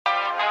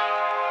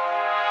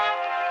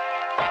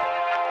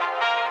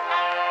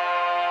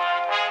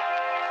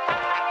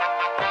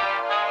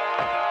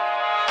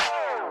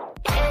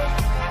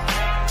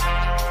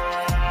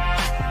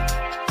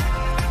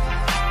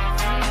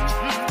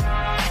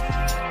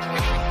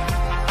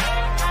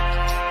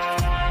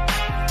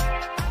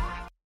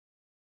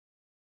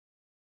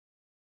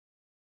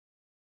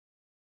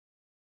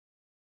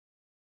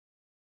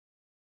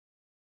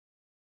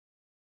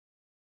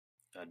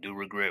I do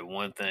regret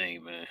one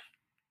thing, man.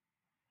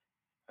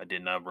 I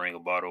did not bring a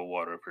bottle of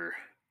water up here,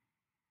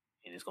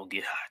 and it's gonna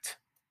get hot.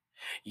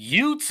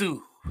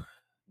 YouTube,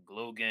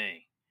 Glow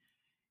Gang,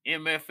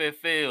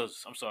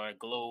 MFFLs. I'm sorry,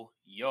 Glow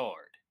Yard.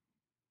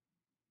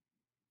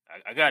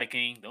 I got it,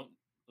 King. Don't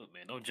look,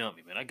 man. Don't jump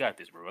me, man. I got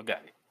this, bro. I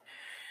got it.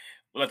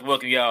 We'd like to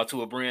welcome y'all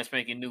to a brand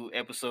spanking new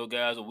episode,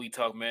 guys, of We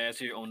Talk Mavs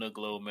here on the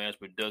Glow Mavs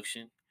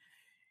production.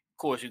 Of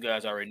course, you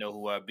guys already know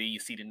who I be. You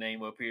see the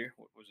name up here.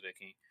 What's that,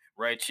 King?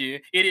 Right here.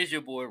 It is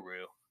your boy,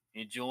 Real.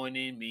 And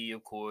joining me,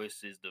 of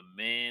course, is the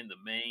man, the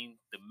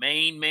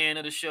main man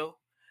of the show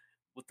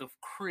with the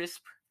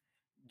crisp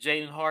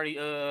Jaden Hardy.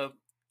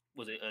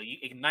 Was it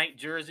Ignite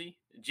jersey?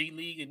 G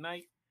League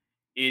Ignite.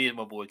 It is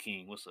my boy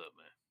King. What's up,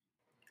 man?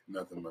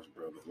 Nothing much,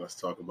 brother. Let's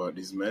talk about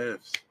these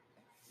Mavs.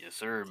 Yes,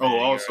 sir, Oh, man.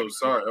 You also, already know.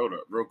 sorry. Hold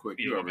up, real quick.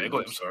 Yeah, You my man. already Go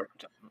know. ahead. Sorry,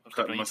 I'm stepping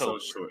cutting on your toes myself over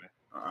here, short.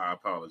 man. I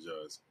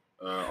apologize.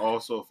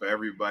 Also, for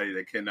everybody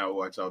that cannot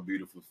watch our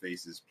beautiful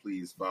faces,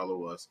 please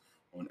follow us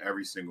on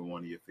every single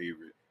one of your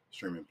favorite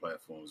streaming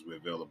platforms. We're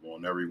available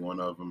on every one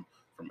of them,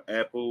 from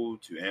Apple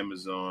to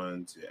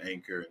Amazon to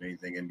Anchor and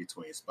anything in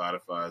between.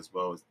 Spotify as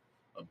well as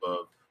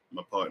above.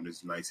 My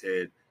partner's nice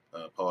head.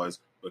 Pause,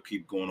 but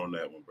keep going on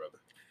that one, brother.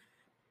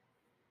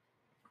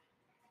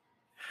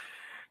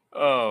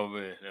 Oh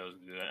man, that was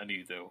good. I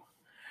needed that one.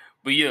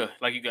 But yeah,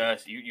 like you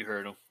guys, you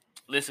heard him.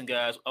 Listen,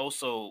 guys.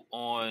 Also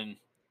on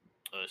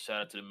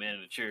shout out to the man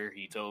in the chair.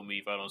 He told me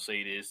if I don't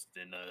say this,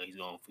 then he's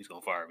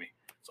gonna fire me.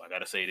 So I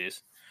gotta say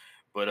this.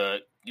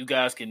 But you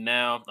guys can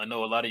now. I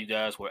know a lot of you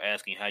guys were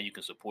asking how you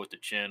can support the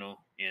channel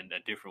in a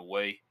different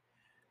way.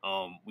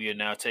 We are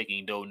now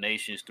taking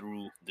donations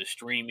through the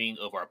streaming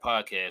of our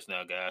podcast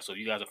now, guys. So if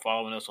you guys are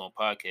following us on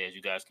podcast,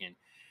 you guys can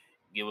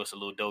give us a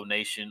little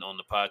donation on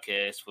the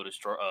podcast for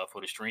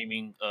the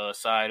streaming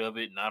side of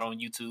it, not on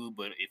YouTube,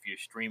 but if you're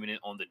streaming it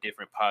on the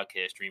different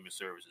podcast streaming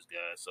services,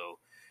 guys. So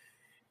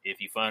if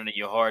you find it in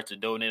your heart to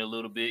donate a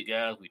little bit,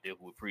 guys, we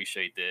definitely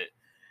appreciate that.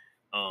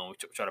 We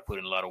try to put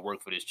in a lot of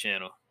work for this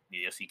channel.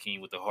 Yeah, see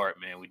King with the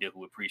heart, man. We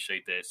definitely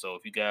appreciate that. So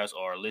if you guys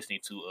are listening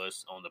to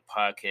us on the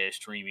podcast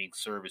streaming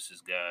services,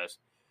 guys,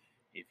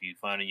 if you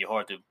find in your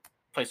heart to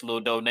place a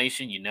little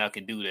donation, you now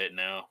can do that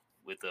now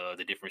with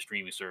the different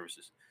streaming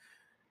services.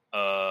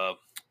 Uh,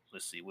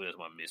 let's see, what else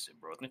am I missing,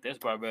 bro? I think that's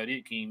probably about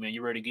it, King, man.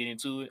 You ready to get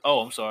into it? Oh,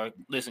 I'm sorry.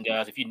 Listen,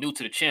 guys, if you're new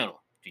to the channel,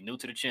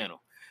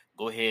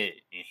 go ahead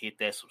and hit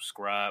that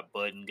subscribe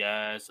button,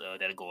 guys.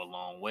 That'll go a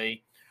long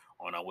way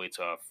on our way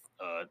to our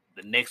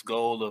the next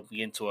goal of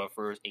getting to our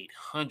first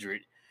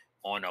 800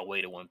 on our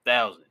way to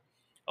 1,000.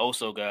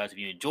 Also, guys, if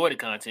you enjoy the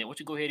content, why don't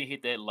you go ahead and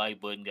hit that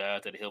like button, guys?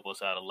 That'll help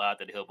us out a lot.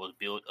 That'll help us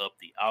build up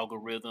the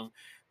algorithm.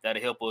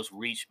 That'll help us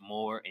reach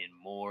more and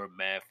more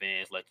Mav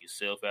fans like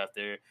yourself out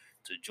there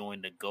to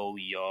join the Glow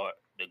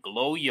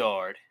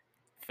Yard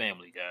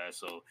family, guys.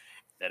 So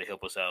that'll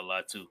help us out a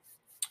lot too.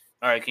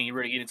 All right, can you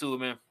ready to get into it,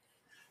 man?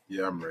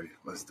 Yeah, I'm ready.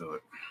 Let's do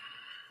it.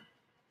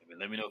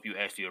 Let me know if you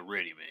actually are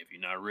ready, man. If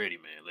you're not ready,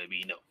 man, let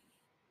me know.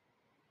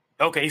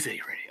 Okay, he said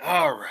you're ready.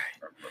 All right.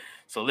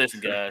 So listen,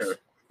 guys.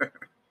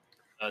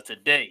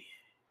 Today,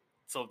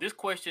 so this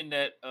question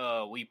that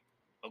we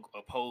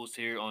posed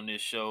here on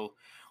this show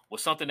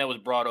was something that was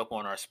brought up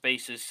on our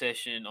Spaces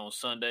session on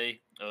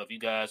Sunday. If you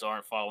guys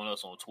aren't following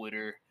us on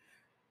Twitter,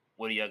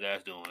 what are y'all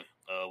guys doing?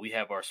 We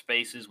have our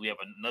Spaces. We have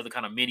another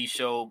kind of mini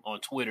show on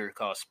Twitter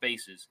called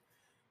Spaces.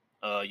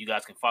 You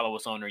guys can follow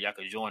us on there. Y'all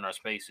can join our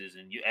Spaces,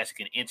 and you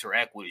actually can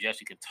interact with us. You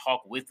actually can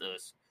talk with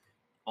us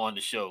on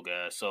the show,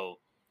 guys. So,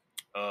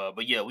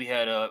 but yeah, we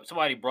had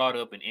somebody brought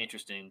up an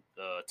interesting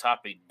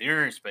topic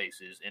during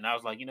Spaces, and I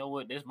was like, you know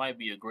what, this might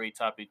be a great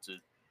topic to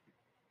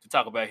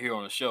talk about here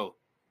on the show.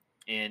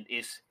 And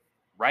it's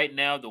right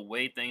now the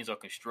way things are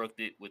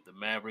constructed with the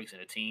Mavericks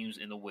and the teams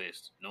in the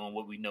West, knowing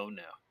what we know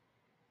now.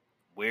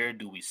 Where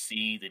do we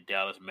see the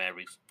Dallas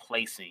Mavericks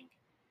placing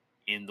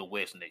in the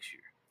West next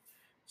year?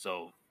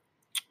 So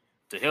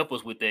to help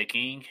us with that,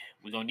 King,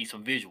 we're gonna need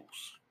some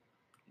visuals.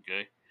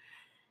 Okay.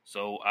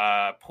 So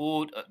I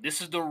pulled.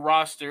 This is the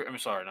roster. I'm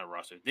sorry, not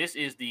roster. This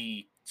is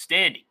the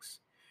standings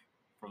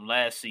from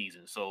last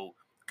season. So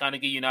kind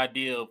of give you an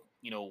idea of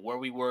where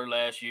we were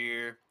last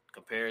year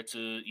compared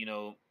to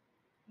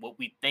what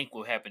we think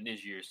will happen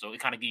this year. So it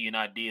kind of give you an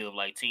idea of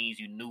like teams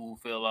you knew who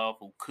fell off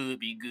who could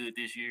be good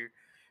this year.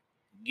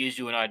 Gives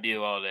you an idea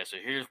of all that. So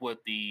here's what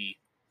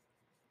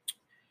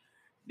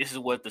this is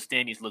what the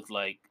standings looked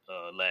like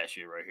last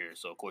year right here.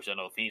 So of course I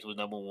know Phoenix was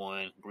number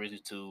 1,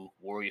 Grizzlies 2,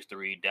 Warriors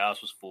 3,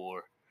 Dallas was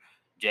 4,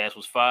 Jazz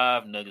was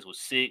 5, Nuggets was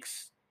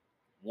 6,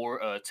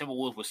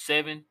 Timberwolves was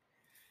 7,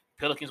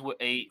 Pelicans were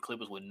 8,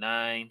 Clippers were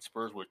 9,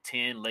 Spurs were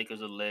 10,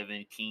 Lakers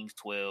 11, Kings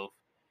 12,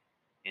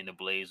 and the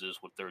Blazers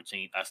were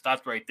 13. I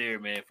stopped right there,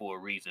 man, for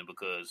a reason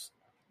because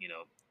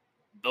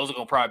those are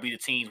gonna probably be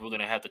the teams we're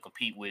gonna have to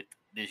compete with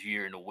this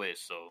year in the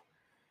West. So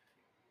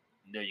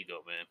there you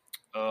go, man.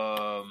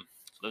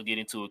 Let's get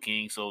into it,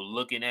 King. So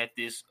looking at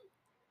the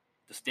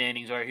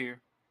standings right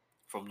here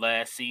from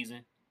last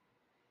season,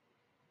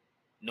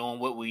 knowing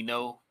what we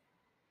know,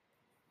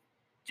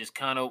 just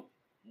kind of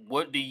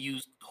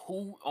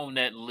who on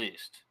that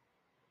list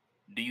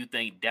do you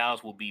think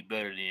Dallas will be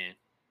better than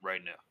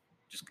right now?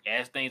 Just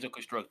as things are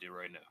constructed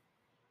right now.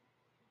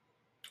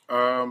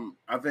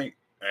 I think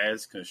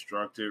as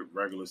constructed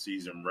regular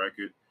season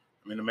record,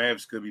 I mean the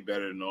Mavs could be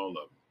better than all of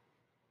them.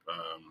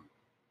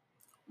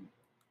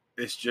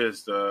 It's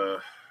just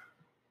so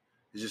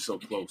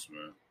close,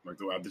 man. I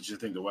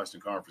just think the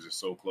Western Conference is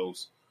so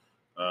close.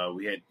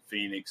 We had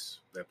Phoenix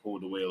that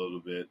pulled away a little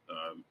bit.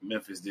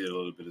 Memphis did a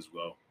little bit as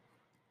well,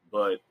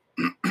 but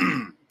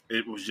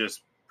it was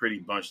just pretty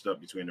bunched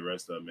up between the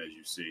rest of them, as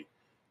you see,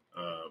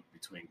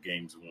 between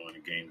games won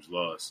and games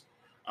lost.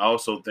 I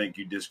also think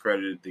you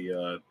discredited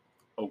the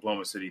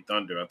Oklahoma City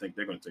Thunder. I think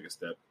they're going to take a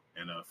step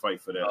and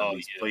fight for that at Oh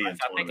least yeah, play-in I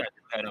think I tournament.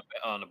 had them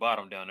on the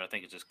bottom down there. I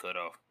think it's just cut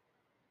off.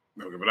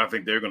 Okay, but I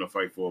think they're going to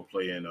fight for a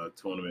play-in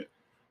tournament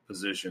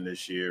position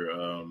this year.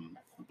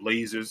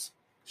 Blazers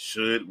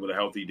should, with a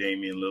healthy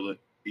Damian Lillard,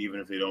 even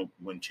if they don't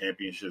win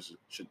championships,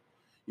 should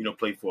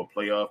play for a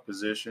playoff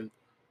position.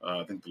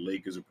 I think the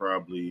Lakers are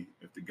probably,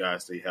 if the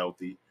guys stay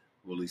healthy,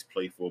 will at least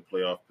play for a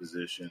playoff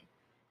position.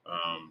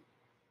 Um,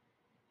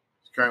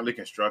 it's currently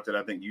constructed.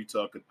 I think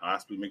Utah could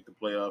possibly make the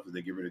playoffs if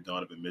they get rid of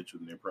Donovan Mitchell,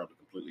 and they're probably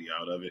completely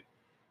out of it.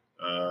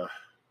 Uh,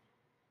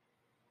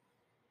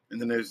 and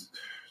then there's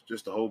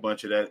just a whole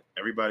bunch of that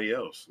everybody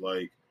else,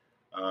 like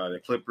the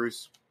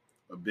Clippers,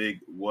 a big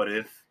what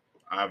if,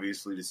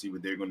 obviously, to see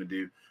what they're going to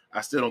do.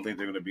 I still don't think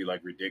they're going to be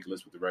like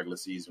ridiculous with the regular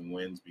season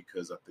wins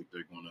because I think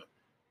they're going to,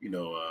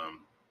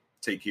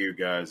 take care of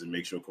guys and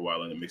make sure Kawhi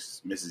Leonard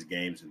misses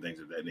games and things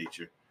of that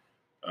nature.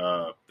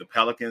 The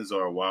Pelicans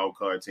are a wild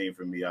card team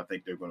for me. I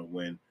think they're going to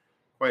win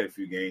quite a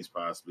few games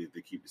possibly if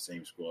they keep the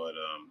same squad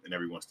and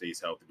everyone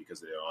stays healthy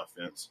because of their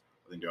offense.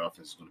 I think their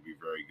offense is going to be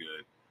very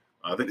good.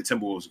 I think the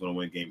Timberwolves are going to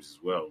win games as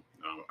well.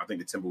 I think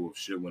the Timberwolves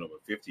should win over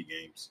 50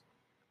 games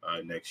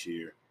next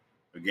year.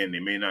 Again, they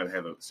may not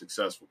have a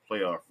successful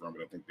playoff run,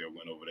 but I think they'll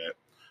win over that.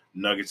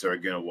 Nuggets are,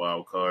 again, a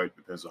wild card.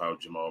 Depends on how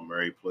Jamal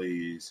Murray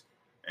plays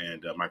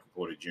and Michael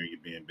Porter Jr.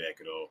 being back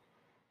at all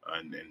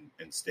and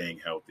staying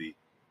healthy.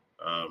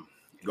 Um,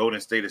 Golden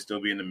State will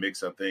still be in the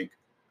mix, I think.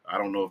 I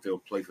don't know if they'll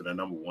play for the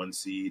number one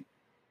seed,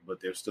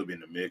 but they'll still be in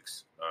the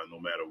mix no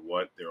matter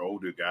what. They're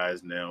older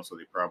guys now, so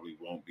they probably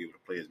won't be able to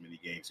play as many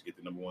games to get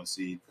the number one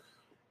seed.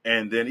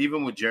 And then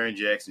even with Jaren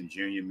Jackson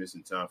Jr.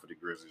 missing time for the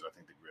Grizzlies, I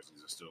think the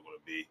Grizzlies are still going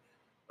to be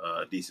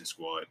a decent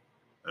squad.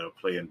 That'll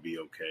play and be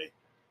okay.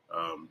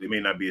 They may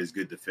not be as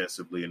good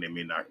defensively, and they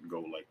may not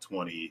go like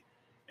 20-5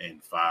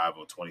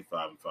 or 25-5,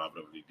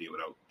 whatever they did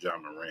without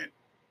John Morant.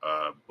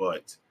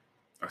 But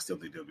I still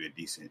think they'll be a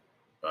decent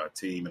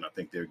team, and I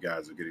think their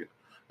guys will get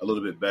a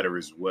little bit better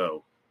as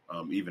well,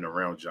 even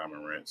around John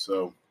Morant.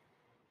 So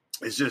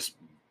it's just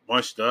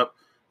bunched up.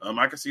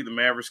 I can see the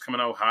Mavericks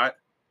coming out hot.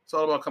 It's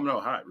all about coming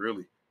out hot,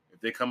 really.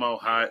 If they come out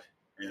hot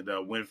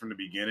and win from the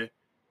beginning,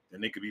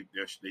 then they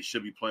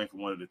should be playing for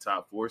one of the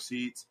top four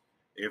seeds.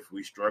 If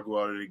we struggle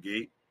out of the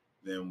gate,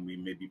 then we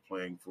may be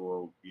playing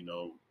for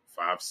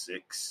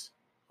 5-6.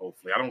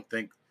 Hopefully, I don't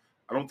think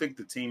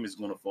the team is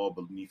going to fall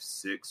beneath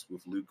 6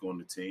 with Luke on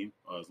the team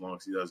as long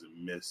as he doesn't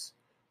miss.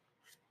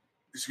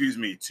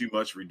 Too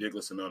much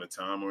ridiculous amount of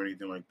time or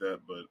anything like that.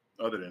 But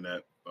other than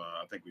that,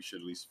 I think we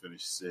should at least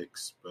finish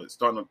 6. But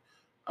starting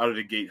out of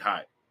the gate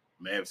hot,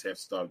 Mavs have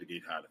to start the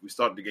gate hot. If we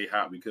start the gate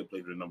hot, we could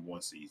play for the number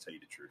one seed, to tell you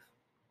the truth.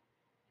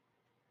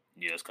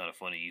 Yeah, it's kind of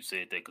funny you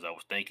said that because I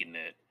was thinking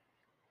that.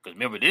 Because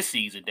remember, this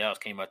season, Dallas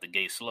came out the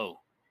gate slow,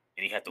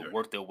 and they had to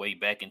work their way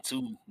back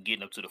into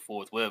getting up to the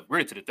fourth. Well,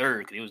 really to the third,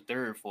 because it was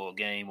third for a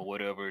game or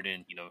whatever.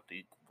 Then,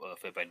 they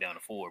fell back down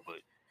to 4.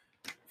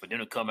 But for them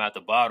to come out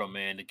the bottom,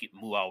 man, to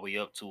move all the way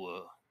up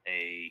to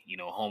a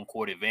home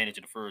court advantage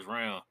in the first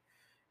round,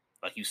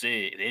 like you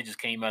said, they just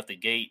came out the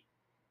gate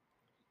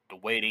the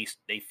way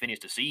they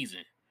finished the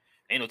season.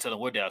 Ain't no telling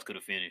where Dallas could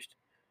have finished.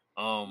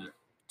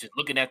 Just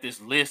looking at this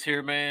list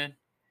here, man,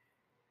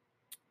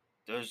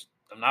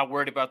 I'm not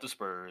worried about the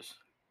Spurs.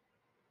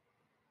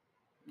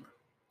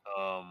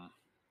 It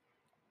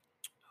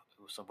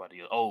was somebody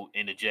else. Oh,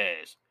 and the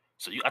Jazz.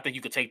 So I think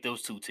you could take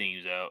those two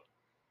teams out.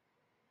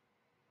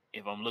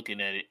 If I'm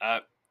looking at it,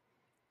 I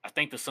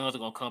think the Suns are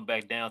gonna come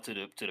back down to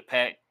the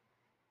pack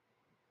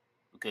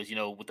because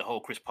with the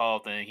whole Chris Paul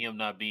thing, him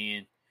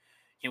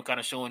kind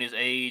of showing his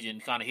age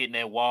and kind of hitting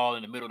that wall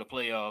in the middle of the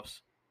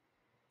playoffs.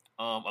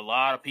 A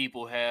lot of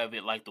people have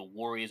it like the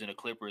Warriors and the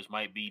Clippers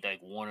might be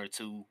like 1 or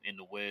 2 in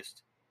the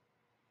West.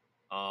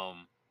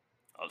 Some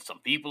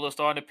people are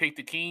starting to pick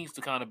the Kings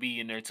to kind of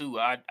be in there too.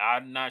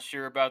 I'm not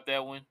sure about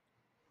that one.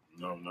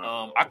 No, not at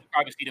all. I could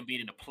probably see them being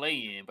in the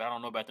play-in, but I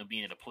don't know about them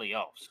being in the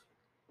playoffs.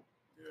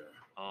 Yeah,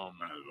 not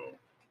at all.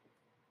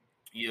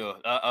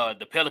 Yeah,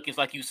 the Pelicans,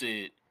 like you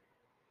said,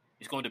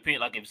 it's going to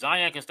depend. Like if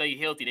Zion can stay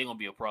healthy, they're going to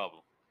be a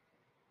problem.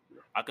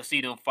 Yeah. I could see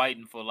them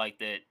fighting for like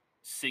that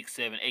 6,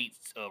 7, 8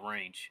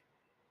 range.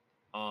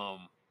 Who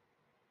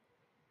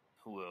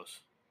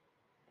else?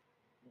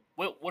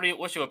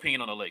 What's your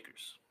opinion on the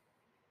Lakers?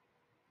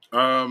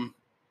 I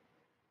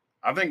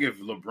think if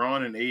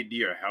LeBron and AD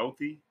are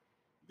healthy,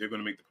 they're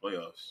going to make the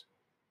playoffs.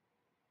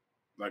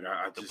 Like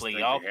I just think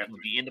they have to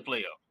be in the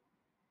playoffs.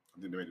 I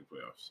think they make the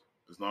playoffs.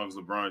 As long as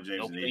LeBron No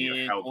James and AD are play-in, going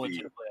to healthy,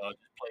 the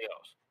playoffs, just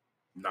playoffs.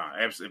 nah,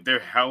 absolutely. If they're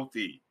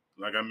healthy,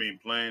 like I mean,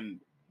 playing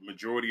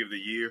majority of the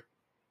year,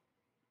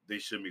 they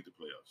should make the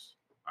playoffs.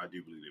 I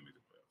do believe they make the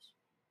playoffs.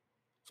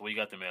 So what you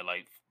got them at,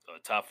 like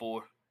top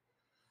 4?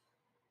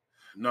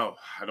 No,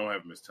 I don't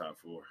have them as top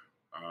 4.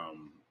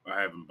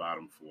 I have them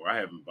bottom 4. I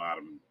have them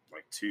bottom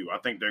like 2. I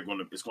think they're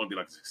gonna. It's gonna be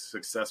like a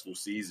successful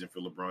season for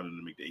LeBron and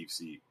to make the 8th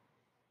seed.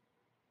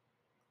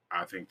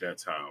 I think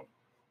that's how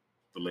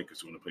the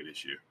Lakers are going to play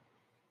this year.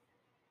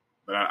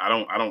 But I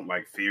don't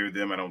like fear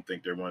them. I don't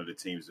think they're one of the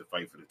teams to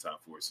fight for the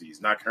top 4 seeds.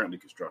 Not currently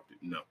constructed.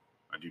 No,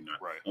 I do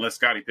not. Right. Unless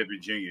Scottie Pippen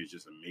Jr. is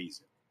just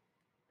amazing,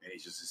 and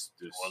he's just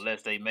Or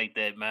unless they make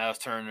that Miles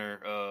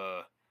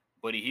Turner,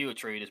 Buddy Hield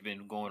trade that's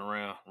been going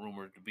around,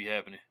 rumored to be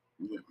happening.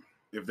 yeah,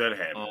 if that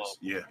happens,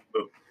 yeah.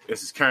 But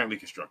this is currently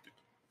constructed.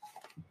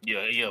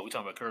 Yeah, we're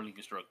talking about currently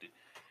constructed.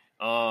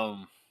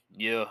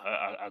 Yeah,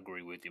 I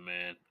agree with you,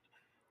 man.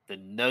 The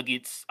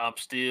Nuggets, I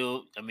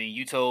mean,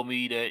 you told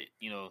me that,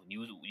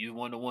 you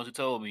one of the ones who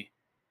told me,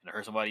 and I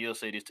heard somebody else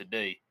say this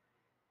today.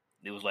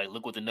 It was like,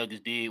 look what the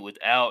Nuggets did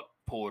without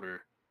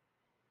Porter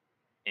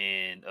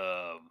and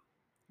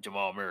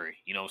Jamal Murray.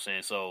 You know what I'm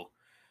saying? So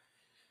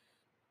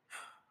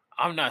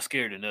I'm not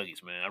scared of the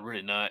Nuggets, man. I'm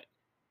really not.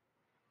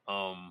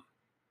 Um,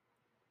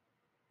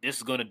 this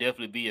is going to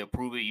definitely be a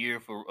prove it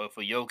year for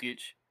Jokic,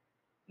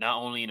 not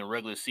only in the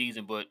regular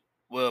season, but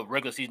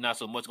regular season not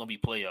so much going to be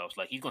playoffs.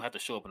 Like, he's going to have to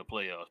show up in the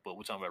playoffs, but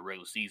we're talking about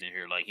regular season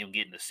here, like him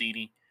getting the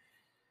seeding.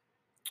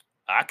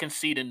 I can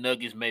see the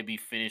Nuggets maybe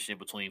finishing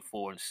between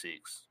 4 and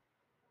 6.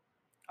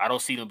 I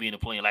don't see them being a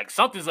play. Like,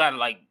 something's got to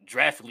like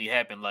drastically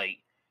happen. Like,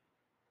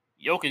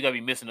 Jokic got to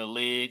be missing a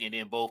leg, and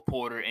then both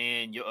Porter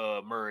and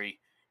Murray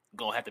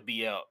gonna have to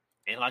be out.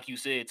 And like you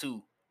said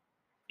too,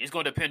 it's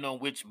gonna depend on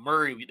which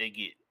Murray they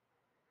get.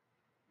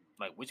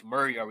 Like, which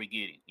Murray are we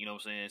getting? You know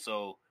what I'm saying?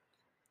 So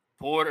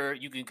Porter,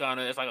 you can kind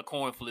of, it's like a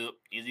coin flip.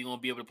 Is he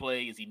gonna be able to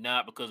play? Is he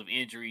not because of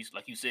injuries?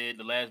 Like you said,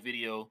 the last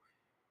video,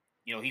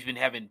 he's been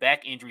having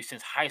back injuries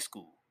since high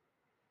school.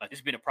 Like, this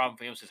has been a problem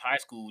for him since high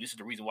school. This is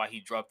the reason why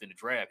he dropped in the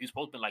draft. He was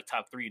supposed to be like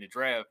top 3 in the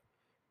draft,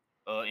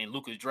 in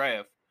Luka's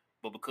draft,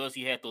 but because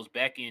he had those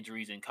back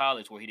injuries in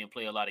college where he didn't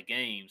play a lot of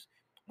games,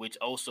 which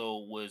also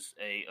was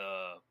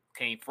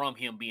came from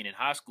him being in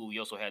high school, he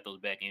also had those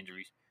back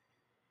injuries.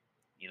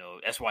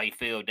 That's why he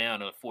fell down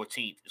to the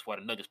 14th. That's why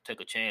the Nuggets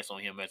took a chance on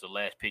him as the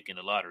last pick in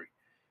the lottery.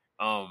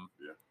 Yeah.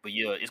 But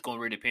yeah, it's gonna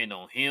really depend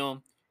on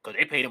him because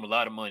they paid him a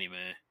lot of money,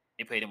 man.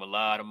 They paid him a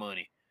lot of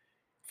money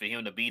for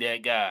him to be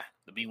that guy,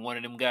 to be one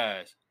of them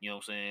guys. You know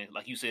what I'm saying?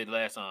 Like you said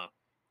last time,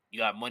 you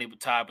got money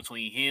tied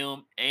between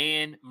him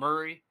and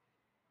Murray.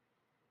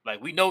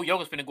 Like, we know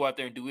Jokic's finna go out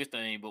there and do his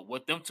thing, but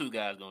what them two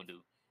guys gonna do?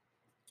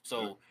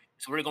 So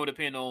it's really gonna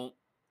depend on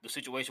the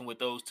situation with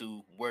those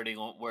two, where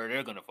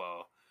they're gonna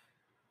fall.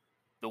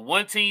 The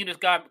one team that's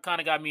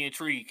got me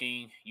intrigued,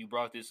 King, you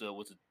brought this up,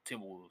 was the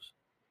Timberwolves.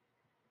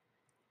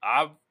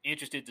 I'm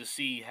interested to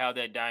see how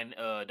that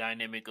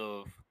dynamic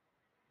of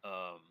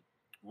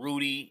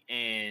Rudy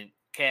and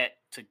Cat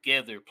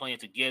playing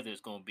together is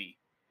gonna be.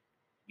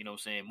 You know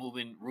what I'm saying?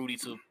 Moving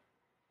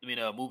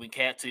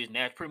Cat to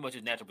pretty much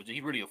his natural position.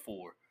 He's really a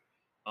 4.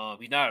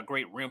 He's not a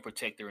great rim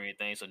protector or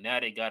anything. So now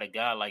they got a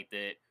guy like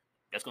that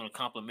that's going to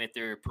complement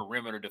their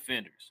perimeter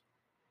defenders.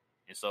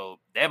 And so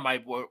that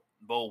might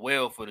bode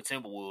well for the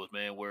Timberwolves,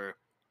 man, where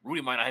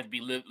Rudy might not have to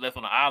be left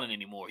on the island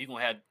anymore. He's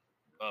going to have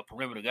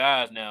perimeter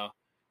guys now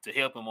to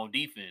help him on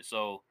defense.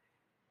 So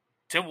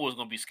Timberwolves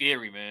going to be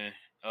scary, man.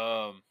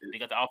 They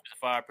got the offensive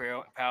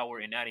firepower,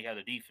 and now they have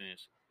the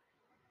defense.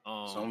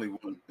 It's only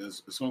one.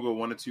 It's going to go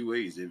one of two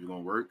ways. If it's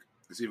going to work,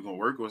 it's either going to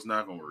work or it's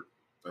not going to work.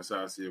 That's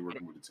how I see it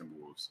working with the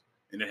Timberwolves,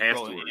 and it has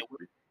to work.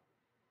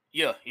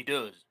 Yeah, it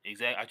does.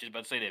 Exactly. I was just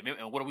about to say that.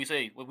 And what did we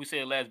say? What we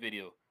said last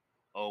video,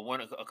 or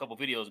a couple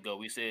videos ago?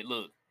 We said,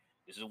 look,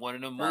 this is one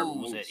of the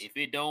moves that if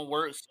it don't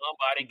work,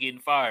 somebody getting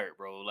fired,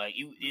 bro. Like,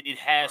 it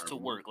has to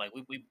work. Like,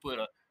 we put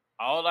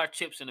all our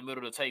chips in the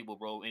middle of the table,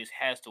 bro, and it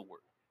has to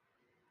work.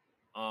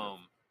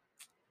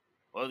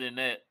 Other than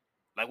that,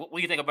 like, what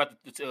do you think about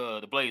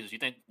the Blazers? You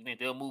think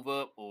they'll move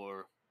up,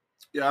 or?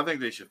 Yeah, I think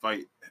they should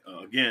fight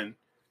again.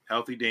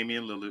 Healthy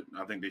Damian Lillard,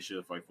 I think they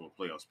should fight for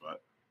a playoff spot.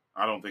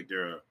 I don't think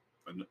they're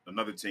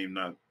another team,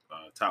 not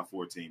top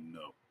 4 team,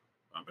 no.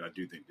 But I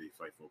do think they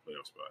fight for a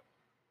playoff spot.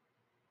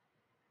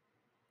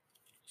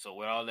 So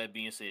with all that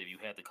being said, if you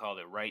had to call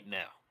it right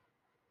now,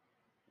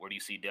 where do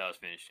you see Dallas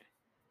finishing?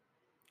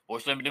 Or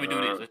let me do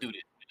this. Let's do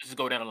this. Let's just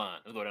go down the line.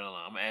 I'm going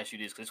to ask you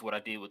this because this is what I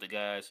did with the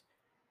guys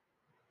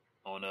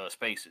on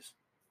Spaces.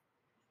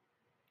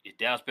 Is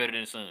Dallas better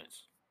than the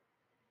Suns?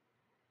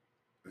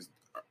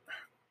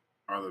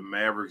 Are the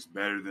Mavericks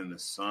better than the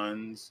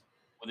Suns?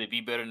 Will they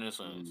be better than the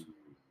Suns?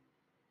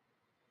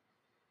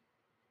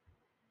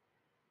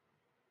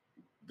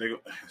 They're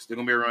going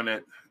to be around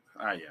that.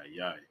 I'm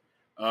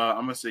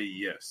going to say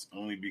yes,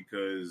 only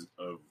because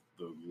of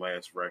the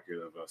last record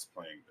of us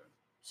playing them.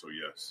 So,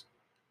 yes.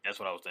 That's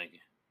what I was thinking.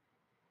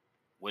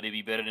 Would they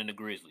be better than the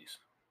Grizzlies?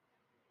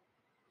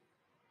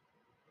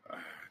 I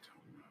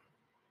don't know.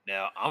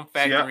 Now, I'm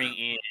factoring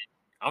in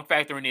I'm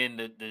factoring in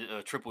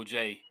the Triple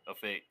J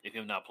effect if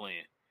him not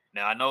playing.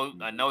 Now I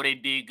know they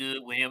did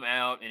good with him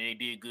out, and they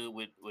did good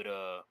with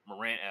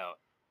Morant out.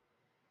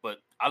 But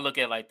I look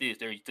at it like this: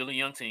 they're still a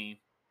young team,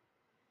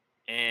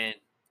 and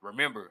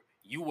remember,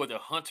 you were the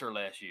hunter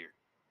last year.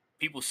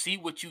 People see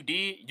what you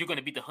did. You're going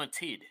to be the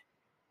hunted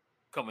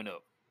coming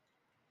up.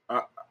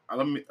 I,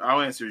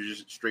 I'll answer you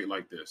just straight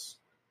like this.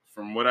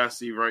 From what I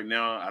see right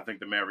now, I think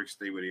the Mavericks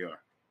stay where they are.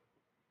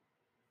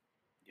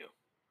 Yeah,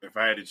 If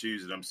I had to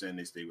choose it, I'm saying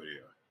they stay where they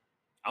are.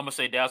 I'm gonna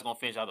say Dallas gonna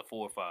finish out the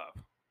 4 or 5.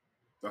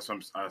 That's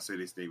what I say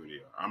they stay where they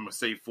are. I'm gonna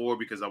say 4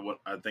 because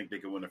I think they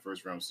can win the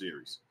first round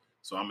series.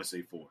 So I'm gonna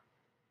say 4.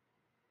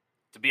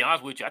 To be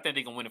honest with you, I think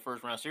they can win the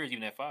first round series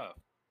even at 5.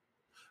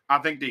 I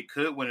think they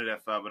could win it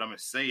at 5, but I'm gonna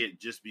say it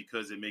just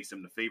because it makes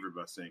them the favorite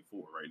by saying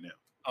 4 right now.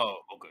 Oh,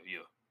 okay, yeah.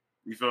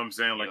 You feel what I'm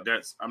saying? Yeah.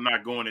 Like I'm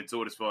not going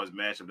into it as far as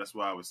matchup. That's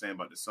why I was saying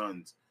about the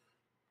Suns.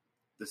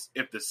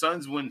 If the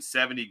Suns win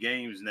 70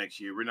 games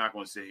next year, we're not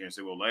going to sit here and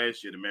say, well,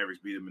 last year the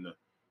Mavericks beat them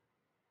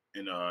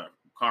in the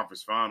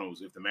conference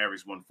finals. If the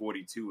Mavericks won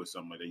 42 or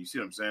something like that, you see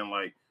what I'm saying?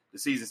 Like the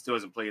season still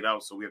hasn't played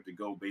out, so we have to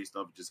go based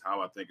off just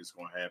how I think it's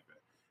going to happen.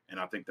 And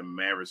I think the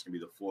Mavericks can be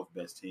the 4th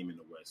best team in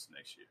the West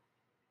next year.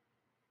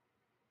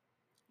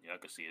 Yeah, I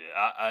can see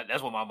that.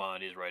 That's what my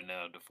mind is right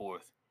now. The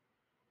 4th.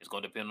 It's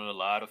going to depend on a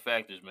lot of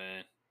factors,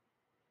 man.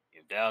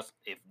 If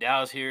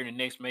Dallas here in the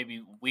next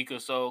maybe week or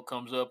so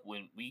comes up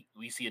when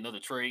we see another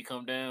trade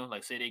come down,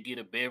 like say they get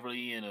a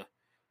Beverly and a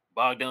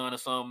Bogdan or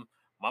something,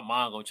 my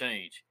mind gonna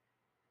change.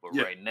 But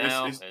Yeah, right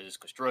now, it's as it's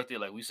constructed,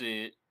 like we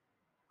said,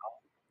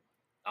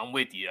 I'm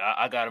with you.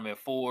 I got him at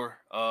 4.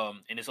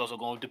 And it's also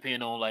going to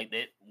depend on like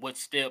that. What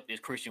step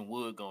is Christian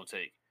Wood going to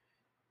take?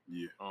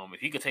 yeah. If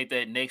he could take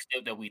that next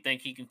step that we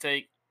think he can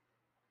take,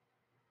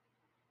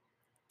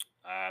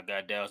 I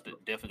got Dallas.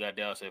 Definitely got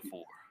Dallas at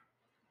 4.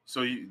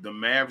 So the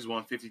Mavs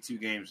won 52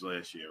 games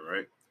last year,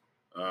 right?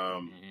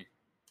 Mm-hmm.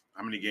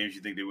 How many games do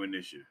you think they win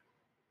this year?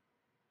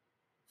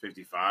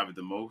 55 at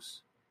the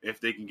most, if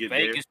they can get there.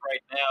 Vegas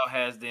right now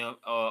has them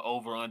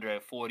over under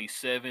at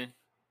 47.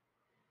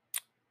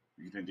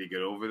 You think they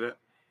get over that?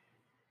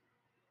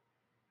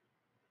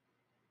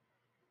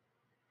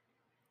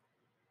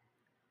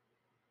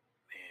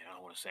 Man, I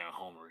don't want to sound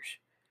homerish.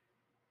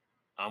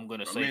 I'm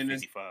gonna I say mean,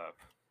 55.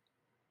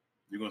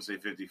 you're gonna say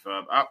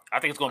 55. I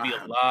think it's gonna be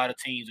a lot of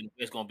teams, and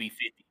it's gonna be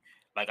 50.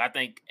 Like I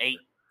think 8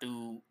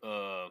 through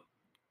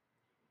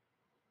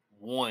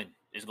 1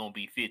 is gonna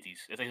be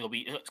 50s. I think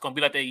it's gonna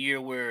be like that year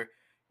where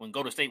when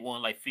Golden State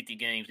won like 50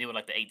 games, they were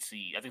like the 8th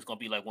seed. I think it's gonna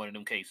be like one of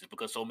them cases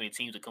because so many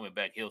teams are coming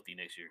back healthy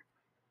next year.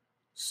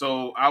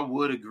 So I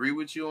would agree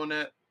with you on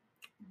that,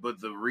 but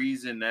the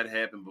reason that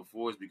happened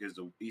before is because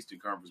the Eastern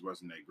Conference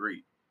wasn't that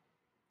great.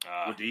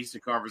 With the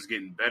Eastern Conference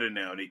getting better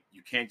now,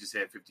 you can't just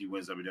have 50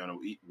 wins up and down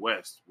the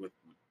West with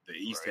the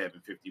East right. having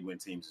 50 win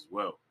teams as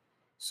well.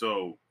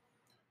 So,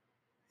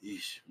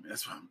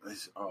 that's why.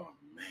 Oh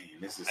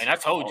man, this is. And I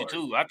told you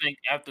too. I think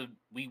after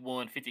we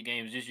won 50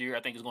 games this year,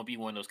 I think it's gonna be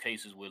one of those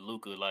cases with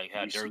Luka, like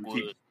how Dirk was.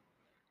 We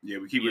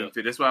keep Yeah, winning.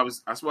 That's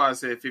why I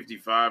said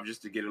 55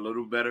 just to get a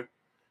little better,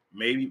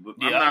 maybe. But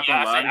I'm yeah, not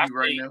yeah. gonna lie to you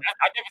right now.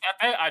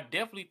 I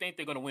definitely think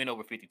they're gonna win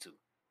over 52.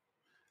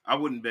 I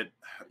wouldn't bet.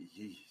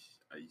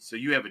 So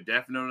you have a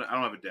definite? I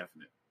don't have a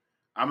definite.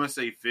 I'm gonna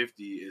say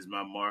 50 is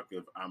my mark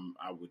of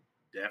I would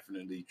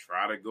definitely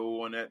try to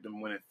go on that them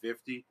win at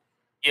 50.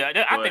 Yeah, I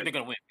think But they're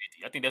gonna win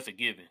 50. I think that's a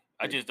given.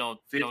 I just don't,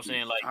 you know what I'm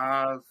saying? Like,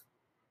 55,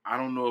 I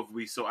don't know if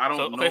we. So I so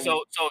don't okay,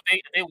 know. so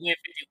if they win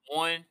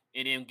 51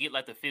 and then get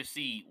like the 5th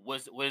seed.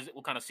 What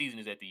kind of season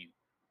is that to you?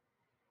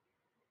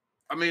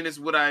 I mean, it's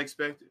what I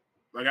expected.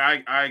 Like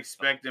I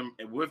expect them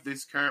with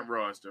this current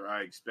roster.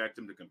 I expect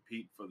them to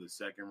compete for the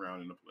second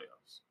round in the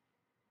playoffs.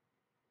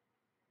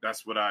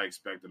 That's what I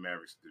expect the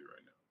Mavericks to do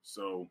right now.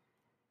 So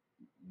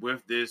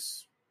with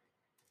this,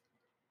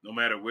 no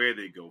matter where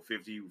they go,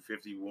 50,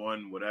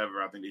 51,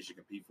 whatever, I think they should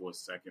compete for a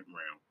second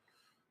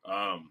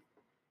round.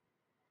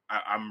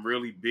 I'm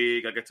really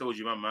big. Like I told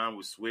you, my mind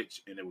would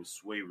switch and it would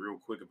sway real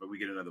quick if we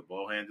get another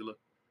ball handler.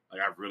 Like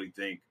I really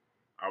think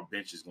our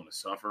bench is going to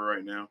suffer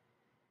right now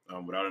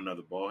without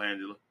another ball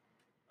handler.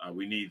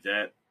 We need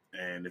that.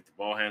 And if the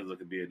ball handler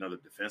could be another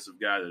defensive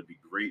guy, that'd be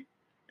great.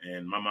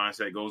 And my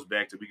mindset goes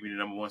back to we can be the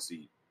number 1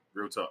 seed.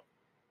 Real tough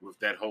with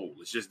that hole.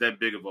 It's just that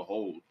big of a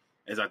hole.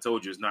 As I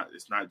told you, it's not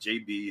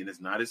JB and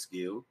it's not his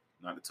skill.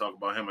 Not to talk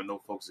about him. I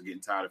know folks are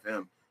getting tired of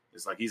him.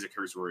 It's like he's a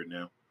curse word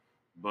now.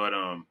 But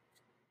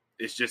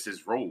it's just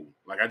his role.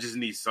 Like I just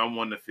need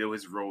someone to fill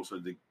his role so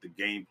the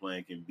game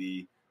plan can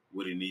be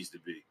what it needs to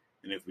be.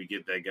 And if we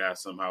get that guy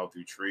somehow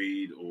through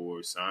trade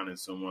or signing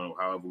someone or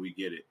however we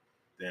get it,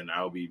 then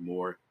I'll be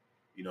more,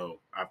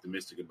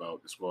 optimistic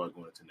about the squad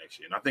going into next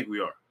year. And I think we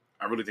are.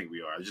 I really think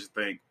we are. I just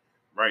think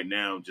right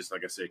now, just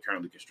like I said,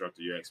 currently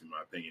constructed, you're asking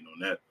my opinion on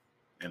that.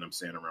 And I'm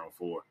saying around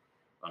 4.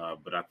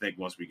 But I think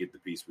once we get the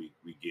piece we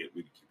can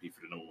compete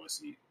for the number 1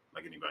 seed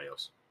like anybody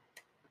else.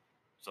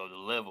 So the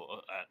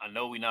level, I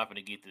know we're not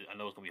gonna get this. I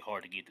know it's gonna be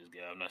hard to get this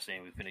guy. I'm not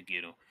saying we're gonna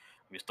get him.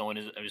 I'm just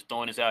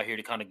throwing this out here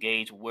to kind of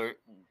gauge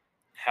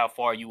how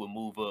far you would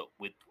move up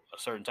with a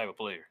certain type of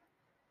player.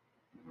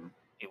 Mm-hmm.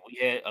 If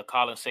we had a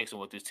Colin Sexton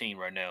with this team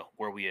right now,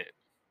 where we at?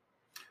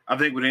 I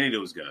think with any of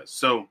those guys.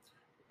 So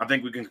I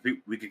think we can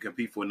compete. We can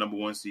compete for a number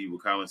one seed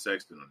with Colin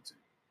Sexton on the team.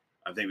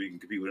 I think we can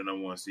compete with a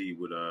number one seed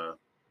with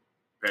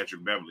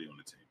Patrick Beverly on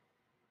the team.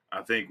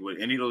 I think with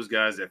any of those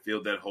guys that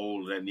fill that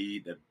hole, that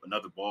need that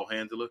another ball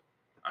handler,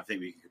 I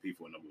think we can compete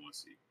for a number one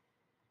seed.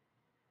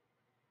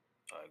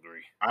 I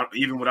agree.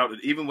 Even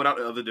without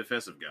the other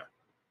defensive guy,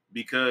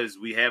 because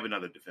we have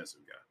another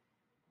defensive guy.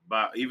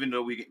 But even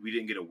though we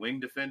didn't get a wing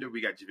defender,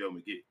 we got JaVale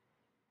McGee,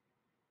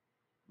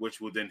 which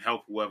will then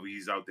help whoever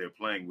he's out there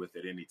playing with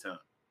at any time.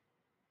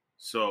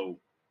 So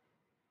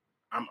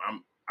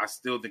I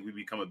still think we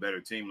become a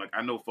better team. Like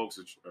I know folks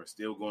are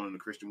still going on the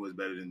Christian Wood's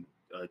better than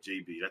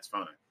JB. That's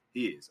fine.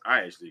 He is.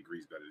 I actually agree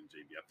he's better than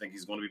JB. I think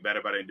he's going to be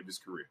better by the end of his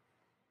career.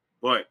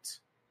 But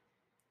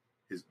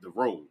the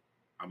role,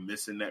 I'm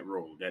missing that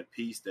role, that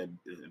piece, that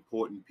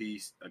important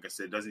piece. Like I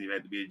said, it doesn't even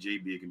have to be a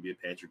JB. It can be a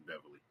Patrick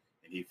Beverly,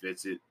 and he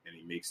fits it, and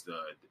he makes the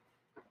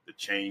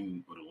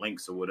chain or the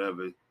links or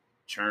whatever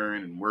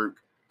churn and work.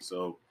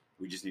 So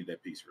we just need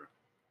that piece, bro.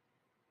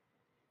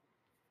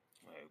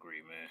 I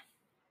agree, man.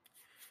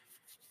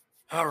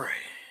 All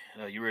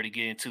right, you ready to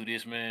get into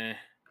this, man?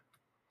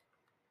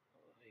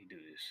 How you do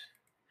this?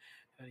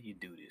 How do you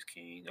do this,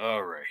 King?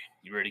 All right,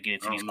 you ready to get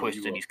into these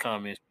questions and these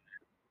comments?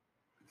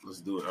 Let's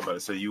do it. I'm about to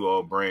say you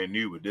all brand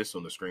new with this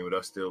on the screen with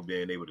us still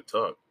being able to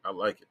talk. I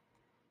like it.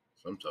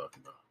 That's what I'm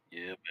talking about.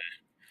 Yeah,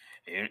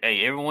 man.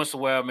 Hey, every once in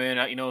a while,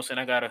 man, you know what I'm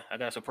saying? I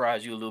gotta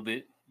surprise you a little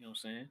bit. You know what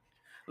I'm saying?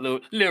 A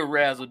little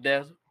razzle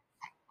dazzle.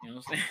 You know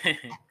what I'm saying?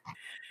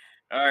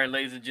 All right,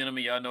 ladies and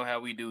gentlemen, y'all know how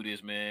we do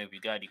this, man. If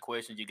you got any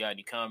questions, you got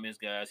any comments,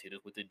 guys, hit us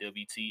with the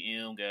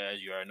WTM,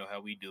 guys. You already know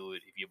how we do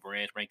it. If you're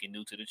brand spanking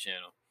new to the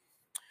channel,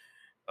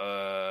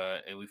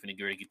 and we finna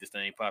get ready to get this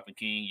thing popping,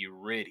 King. You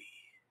ready?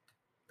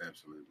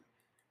 Absolutely.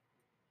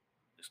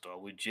 Let's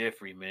start with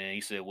Jeffrey, man.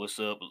 He said, "What's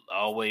up?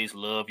 Always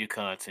love your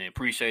content.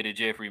 Appreciate it,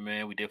 Jeffrey,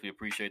 man. We definitely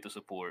appreciate the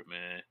support,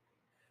 man.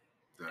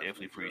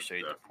 Definitely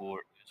appreciate the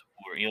support.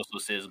 He also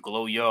says,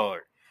 "Glow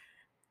Yard."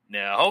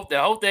 Now, I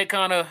hope that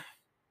kind of.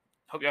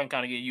 Hope y'all can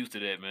kind of get used to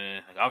that,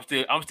 man. I'm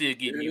still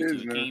getting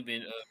used to it. King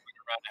been running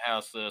around the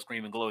house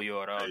screaming "Glow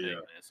Yard" all day,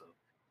 man. So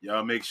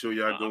y'all make sure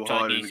y'all go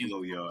hard in the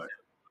Glow Yard.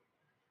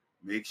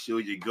 Make sure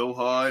you go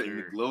hard in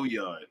the Glow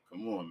Yard.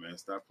 Come on, man.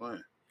 Stop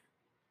playing.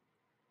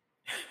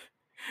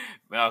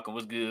 Malcolm,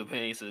 what's good,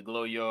 man? He says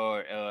Glow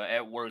Yard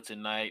at work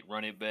tonight.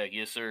 Run it back,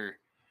 yes sir,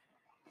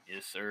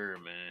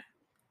 man.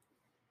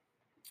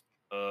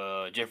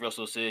 Jeffrey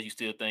also says you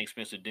still think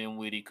Spencer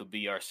Dinwiddie could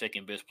be our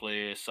second best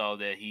player. Saw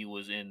that he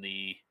was in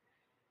the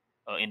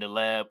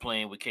lab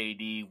playing with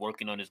KD,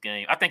 working on his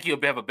game. I think he'll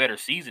have a better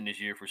season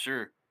this year for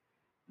sure,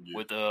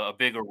 with a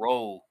bigger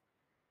role.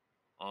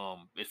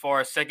 As far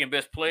as second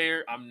best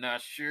player, I'm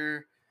not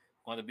sure.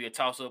 Going to be a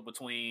toss up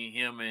between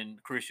him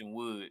and Christian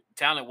Wood.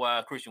 Talent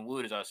wise, Christian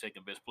Wood is our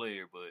second best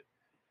player, but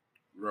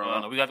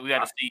we got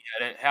to see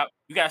how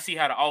we got to see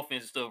how the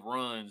offense and stuff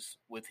runs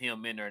with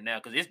him in there now,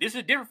 because this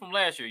is different from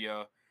last year,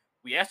 y'all.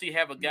 We actually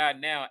have a guy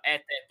now at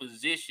that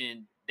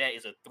position that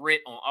is a threat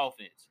on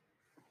offense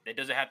that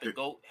doesn't have to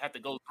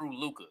go through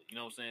Luka. You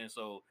know what I'm saying?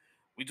 So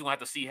we do have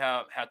to see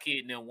how Kid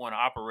and them want to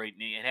operate,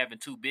 and having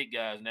two big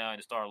guys now in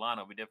the star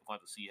lineup, we definitely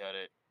have to see how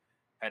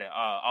that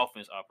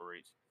offense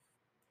operates.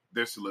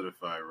 They're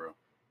solidified, bro.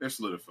 They're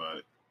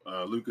solidified.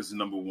 Luka's is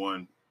number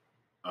one.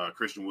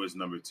 Christian Wood's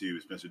number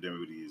two. Spencer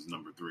Dinwiddie is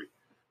number three.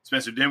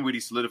 Spencer Dinwiddie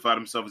solidified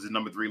himself as the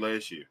number three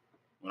last year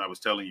when I was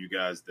telling you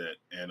guys that.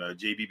 And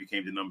JB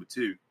became the number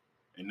two.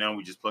 And now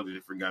we just plugged a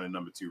different guy in the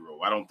number two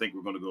role. I don't think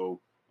we're going to go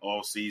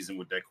all season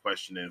with that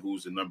question and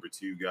who's the number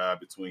two guy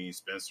between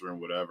Spencer and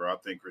whatever. I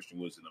think Christian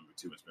Wood's the number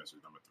two and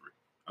Spencer's number three.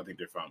 I think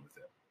they're fine with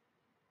that.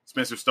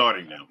 Spencer's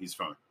starting now. He's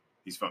fine.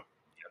 Yeah,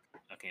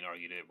 I can't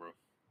argue that, bro.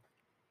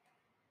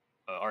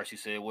 RC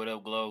said, "What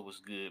up, Glow?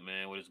 What's good,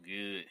 man? What is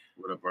good?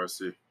 What up,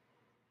 RC?"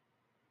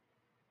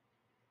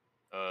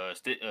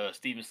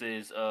 Steven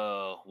says,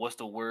 "What's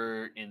the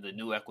word in the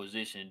new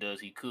acquisition? Does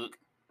he cook?"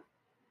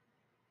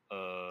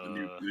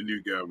 The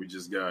new guy we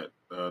just got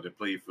that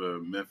played for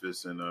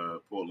Memphis and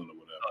Portland or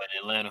whatever.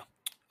 In Atlanta.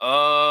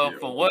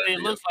 From what it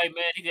looks like,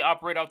 man, he can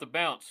operate off the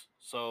bounce.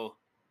 So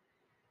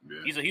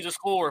he's a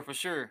scorer for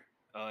sure.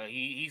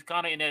 He's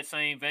kind of in that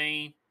same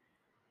vein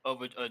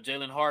of a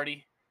Jalen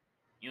Hardy.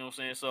 You know what I'm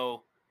saying?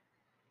 So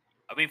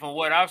I mean, from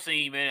what I've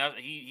seen, man,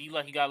 he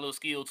got a little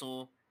skill to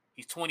him.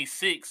 He's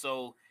 26,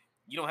 so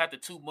you don't have to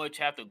too much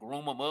have to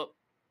groom him up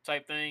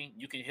type thing.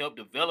 You can help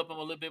develop him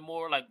a little bit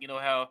more, like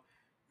how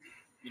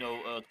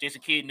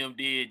Jason Kidd and them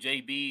did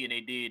JB and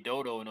they did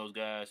Dodo and those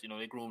guys.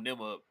 They groomed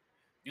them up.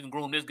 You can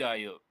groom this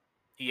guy up.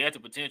 He has the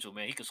potential,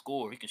 man. He can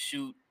score. He can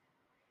shoot.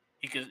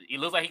 He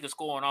looks like he can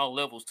score on all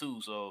levels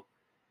too. So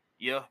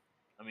yeah,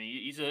 I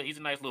mean he's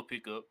a nice little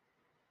pickup.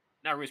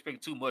 Not really expecting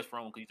too much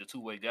from him because he's a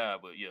two-way guy,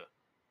 but yeah.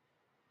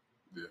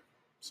 Yeah,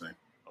 same.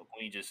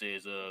 Queen just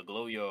says,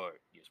 "Glow Yard."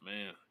 Yes,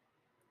 man.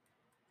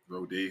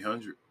 Road to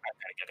 800.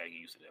 I gotta get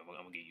used to that. I'm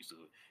gonna get used to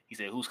it. He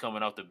said, "Who's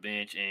coming off the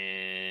bench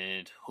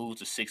and who's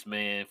the sixth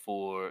man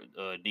for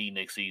D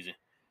next season?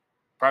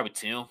 Probably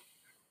Tim.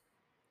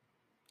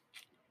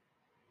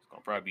 It's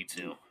gonna probably be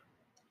Tim.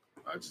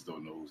 I just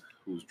don't know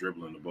who's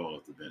dribbling the ball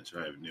off the bench.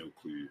 I have no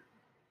clue.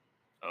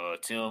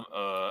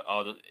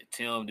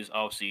 Tim this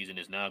offseason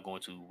is now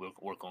going to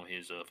work on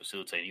his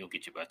facilitating. He'll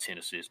get you about 10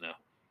 assists now.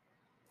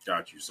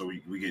 Got you. So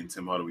we getting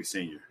Tim Hardaway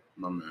Senior,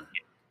 my man.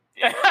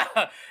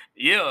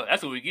 Yeah,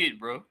 that's what we get,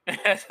 bro.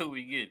 That's what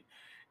we get.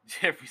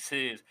 Jeffrey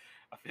says,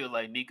 "I feel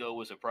like Nico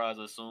will surprise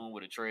us soon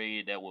with a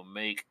trade that will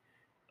make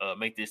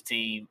this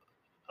team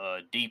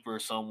deeper.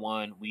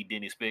 Someone we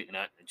didn't expect." And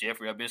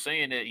Jeffrey, I've been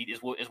saying that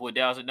it's what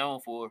Dallas is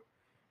known for.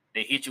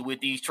 They hit you with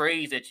these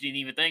trades that you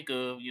didn't even think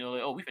of. You know,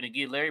 like, oh, we finna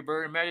get Larry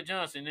Bird and Magic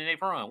Johnson in their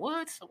prime.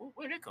 What? So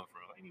where did that come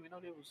from? I didn't even know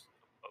that was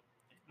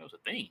a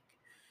thing.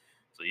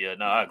 So yeah,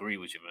 no, I agree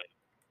with you, man.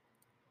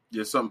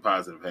 Yeah, something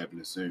positive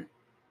happening soon.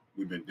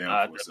 We've been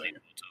down for a second.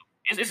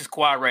 This is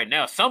quiet right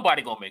now.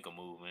 Somebody gonna make a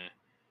move, man.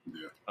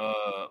 Yeah.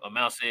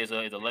 Amount says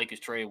if the Lakers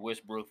trade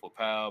Westbrook for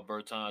Powell,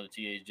 Bertans, and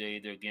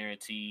THJ, they're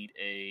guaranteed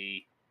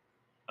a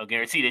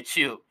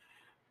chip.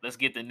 Let's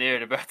get the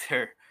narrative out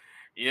there.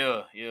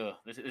 Yeah.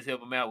 Let's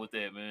help him out with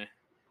that, man.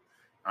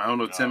 I don't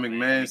know. Tim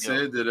McMahon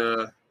said go.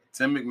 that.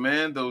 Tim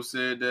McMahon though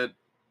said that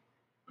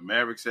the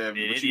Mavericks have,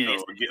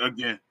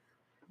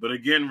 but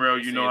again, Rel,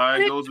 you know how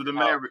it goes with the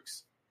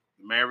Mavericks.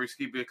 The Mavericks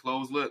keep their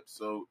closed lips,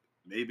 so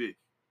maybe.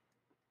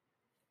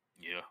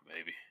 Yeah,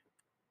 maybe.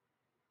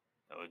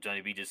 Johnny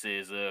B just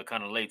says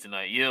kind of late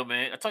tonight. Yeah,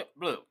 man.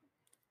 Look,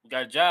 we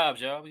got jobs,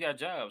 y'all. We got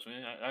jobs,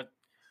 man.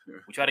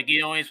 We try to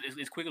get on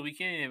as quick as we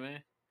can,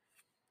 man.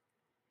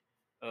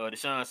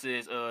 Deshaun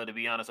says, to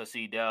be honest, I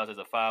see Dallas as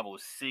a 5 or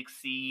 6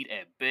 seed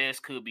at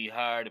best. Could be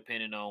higher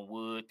depending on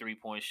Wood,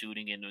 3-point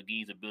shooting, and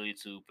McGee's ability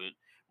to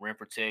rim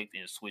protect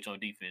and switch on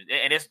defense.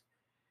 And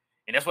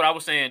that's what I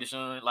was saying,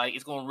 Deshaun. Like,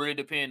 it's going to really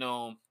depend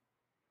on,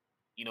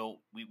 you know,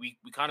 we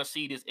kind of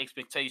see this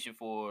expectation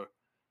for.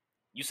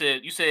 You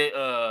said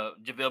JaVale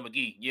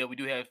McGee. Yeah, we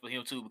do have for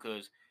him too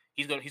because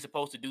he's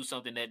supposed to do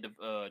something that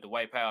the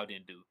White Powell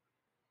didn't do.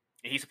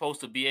 And he's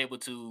supposed to be able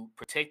to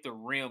protect the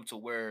rim to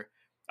where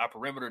our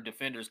perimeter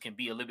defenders can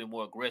be a little bit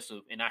more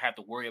aggressive and not have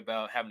to worry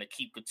about having to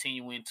keep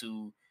continuing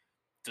to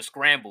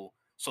scramble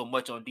so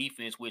much on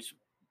defense, which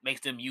makes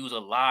them use a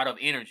lot of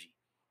energy.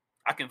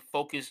 I can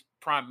focus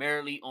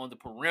primarily on the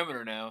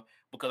perimeter now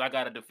because I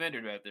got a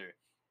defender right there,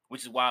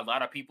 which is why a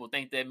lot of people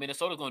think that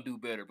Minnesota's going to do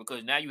better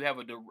because now you have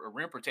a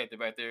rim protector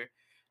right there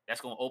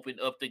that's going to open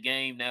up the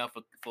game now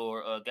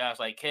for guys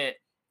like Cat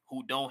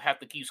who don't have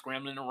to keep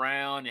scrambling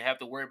around and have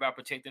to worry about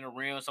protecting the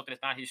rim, something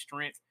that's not his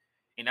strength.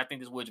 And I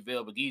think this is what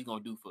JaVale McGee's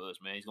going to do for us,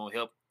 man. He's going to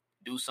help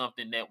do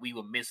something that we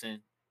were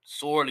missing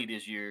sorely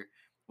this year,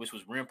 which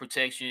was rim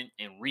protection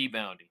and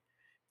rebounding.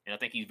 And I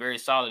think he's very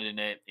solid in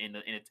that in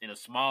a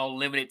small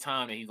limited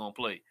time that he's gonna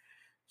play.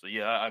 So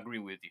yeah, I agree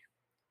with you.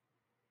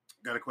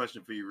 Got a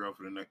question for you, Ralph,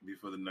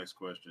 before the next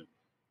question.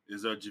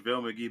 Is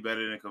JaVale McGee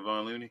better than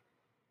Kevon Looney?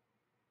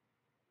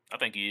 I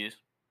think he is.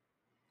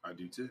 I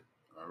do too.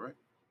 All right.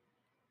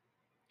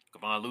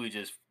 Kevon Looney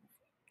just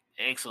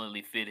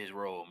excellently fit his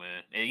role,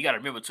 man. And you got to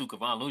remember too,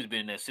 Kevon Looney's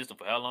been in that system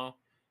for how long?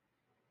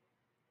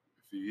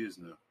 A few years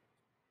now.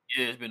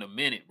 Yeah, it's been a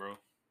minute, bro.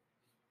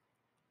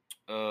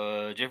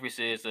 Jeffrey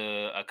says,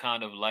 I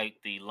kind of like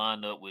the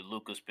lineup with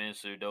Luka,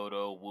 Spencer,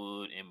 Dodo,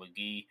 Wood, and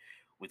McGee,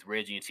 with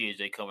Reggie and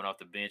THJ coming off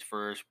the bench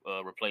first.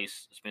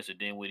 Replace Spencer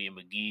Dinwiddie and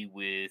McGee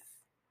with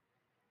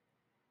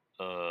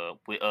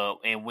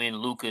and when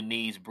Luka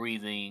needs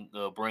breathing,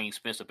 bring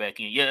Spencer back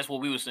in. Yeah, that's what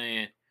we were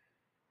saying,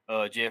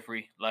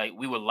 Jeffrey. Like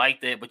we would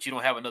like that, but you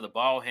don't have another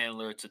ball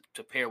handler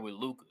to pair with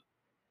Luka.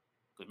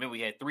 Because remember,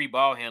 we had 3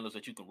 ball handlers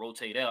that you can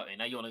rotate out, and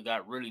now you only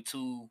got really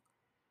 2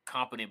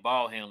 competent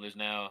ball handlers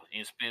now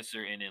in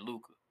Spencer and in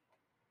Luka.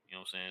 You know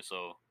what I'm saying?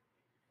 So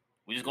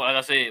we just go, like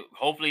I said,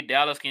 hopefully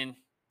Dallas can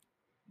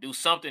do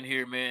something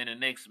here, man, in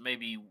the next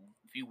maybe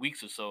few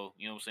weeks or so.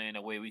 You know what I'm saying?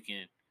 That way we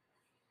can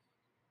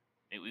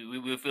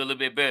we'll feel a little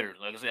bit better.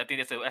 Like I said, I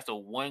think that's a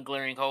one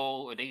glaring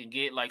hole. If they can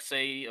get like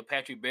say a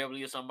Patrick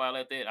Beverly or somebody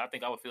like that, I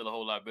think I would feel a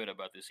whole lot better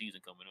about this season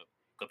coming up.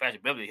 Because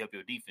Patrick Beverly help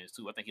your defense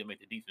too. I think he'll make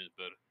the defense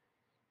better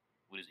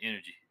with his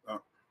energy.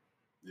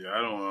 Yeah,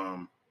 I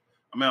don't.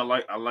 I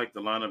mean, I like the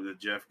lineup that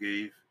Jeff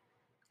gave.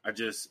 I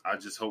just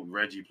hope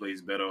Reggie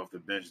plays better off the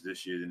bench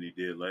this year than he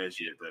did last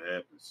year. If that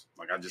happens,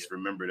 like I just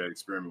remember that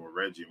experiment with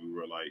Reggie, and we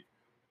were like,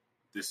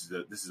 this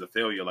is a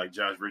failure, like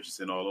Josh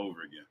Richardson all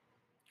over again.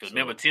 Because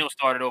remember, Tim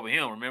started over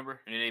him. Remember,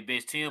 and then they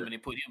benched Tim and they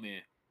put him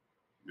in.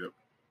 Yep.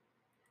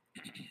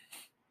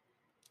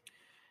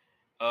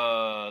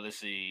 Let's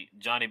see.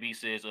 Johnny B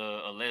says,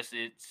 unless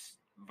it's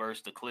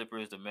versus the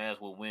Clippers, the Mavs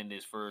will win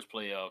this first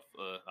playoff.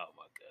 Oh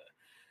my god,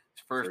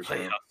 first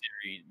playoff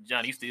series.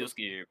 Johnny, he's still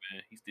scared,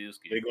 man. He's still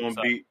scared. They're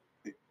gonna beat.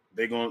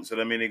 So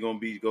that mean they're gonna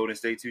beat Golden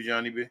State too,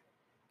 Johnny B.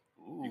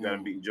 Ooh. You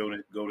gotta beat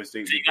Golden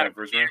State so in the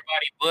first round.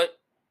 Everybody but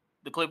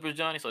the Clippers,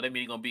 Johnny. So that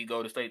means you're gonna beat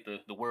Golden State,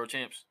 the world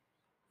champs.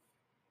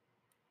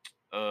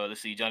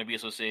 Let's see. Johnny B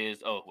also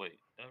says, "Oh wait,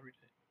 did I read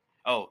that?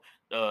 Oh,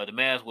 the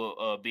Mavs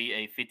will be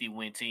a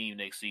 50-win team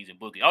next season.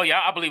 Boogie. Oh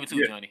yeah, I believe it too,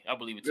 Yeah, Johnny. I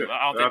believe it yeah. too.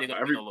 I don't think they're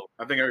gonna be no low.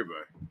 I think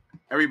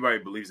everybody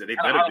believes that they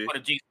I better don't be. want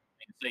to jinx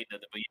and say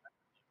nothing, but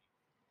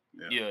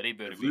Yeah. yeah, they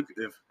better If be. Luke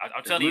I'm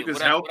if telling you Luke is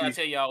what I healthy,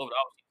 tell y'all over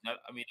the offseason.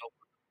 I mean,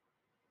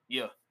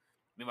 yeah.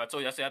 Remember I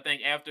told you I said I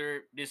think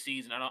after this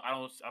season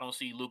I don't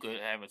see Luca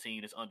having a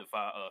team that's under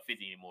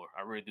 50 anymore.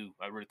 I really do.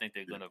 I really think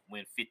they're yeah, gonna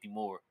win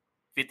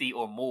 50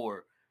 or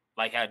more,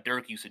 like how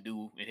Dirk used to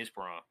do in his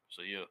prime.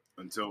 So yeah,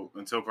 until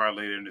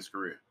probably later in his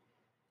career.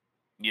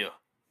 yeah.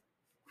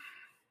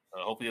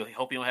 Hope he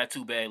don't have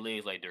two bad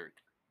legs like Dirk.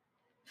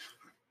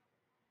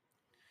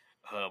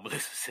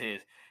 Melissa says,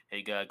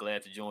 "Hey, God,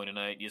 glad to join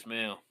tonight." Yes,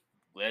 ma'am.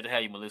 Glad to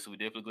have you, Melissa. We're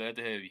definitely glad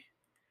to have you.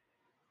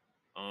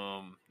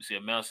 You see,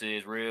 Mount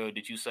says, "Real,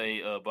 did you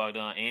say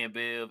Bogdan and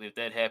Bev? If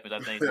that happens, I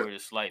think we're the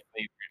slight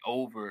favorite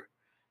over."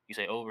 You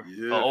say over?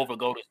 Yeah, Oh, over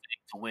Golden State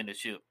to win the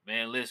chip.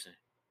 Man, listen,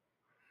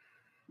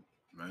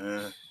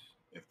 man.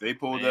 If they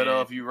pulled that man.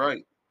 off, you're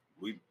right.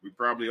 We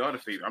probably are the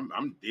favorite.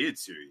 I'm dead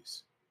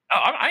serious. Oh,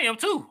 I am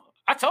too.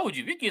 I told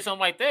you, if you get something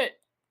like that,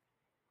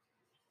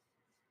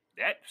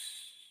 that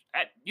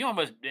you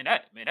almost man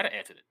that'll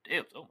add to the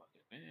depth. Oh my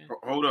god, man.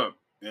 Hold up,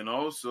 and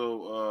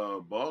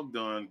also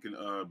Bogdan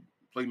can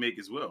play make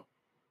as well.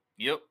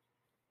 Yep,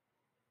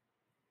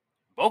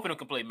 both of them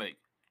can play make.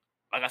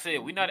 Like I said,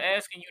 we're Hmm. not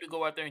asking you to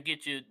go out there and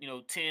get your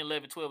 10,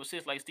 11, 12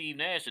 assists like Steve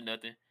Nash or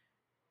nothing.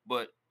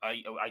 But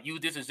I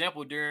used this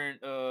example during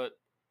the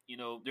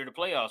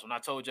playoffs when I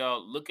told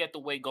y'all look at the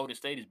way Golden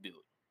State is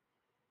built.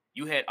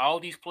 You had all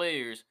these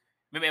players.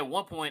 Remember at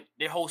one point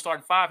their whole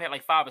starting five had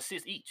like 5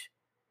 assists each,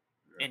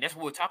 Yeah. and that's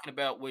what we're talking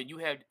about. Where you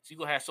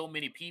gonna have so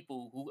many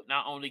people who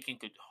not only can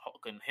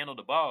handle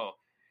the ball,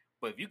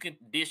 but if you can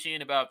dish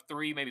in about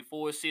 3, maybe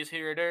 4 assists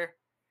here or there,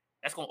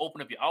 that's gonna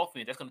open up your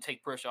offense. That's gonna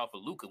take pressure off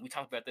of Luka. We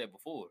talked about that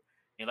before.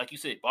 And like you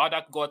said,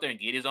 Bardock can go out there and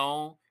get his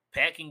own.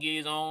 Pat can get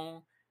his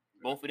own.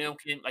 Yeah. Both of them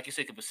can, like you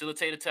said, can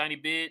facilitate a tiny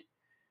bit.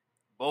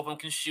 Both of them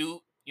can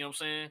shoot. You know what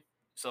I'm saying?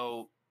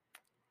 So,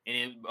 and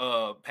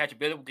then Patrick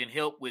Beverley can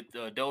help with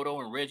Dodo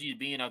and Reggie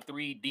being our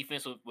three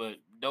defensive.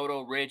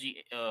 Dodo,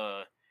 Reggie,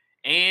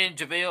 and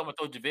JaVale. I'm gonna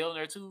throw JaVale in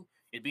there too.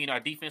 Is being our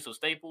defensive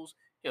staples.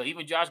 Hell,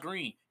 even Josh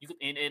Green. You could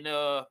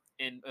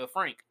and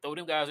Frank. Throw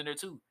them guys in there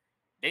too.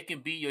 They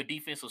can be your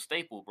defensive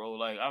staple, bro.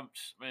 Like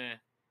man,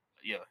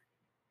 yeah.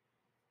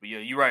 But yeah,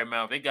 you're right,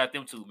 man. They got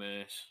them too,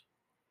 man.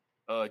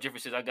 Jeffrey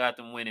says I got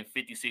them winning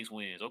 56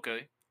 wins.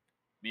 Okay.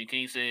 Me and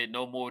King said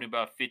no more than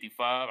about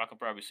 55. I can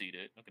probably see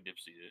that. I can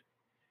definitely see that.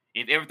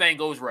 If everything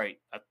goes right,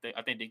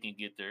 I think they can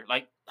get there.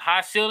 Like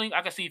high ceiling,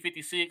 I can see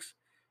 56.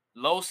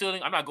 Low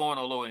ceiling, I'm not going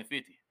no lower than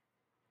 50.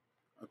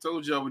 I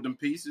told y'all with them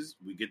pieces,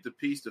 we get the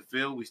piece to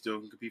fill, we still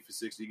can compete for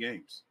 60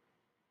 games.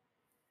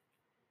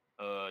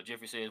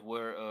 Jeffrey says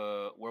where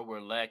we're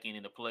lacking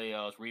in the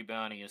playoffs,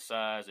 rebounding in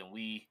size, and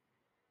we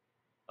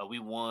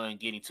won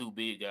getting two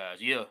big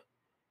guys. Yeah,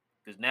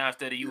 because now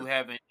instead of Yeah. you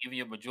having giving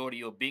your majority of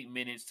your big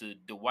minutes to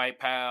Dwight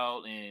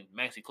Powell and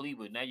Maxi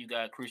Kleber, now you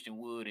got Christian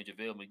Wood and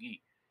JaVale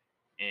McGee.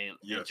 And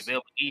Yes.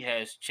 JaVale McGee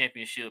has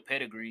championship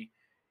pedigree,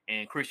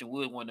 and Christian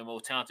Wood one of the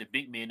most talented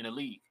big men in the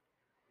league.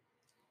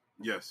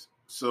 Yes.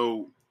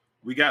 So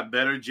we got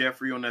better,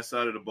 Jeffrey, on that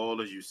side of the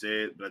ball, as you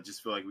said, but I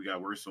just feel like we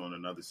got worse on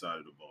another side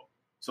of the ball.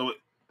 So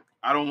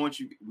I don't want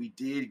you. We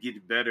did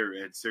get better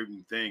at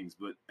certain things,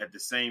 but at the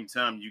same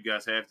time, you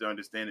guys have to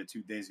understand that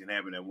two things can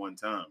happen at one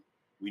time.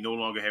 We no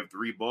longer have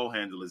three ball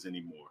handlers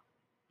anymore.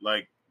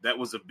 Like that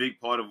was a big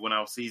part of when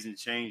our season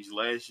changed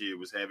last year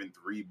was having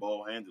three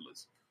ball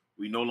handlers.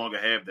 We no longer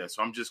have that.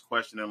 So I'm just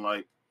questioning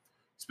like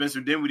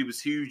Spencer Dinwiddie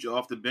was huge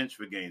off the bench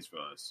for games for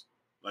us.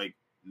 Like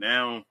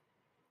now,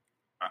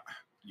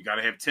 you got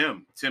to have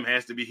Tim. Tim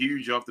has to be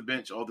huge off the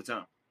bench all the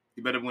time.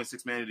 He better win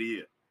Six Man of the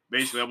Year.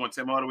 Basically, I want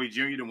Tim Hardaway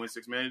Jr. to win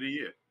Six Man of the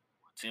Year.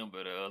 Tim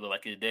better look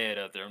like his dad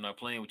out there. I'm not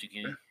playing with you,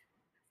 King.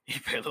 He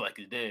better look like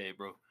his dad,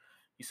 bro.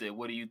 He said,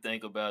 "What do you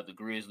think about the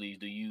Grizzlies?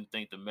 Do you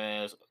think the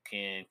Mavs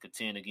can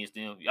contend against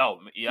them?" Oh,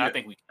 yeah, I Yeah,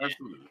 think we can.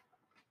 absolutely.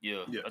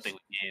 Yeah, I Yes. think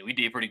we can. We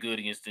did pretty good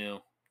against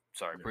them.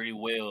 Sorry, Yeah. pretty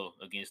well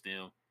against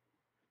them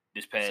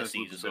this past Since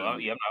Luke season. has So been in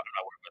the yeah, league. I'm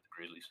not worried about the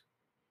Grizzlies.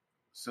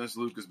 Since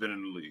Luke has been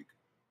in the league.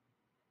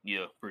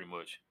 Yeah, pretty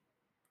much.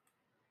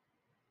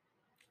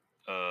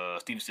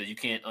 Steven says you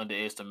can't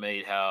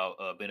underestimate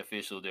how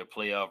beneficial their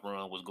playoff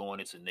run was going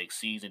into next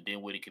season.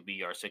 Dinwiddie could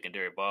be our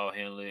secondary ball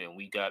handler, and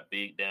we got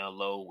big down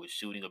low with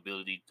shooting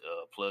ability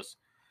plus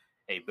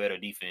a better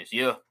defense.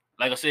 Yeah,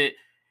 like I said,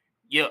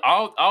 yeah,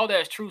 all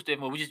that's true,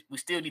 Stephen. But we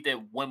still need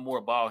that one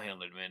more ball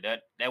handler, man.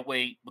 That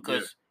way Yeah.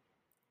 because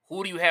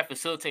who do you have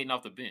facilitating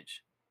off the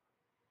bench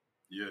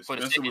Yeah. for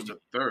the Spencer second? was a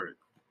third.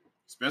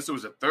 Spencer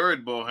was a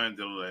third ball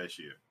handler last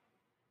year.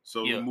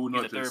 So we Yeah, moving he's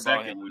on a to the third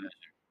ball handler. second.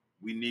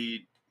 We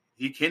need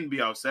he can be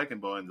our second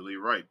ball handler,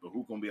 right? But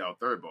who gonna be our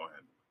third ball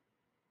handler?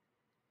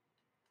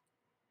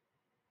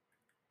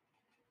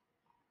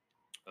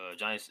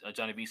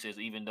 Johnny B says,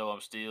 even though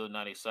I'm still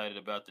not excited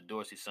about the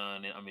Dorsey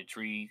signing, I'm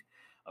intrigued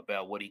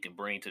about what he can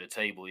bring to the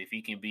table. If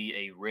he can be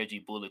a Reggie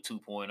Bullock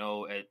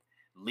 2.0 at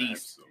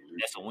least, Absolutely.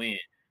 that's a win.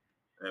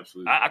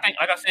 Absolutely. I think,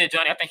 like I said,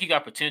 Johnny, I think he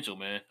got potential,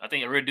 man. I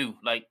think I really do.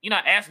 Like, you're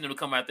not asking him to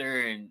come out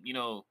there and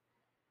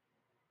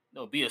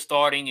be a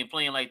starting and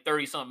playing like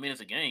 30-something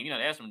minutes a game. You're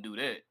not asking him to do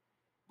that,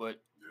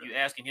 but you're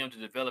asking him to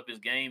develop his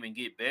game and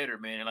get better,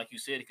 man. And like you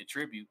said, to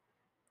contribute.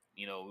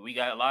 We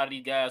got a lot of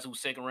these guys who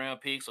second round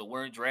picks or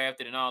weren't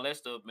drafted and all that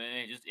stuff,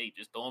 man.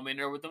 Just throw them in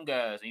there with them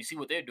guys and you see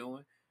what they're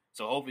doing.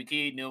 So hopefully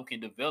Kid and them can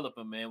develop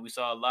him, man. We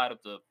saw a lot of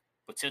the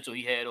potential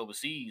he had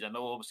overseas. I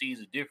know overseas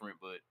is different,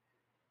 but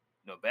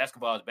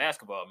basketball is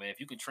basketball, man. If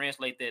you can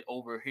translate that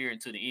over here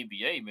into the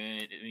NBA,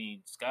 man, I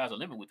mean, sky's the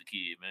limit with the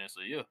kid, man.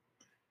 So yeah,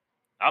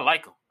 I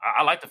like him.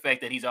 I like the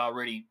fact that he's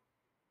already,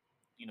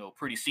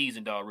 pretty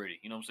seasoned already.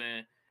 You know what I'm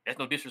saying? That's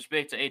no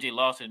disrespect to AJ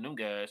Lawson and them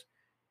guys,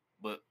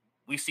 but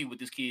we see what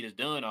this kid has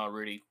done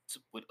already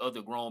with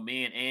other grown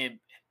men and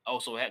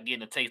also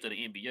getting a taste of the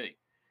NBA.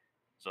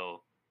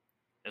 So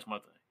that's my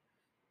thing.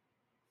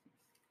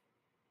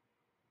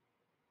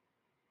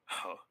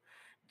 Oh,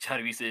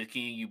 Johnny B says,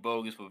 King, you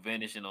bogus for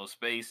vanishing on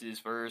spaces.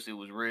 First, it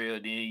was real.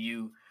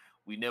 Then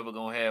we never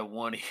going to have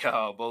one of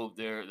y'all both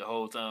there the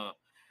whole time.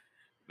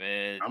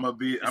 Man, I'm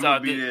it's gonna all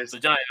be good. there. So,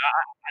 Johnny,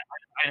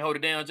 I didn't hold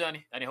it down,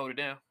 Johnny. I didn't hold it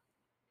down.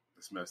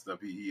 That's messed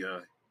up. He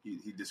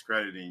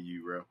discrediting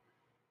you, bro.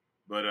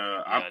 But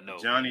Yeah, I know,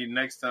 Johnny. man.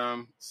 Next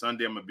time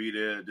Sunday, I'm gonna be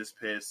there. This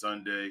past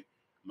Sunday,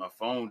 my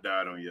phone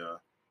died on y'all.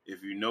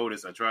 If you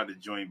notice, I tried to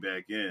join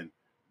back in,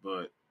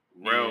 but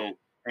Yeah.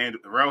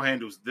 Rel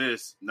handles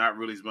this not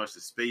really as much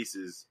as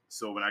Spaces.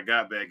 So when I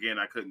got back in,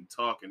 I couldn't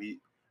talk, and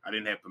I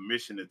didn't have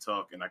permission to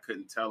talk, and I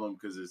couldn't tell him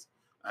because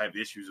I have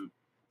issues with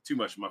too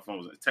much of my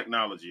phone,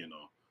 technology and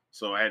all.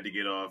 So I had to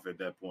get off at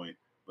that point.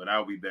 But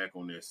I'll be back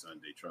on there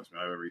Sunday. Trust me,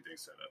 I have everything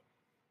set up.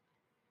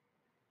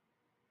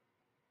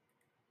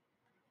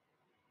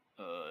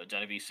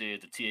 Johnny V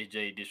said the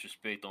TSJ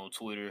disrespect on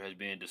Twitter has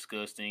been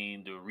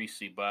disgusting. The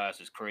recency bias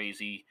is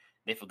crazy.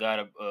 They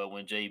forgot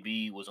when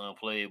JB was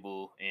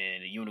unplayable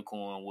and the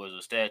unicorn was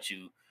a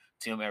statue.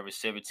 Tim averaged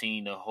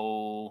 17 the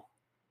whole.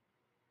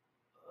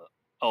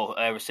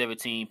 Averaged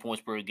 17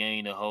 points per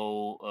game the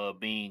whole,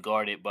 being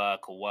guarded by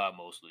Kawhi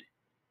mostly.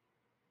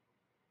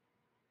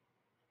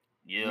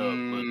 Yeah, but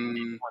if you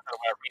Mm, want to talk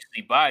about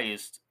recency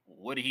bias,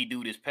 what did he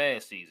do this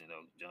past season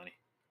though, Johnny?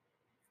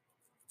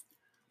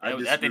 I I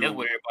think disagree that's with.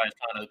 where everybody's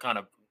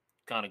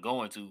kind of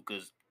going to,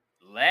 because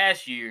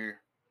last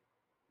year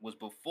was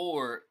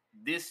before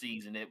this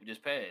season that we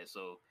just passed.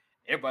 So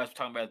everybody's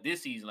talking about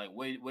this season. Like,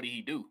 what did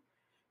he do?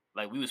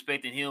 Like, we were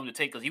expecting him to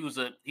take, because he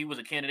was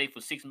a candidate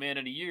for 6 man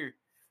of the year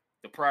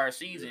the prior Yeah,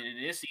 season,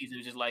 and this season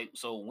was just like,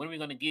 so when are we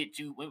gonna get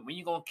you? When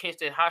you gonna catch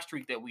that hot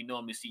streak that we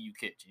normally see you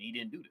catch? And he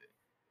didn't do that.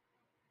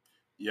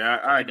 yeah,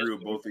 So I I think that's agree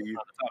with what both of everybody's you.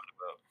 kind of talking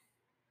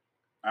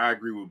about. I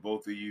agree with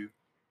both of you.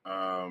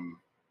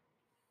 Um,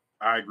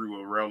 I agree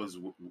with Rel is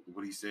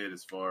what he said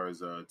as far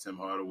as Tim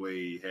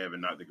Hardaway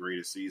having not the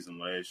greatest season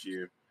last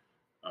year.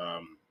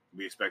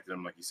 We expected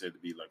him, like you said, to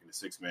be like in the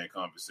 6 man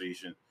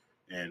conversation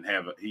and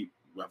have he.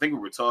 I think we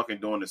were talking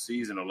during the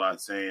season a lot,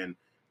 saying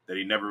that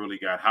he never really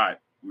got hot.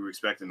 We were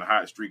expecting the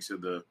hot streaks of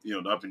the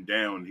up and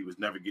down. He was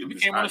never getting We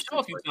this came on the hot show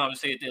a streaks few like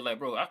times and said that, like,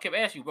 bro, I kept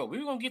asking you, bro, we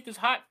were gonna get this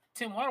hot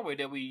Tim Hardaway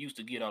that we used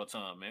to get all the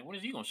time, man. When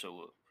is he gonna show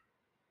up?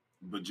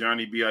 But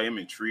Johnny B, I am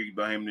intrigued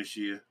by him this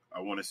year. I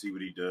want to see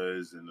what he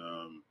does, and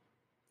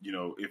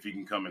if he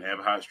can come and have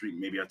a hot streak.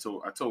 Maybe I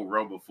told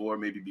Ro before,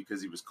 maybe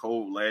because he was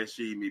cold last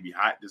year, he may be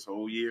hot this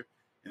whole year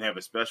and have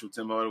a special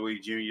Tim Hardaway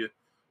Jr.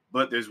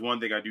 But there's one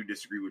thing I do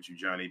disagree with you,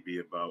 Johnny B,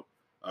 about.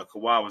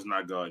 Kawhi was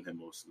not guarding him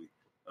mostly.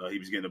 He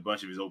was getting a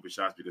bunch of his open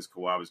shots because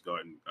Kawhi was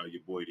guarding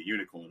your boy, the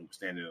unicorn, who was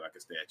standing there like a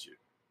statue.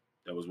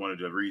 That was one of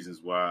the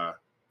reasons why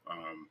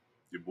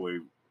your boy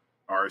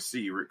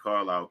RC, Rick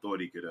Carlisle, thought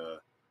he could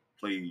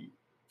play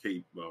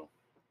Kate. Well,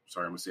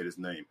 sorry, I'm going to say his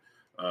name.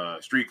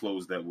 Street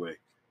clothes that way.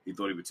 He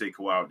thought he would take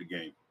Kawhi out the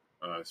game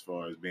as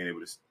far as being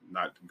able to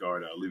not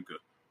guard Luka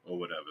or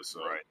whatever. So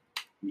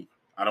Right.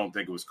 I don't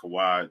think it was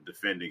Kawhi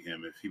defending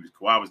him. If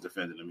Kawhi was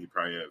defending him, he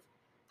probably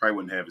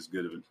wouldn't have as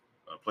good of a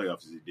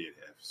playoffs as he did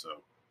have.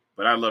 So,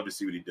 but I'd love to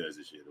see what he does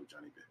this year, though,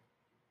 Johnny B.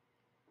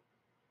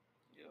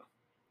 Yeah.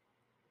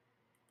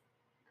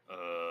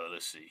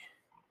 Let's see.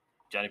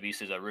 Johnny B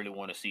says, I really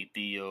want to see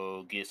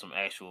Theo get some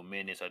actual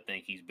minutes. I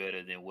think he's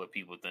better than what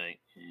people think.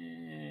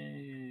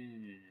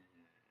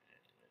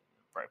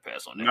 Probably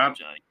pass on that one, Not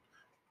Johnny.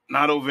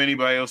 not over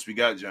anybody else we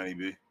got, Johnny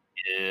B.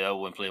 Yeah, I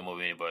wouldn't play him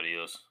over anybody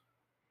else.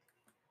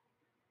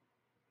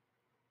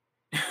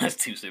 That's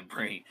two said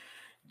bring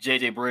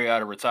JJ Bray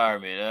out of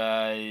retirement.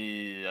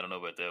 I don't know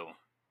about that one.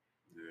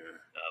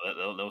 Yeah.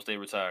 They'll stay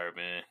retired,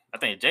 man. I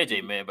think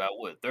JJ, man, about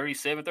what,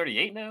 37,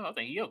 38 now? I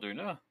think he up there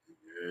now.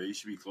 Yeah, he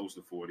should be close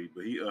to 40,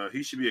 but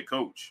he should be a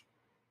coach.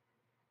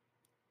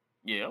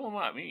 Yeah, I don't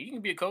mind. I mean, you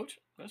can be a coach.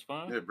 That's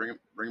fine. Yeah, bring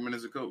him in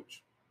as a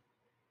coach.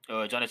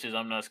 Johnny says,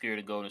 I'm not scared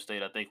of Golden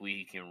State. I think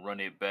we can run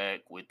it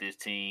back with this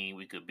team.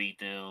 We could beat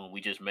them.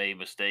 We just made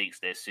mistakes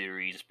that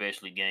series,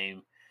 especially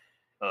game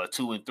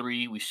 2 and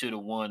 3. We should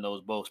have won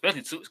those both,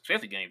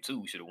 especially game 2.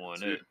 We should have won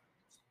that.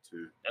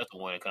 Two. That's the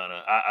one that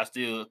I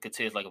still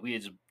contest. Like, if we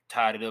had just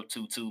tied it up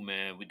 2-2,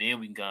 man, then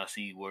we can kind of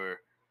see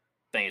where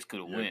things could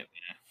have Yeah, went.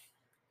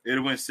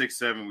 it'd went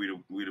 6-7.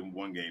 We'd have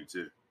won game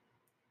two.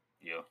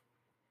 Yeah.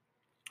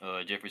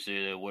 Jeffrey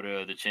said, "What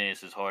are the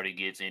chances Hardy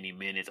gets any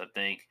minutes?" I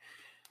think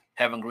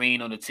having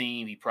Green on the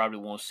team, he probably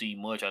won't see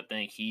much. I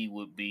think he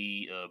would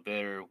be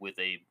better with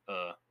a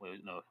no,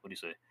 what do you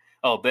say?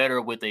 Oh,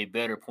 better with a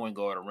better point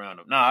guard around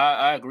him. No,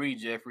 I agree,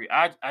 Jeffrey.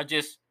 I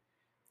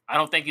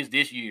don't think it's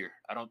this year.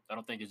 I don't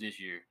think it's this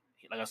year.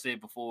 Like I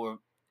said before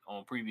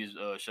on previous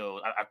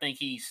shows, I think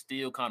he's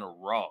still kind of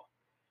raw.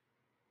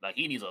 Like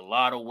he needs a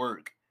lot of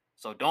work.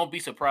 So don't be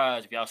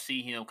surprised if y'all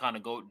see him kind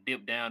of go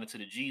dip down into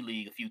the G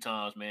League a few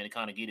times, man, to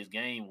kind of get his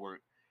game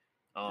work.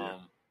 Yeah,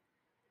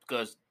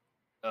 Because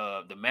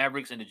the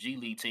Mavericks and the G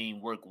League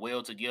team work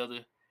well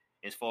together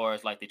as far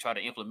as like they try to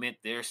implement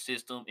their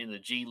system in the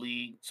G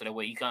League, so that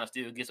way he kind of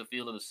still gets a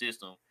feel of the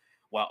system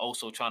while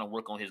also trying to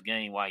work on his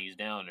game while he's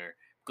down there.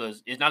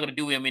 Because it's not going to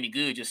do him any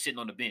good just sitting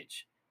on the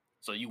bench.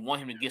 So you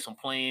want him to get some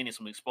playing and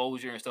some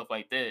exposure and stuff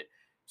like that.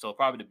 So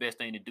probably the best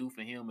thing to do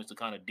for him is to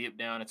kind of dip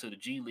down into the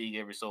G League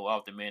every so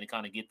often, man, and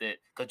kind of get that.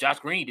 Because Josh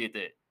Green did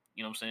that,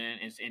 you know what I'm saying?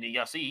 And then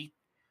y'all see he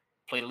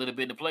played a little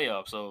bit in the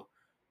playoffs. So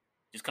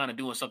just kind of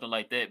doing something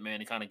like that, man,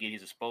 to kind of get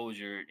his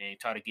exposure and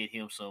try to get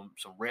him some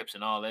reps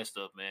and all that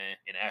stuff, man,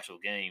 in actual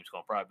games,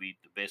 gonna probably be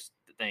the best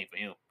thing for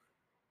him.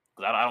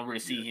 Because I don't really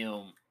yeah, see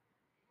him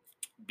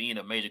being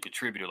a major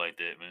contributor like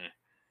that, man.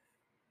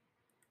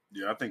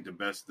 yeah. I think the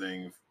best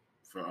thing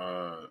for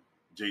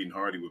Jaden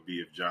Hardy would be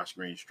if Josh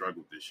Green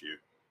struggled this year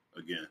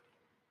again.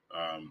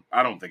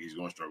 I don't think he's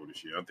going to struggle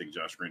this year. I think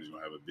Josh Green is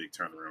going to have a big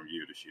turnaround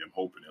year this year. I'm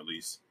hoping at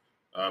least.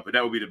 But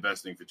that would be the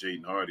best thing for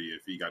Jaden Hardy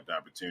if he got the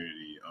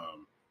opportunity.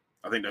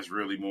 I think that's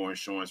really more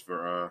insurance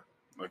for,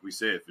 like we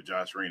said, for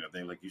Josh Green. I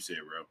think, like you said,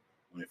 Ralph,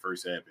 when it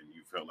first happened,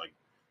 you felt like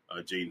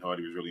Jaden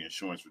Hardy was really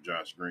insurance for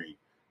Josh Green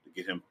to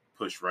get him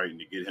pushed right and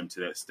to get him to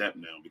that step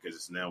now because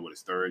it's now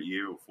his third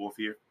year or fourth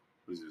year.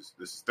 This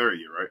is third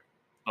year, right?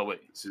 Oh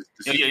wait, This is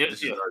yeah,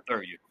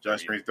 third year,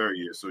 Josh Green's third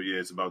year. So yeah,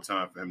 it's about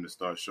time for him to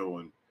start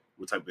showing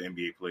what type of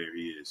NBA player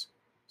he is.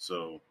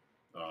 So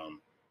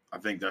I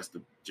think that's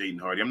the Jaden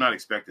Hardy. I'm not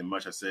expecting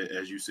much. I said,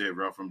 as you said,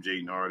 Ralph, from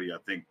Jaden Hardy. I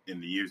think in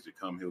the years to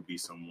come he'll be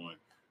someone.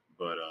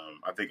 But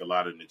I think a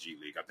lot in the G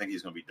League. I think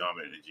he's going to be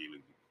dominant in the G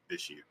League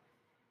this year.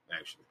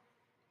 Actually,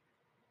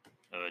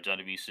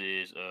 Johnny B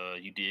says,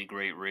 "You did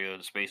great, real.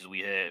 The spaces we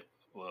had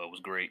was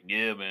great.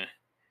 Yeah, man, it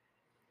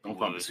don't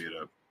pump his was.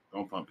 head up.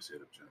 Don't pump his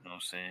head up, John. You know what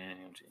I'm saying?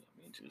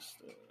 I mean, just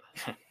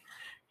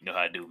you know how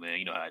I do, man.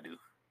 You know how I do."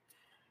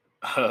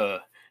 Uh,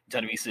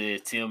 Johnny B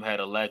says Tim had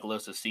a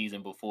lackluster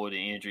season before the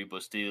injury,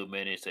 but still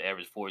managed to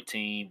average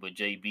 14. But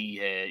JB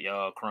had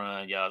y'all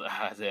crying y'all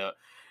eyes out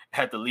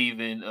after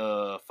leaving,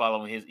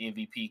 following his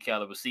MVP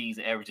caliber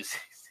season, averages.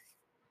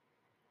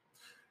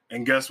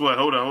 And guess what?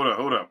 Hold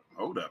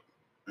up.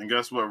 And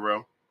guess what,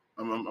 Ralph?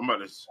 I'm about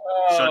to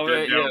shut Oh that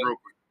man, down yeah. real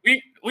quick.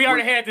 We What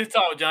already had this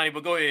talk, Johnny.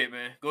 But go ahead,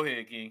 man. Go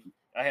ahead, King.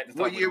 I had this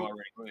what talk with year? him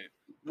already. Go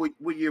ahead.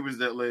 What year was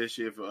that last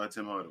year for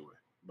Tim Hardaway?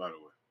 By the way,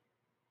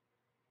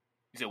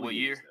 You said what what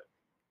year was year?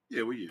 that?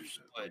 Yeah, what year is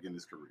that? What? Like in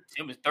his career,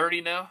 Tim is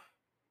 30 now.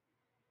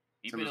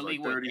 He's Tim been in is the like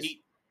league what 30s.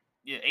 8?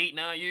 Yeah,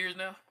 8-9 years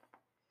now.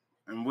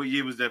 And what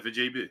year was that for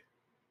JB?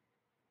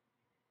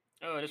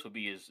 Oh, this would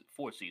be his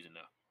fourth season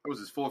now. That was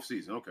his fourth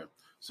season. Okay,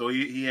 so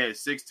he had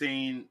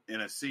 16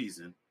 in a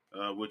season,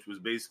 which was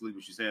basically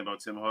what you're saying about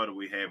Tim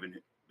Hardaway having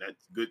that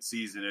good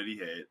season that he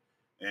had,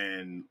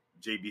 and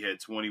JB had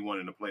 21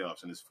 in the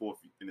playoffs in his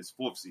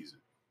fourth season,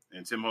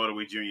 and Tim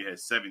Hardaway Jr. had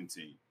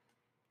 17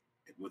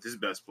 with his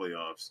best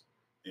playoffs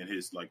in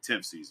his like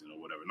 10th season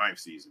or whatever, ninth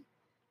season.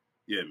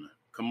 Yeah, man.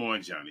 Come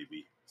on, Johnny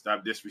B.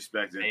 Stop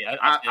disrespecting. Hey,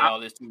 I said all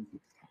this too.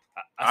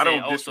 I I said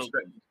don't also,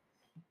 disrespect.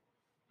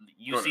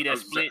 you Go see ahead. I that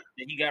was just saying. split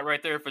that he got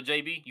right there for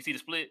JB? You see the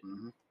split?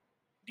 Mm-hmm.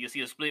 Do you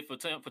see a split for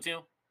Tim?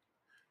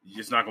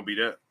 It's not gonna be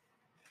that.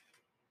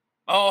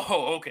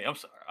 Oh, okay. I'm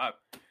sorry.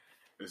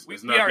 We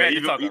It's not already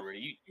that. had to talk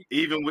already.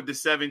 Even with the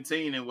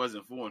 17, it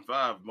wasn't 4 and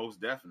 5.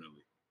 Most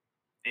definitely.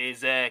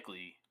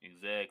 Exactly.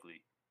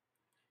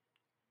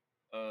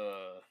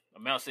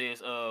 Amount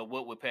says,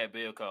 what would Pat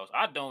Bell cost?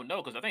 I don't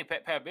know because I think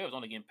Pat Bell is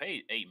only getting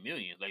paid $8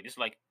 million. Like this,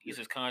 like Yeah. it's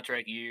his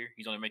contract year.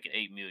 He's only making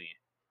 $8 million.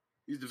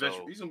 He's the So,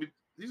 veteran. He's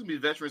gonna be the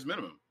veterans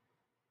minimum.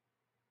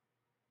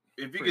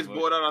 If he pretty gets much.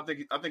 bought out,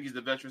 I think he's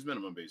the veterans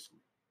minimum basically.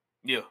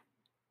 Yeah,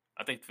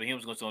 I think for him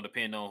it's going to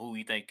depend on who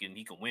he thinking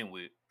he can win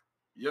with.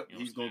 Yep, You know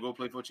he's gonna go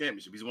play for a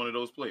championship. He's one of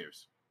those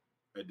players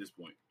at this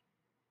point.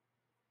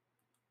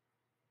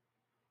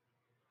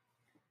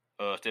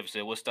 Stephen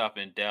said, "What's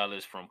stopping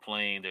Dallas from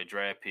playing their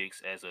draft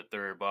picks as a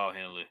third ball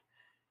handler?"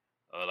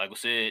 Like we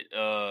said,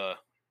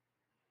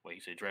 wait, he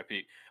said draft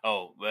pick.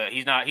 Oh, but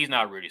he's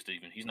not ready,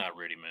 Stephen. He's not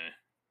ready, man.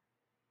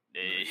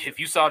 If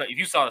you saw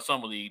the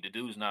summer league, the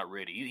dude's not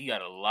ready. He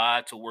got a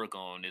lot to work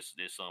on this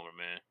summer,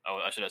 man.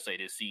 I should I say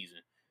this season.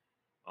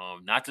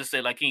 Not to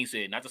say like King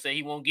said, not to say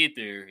he won't get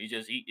there.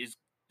 It's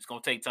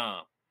gonna take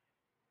time.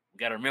 We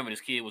got to remember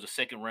this kid was a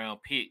second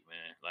round pick,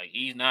 man. Like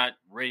he's not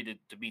ready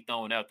to be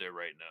thrown out there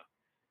right now.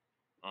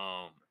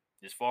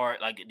 As far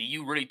like, do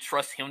you really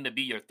trust him to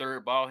be your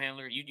third ball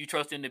handler? You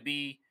trust him to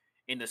be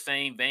in the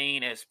same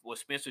vein as what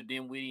Spencer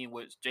Dinwiddie and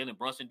what Jalen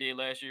Brunson did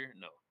last year?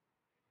 No.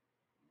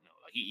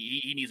 Like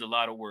he needs a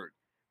lot of work.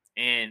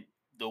 And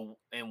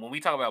when we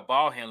talk about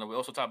ball handler, we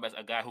also talk about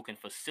a guy who can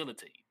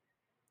facilitate.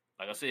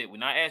 Like I said, we're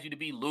not asking you to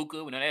be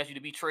Luka, we're not asking you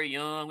to be Trae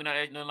Young, we're not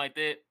asking nothing like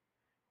that.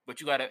 But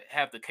you got to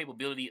have the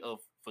capability of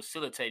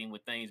facilitating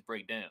when things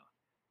break down.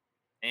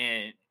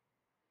 And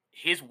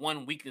his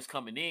one weakness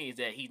coming in is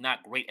that he's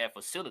not great at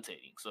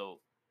facilitating. So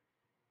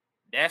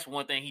that's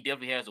one thing he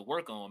definitely has to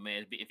work on,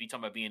 man. If you're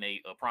talking about being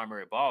a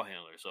primary ball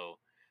handler, so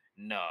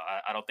no,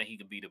 I don't think he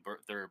can be the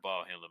third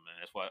ball handler, man.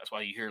 That's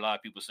why you hear a lot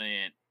of people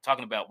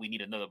talking about we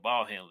need another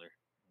ball handler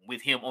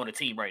with him on the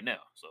team right now.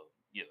 So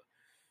yeah.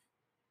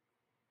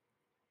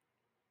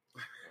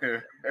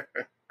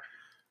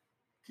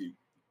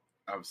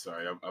 I'm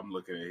sorry, I'm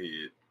looking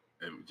ahead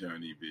at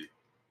Johnny B.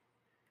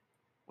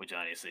 What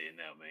Johnny said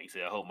now, man. He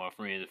said, "I hope my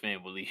friends and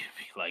family believe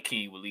me like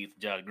King believes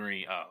Josh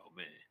Green." Oh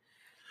man.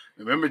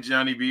 Remember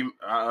Johnny B.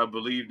 I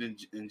believed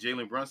in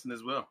Jalen Brunson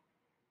as well.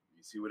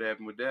 You see what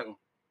happened with that one?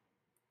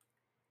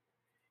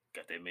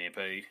 Got that man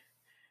paid.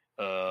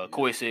 Yeah.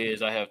 Coy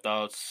says, I have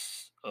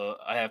thoughts.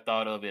 I have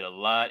thought of it a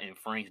lot, and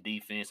Frank's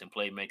defense and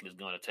playmaking is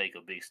going to take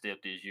a big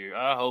step this year.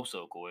 I hope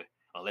so, Coy.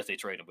 Unless they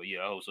trade him, but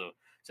yeah, I hope so.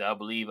 So I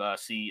believe I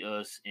see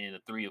us in a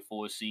 3 or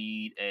 4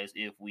 seed, as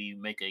if we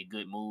make a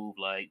good move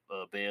like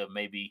Bev,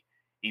 maybe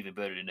even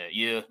better than that.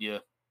 Yeah.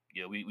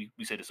 We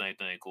said the same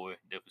thing, Coy.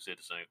 Definitely said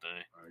the same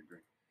thing. I agree.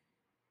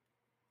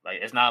 Like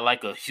it's not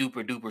like a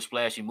super duper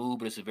splashy move,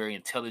 but it's a very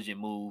intelligent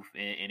move,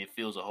 and it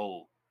fills a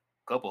hole,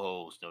 couple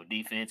holes,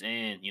 defense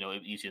and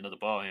each another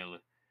ball handler.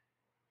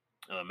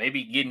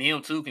 Maybe getting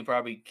him too can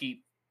probably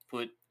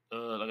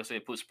like I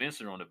said, put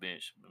Spencer on the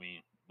bench. I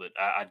mean, but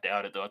I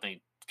doubt it though. I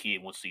think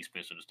Kid wants to see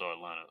Spencer in the start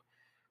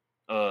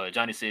lineup.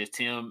 Johnny says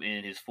Tim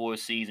in his 4th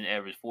season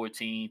averaged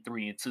 14,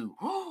 3 and 2.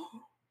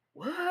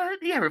 What?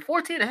 He averaged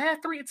 14 and a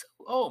half, 3 and 2.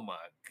 Oh my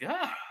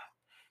god.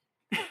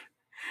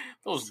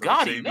 Those So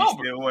gaudy JB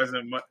numbers. still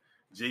wasn't much.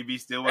 JB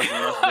still wasn't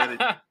much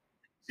better.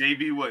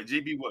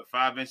 JB what?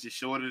 5 inches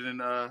shorter than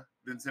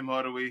Tim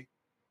Hardaway,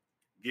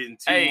 getting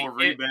 2 Hey, more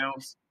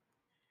rebounds.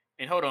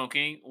 and hold on,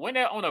 King. Wasn't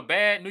that on a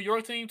bad New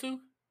York team too?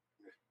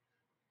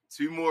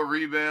 2 more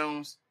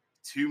rebounds,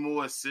 2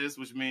 more assists,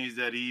 which means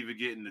that he either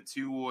getting the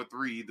 2 or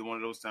 3, either one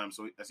of those times.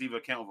 So that's either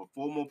accounting for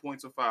 4 more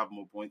points or 5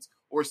 more points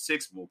or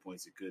 6 more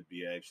points. It could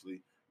be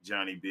actually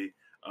Johnny B.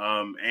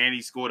 And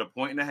he scored a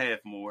point and a half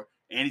more,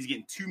 and he's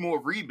getting 2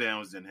 more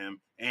rebounds than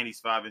him, and he's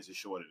 5 inches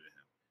shorter than him.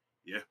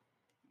 Yeah,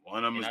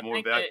 one of them And is I more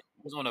think back.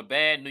 that was on a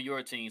bad New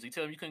York team. So you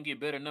tell me you couldn't get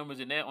better numbers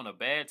than that on a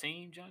bad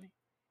team, Johnny?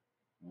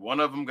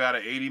 One of them got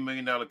an $80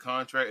 million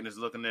contract and is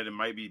looking at it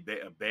might be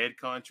a bad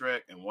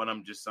contract, and one of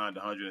them just signed a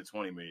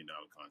 $120 million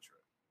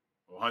contract.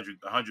 Or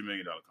 $100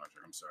 million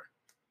contract, I'm sorry.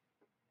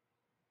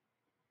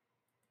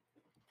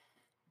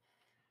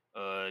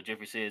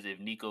 Jeffrey says if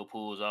Nico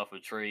pulls off a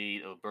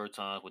trade of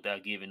Bertans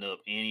without giving up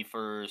any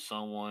first,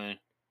 someone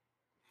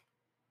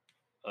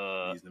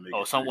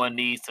someone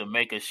needs to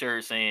make a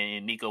shirt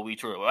saying "Nico we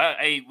true." Well,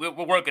 hey, we're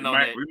working on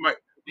that. We might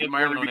Working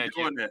already on be that,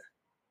 doing Jeff.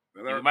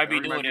 that. Yeah, we might be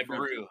doing that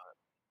for real.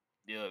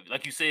 Yeah,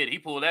 like you said, he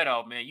pulled that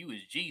off, man. You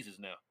is Jesus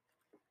now.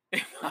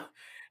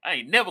 I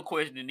ain't never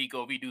questioning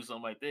Nico if he do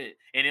something like that.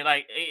 And then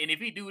and if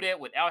he do that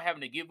without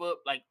having to give up,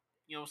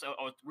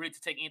 or ready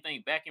to take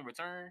anything back in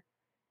return,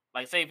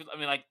 like say the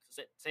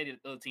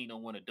other team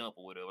don't want to dump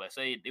or whatever. Like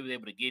say they was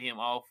able to get him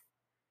off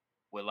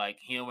with like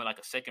him and like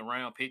a second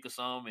round pick or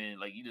something, and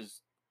like you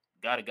just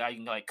got a guy you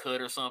can like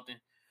cut or something.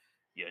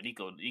 Yeah,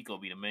 Nico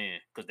be the man,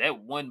 because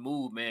that one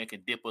move, man,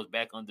 can dip us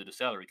back under the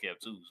salary cap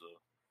too. So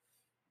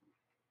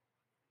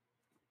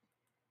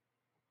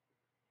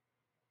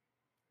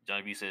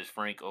Johnny B says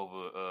Frank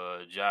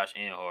over Josh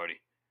and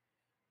Hardy.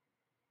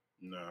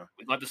 No,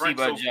 we're going to see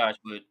about Josh,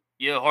 but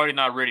yeah, Hardy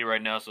not ready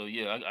right now. So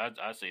yeah,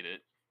 I say that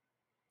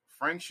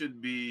Frank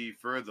should be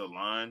further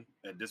along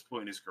at this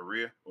point in his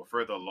career, or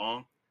further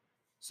along.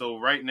 So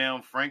right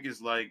now, Frank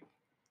is like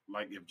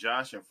if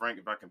Josh and Frank,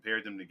 if I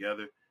compared them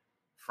together,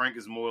 Frank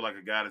is more like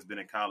a guy that's been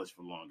in college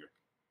for longer,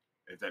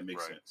 if that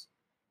makes sense.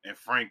 And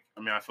Frank, I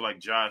mean, I feel like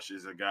Josh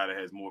is a guy that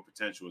has more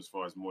potential as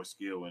far as more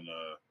skill and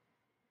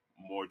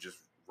more just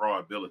raw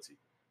ability.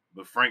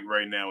 But Frank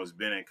right now has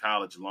been in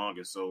college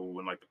longer, so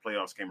when like the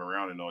playoffs came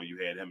around and all, you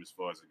had him as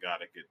far as a guy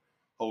that could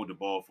hold the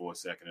ball for a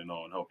second and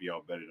all and help you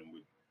out better than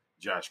what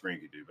Josh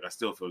Green could do. But I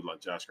still feel like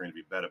Josh Green would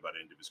be better by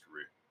the end of his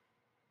career.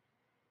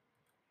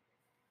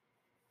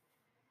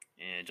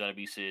 And Johnny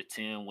B said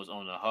Tim was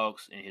on the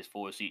Hawks in his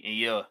 4th seat. And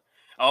yeah,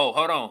 oh,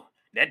 hold on.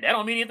 That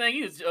don't mean anything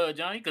either,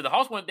 Johnny, because the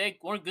Hawks weren't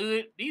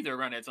good either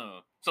around that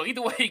time. So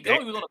either way he go,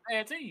 he was on a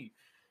bad team.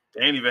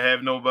 They didn't even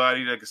have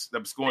nobody that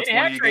was scoring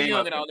 20 a game.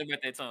 Young and all them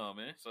at that time,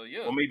 man. So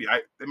yeah. Well, maybe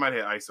they might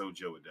have ISO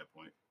Joe at that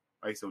point.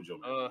 ISO Joe.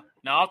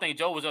 No, I don't think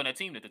Joe was on that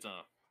team at the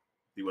time.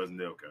 He wasn't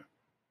there. Okay.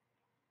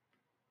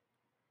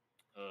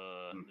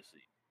 Let's see.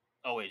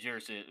 Oh wait,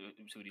 Jared said. Let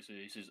me see what he said.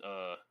 He says.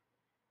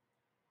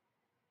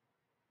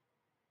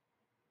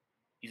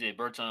 He said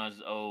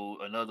Bertans owe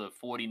another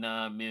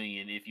 $49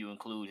 million if you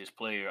include his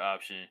player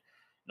option.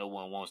 No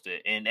one wants that,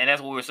 and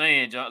that's what we're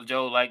saying,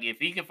 Joe. Like if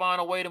he can find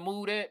a way to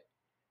move that,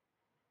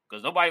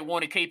 because nobody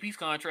wanted KP's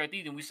contract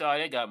either. And we saw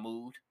that got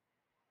moved,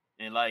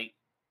 and like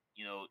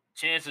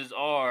chances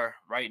are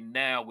right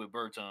now with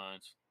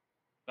Bertans,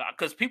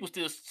 because people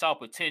still saw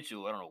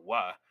potential. I don't know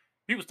why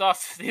people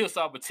still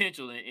saw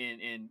potential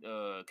in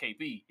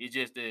KP. It's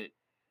just that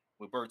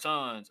with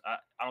Bertans,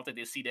 I don't think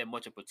they see that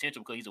much of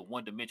potential because he's a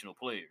one-dimensional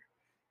player.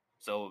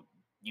 So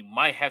you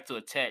might have to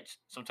attach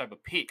some type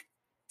of pick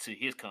to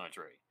his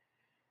contract,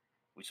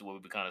 which is what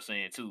we've been kind of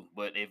saying too.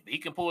 But if he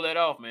can pull that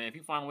off, man, if he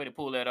find a way to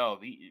pull that off,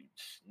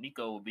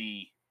 Nico will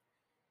be,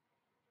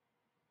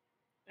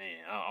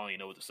 man, I don't even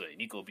know what to say.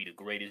 Nico will be the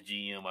greatest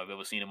GM I've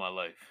ever seen in my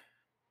life.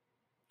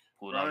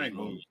 Pulling Bro, all these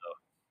moves off.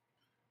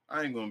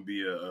 I ain't gonna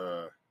be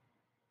I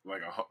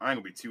ain't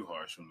gonna be too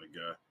harsh on the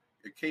guy.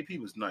 KP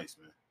was nice,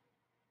 man.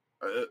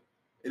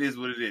 It is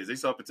what it is. They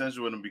saw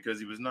potential in him because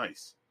he was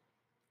nice.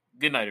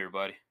 Good night,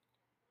 everybody.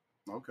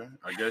 Okay,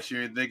 I guess you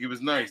didn't think he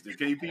was nice. The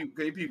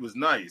KP was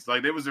nice.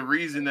 Like there was a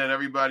reason that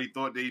everybody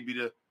thought they'd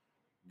be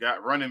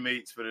got running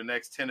mates for the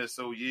next 10 or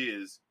so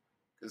years.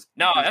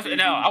 No, Because that's KP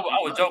no. I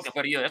was nice. joking,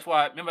 but yeah, that's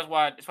why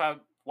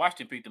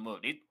Washington picked him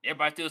up.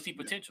 Everybody still see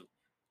potential.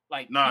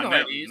 Like Nah, how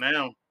it is.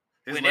 now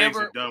his legs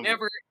are done.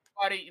 Whenever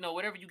everybody,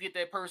 whenever you get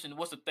that person,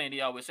 what's the thing they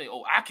always say?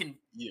 Oh, I can.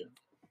 Yeah.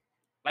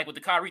 Like with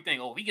the Kyrie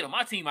thing. Oh, if he get on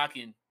my team, I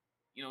can.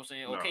 You know what I'm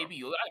saying? No. Okay,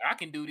 I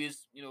can do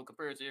this.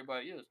 Compared to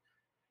everybody else.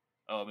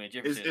 Oh man,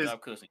 Jefferson,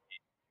 stop cussing.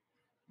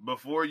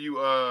 Before you,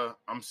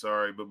 I'm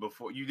sorry, but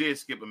before you did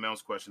skip a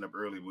Mouse question up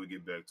early, we'll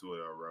get back to it,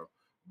 Ro.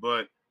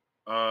 But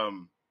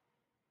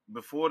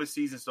before the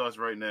season starts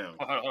right now,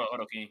 hold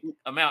on, King.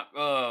 Amount,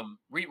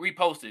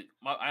 repost it.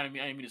 I didn't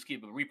mean to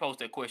skip it. Repost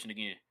that question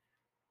again.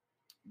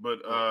 But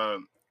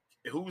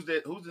who's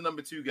the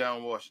number 2 guy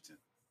on Washington?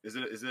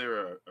 Is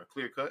there a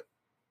clear cut?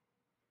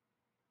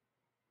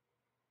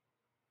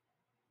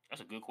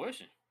 That's a good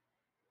question.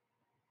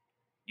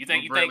 You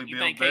think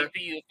KP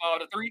will fall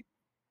to 3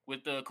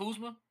 with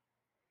Kuzma?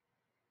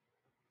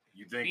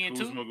 You think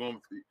Kuzma going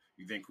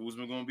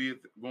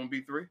to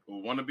be 3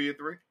 or want to be a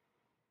 3?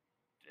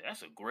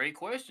 That's a great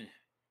question.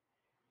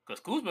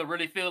 Because Kuzma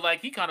really feels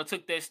like he kind of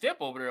took that step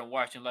over there in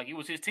Washington, like it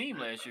was his team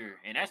last year,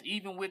 and that's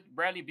even with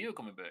Bradley Beal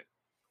coming back.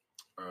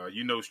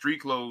 Street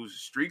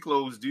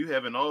clothes do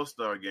have an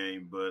all-star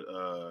game, but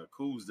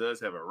Kuz does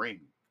have a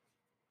ring.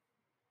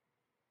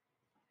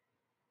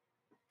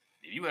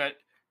 If you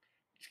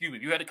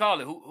had to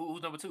call it,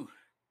 who's number 2?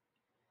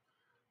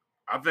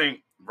 I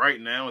think right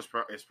now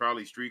it's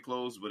probably street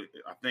clothes, but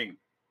I think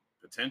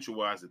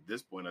potential-wise at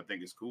this point, I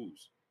think it's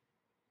Kuz.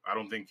 I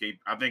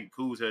think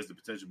Kuz has the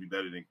potential to be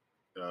better than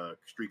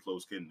street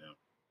clothes can now.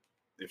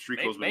 If street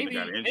clothes would have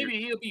got injured, maybe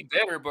he'll be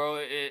better, bro,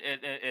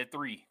 at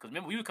 3. Because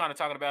remember we were kind of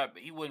talking about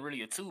he wasn't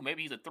really a 2,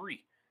 maybe he's a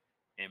 3,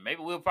 and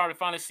maybe we'll probably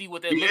finally see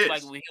what that looks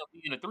like with him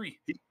being a 3.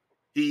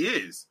 He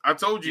is. I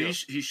told you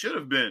he should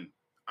have been.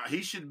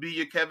 He should be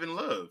your Kevin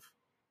Love.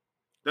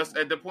 That's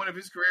at the point of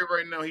his career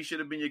right now. He should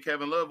have been your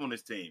Kevin Love on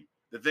his team.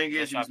 The thing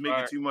is, he was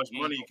making too much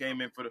money. He came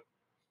in for the.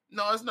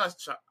 No, it's not.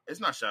 It's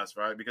not shots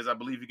fired because I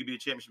believe he could be a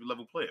championship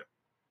level player.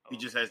 He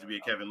just has to be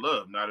a Kevin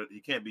Love.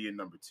 He can't be a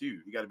number 2.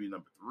 He got to be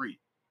number 3.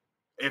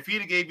 If he'd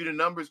have gave you the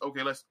numbers,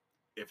 okay,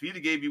 if he'd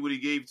have gave you what he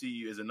gave to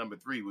you as a number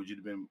 3, would you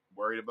have been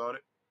worried about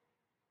it?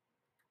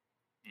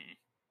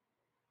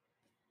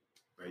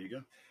 There you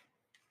go.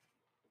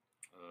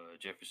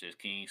 Jeffrey says,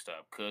 King,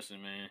 stop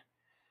cussing, man.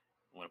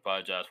 I want to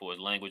apologize for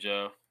his language,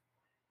 y'all.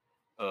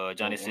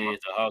 Johnny says the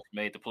Hawks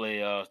made the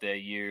playoffs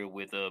that year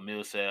with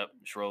Millsap,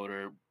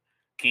 Schroeder,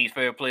 King's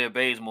favorite player,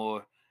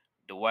 Bazemore,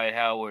 Dwight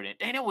Howard,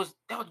 and that was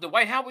the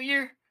Dwight Howard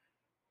year.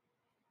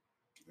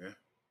 Yeah,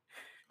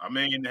 I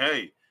mean,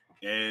 hey,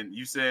 and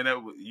you saying that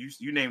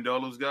you named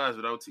all those guys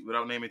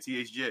without naming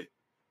THJ,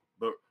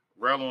 but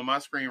Rel on my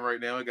screen right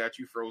now, it got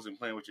you frozen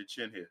playing with your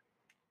chin here.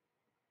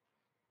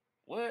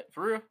 What,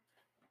 for real?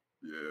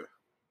 Yeah.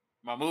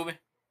 Am I moving?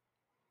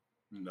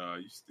 No,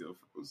 you still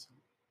frozen.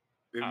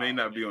 It may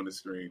not be on the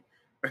screen.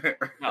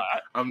 No,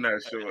 I'm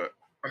not sure.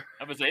 I'm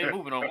gonna say it's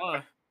moving on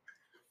mine.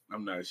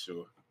 I'm not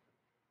sure.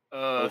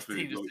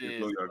 Steven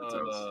says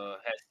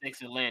has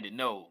Sexton landed?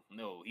 No,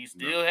 he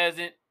still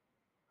hasn't.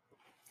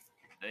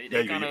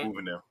 They kind of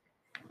moving now.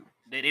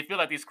 They feel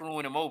like they're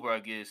screwing him over, I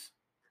guess.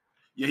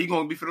 Yeah, he's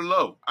gonna be for the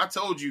low. I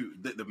told you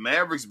the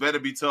Mavericks better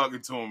be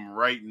talking to him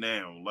right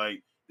now.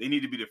 Like they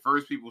need to be the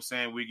first people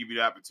saying we give you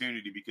the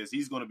opportunity because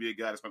he's going to be a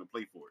guy that's going to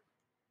play for it.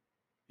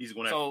 He's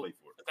going to have to play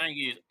for it. The thing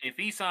is, if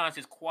he signs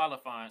his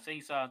qualifying,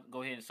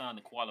 go ahead and sign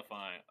the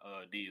qualifying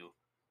deal.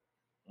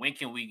 When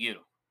can we get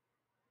him?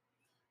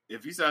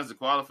 If he signs the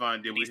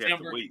qualifying deal, we have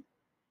to wait.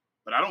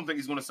 But I don't think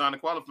he's going to sign the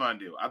qualifying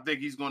deal. I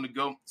think he's going to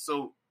go.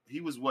 So he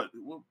was what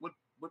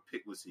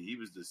pick was he? He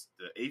was the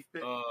 8th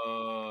pick.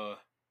 I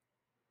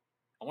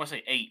want to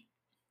say 8.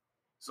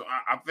 So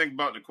I think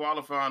about the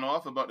qualifying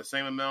off about the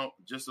same amount,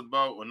 just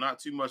about, or not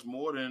too much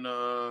more than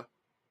the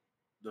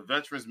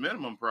veterans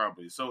minimum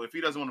probably. So if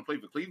he doesn't want to play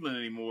for Cleveland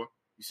anymore,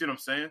 you see what I'm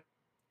saying?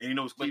 And he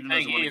knows Cleveland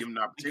doesn't want to give him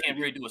an opportunity. You can't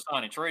really do a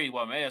sign and trade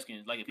while I'm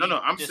asking. Like if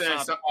I'm saying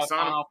sign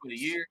off for the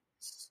year.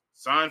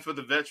 Sign for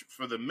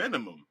the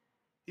minimum.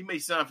 He may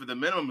sign for the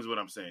minimum, is what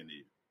I'm saying to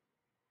you.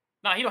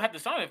 No, he don't have to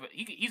sign it. But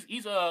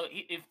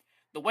if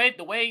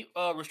the way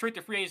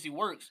restricted free agency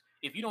works,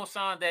 if you don't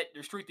sign that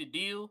restricted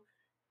deal,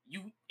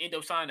 you end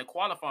up signing a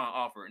qualifying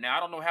offer. Now I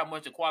don't know how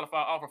much a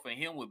qualifying offer for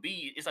him would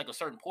be. It's like a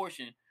certain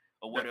portion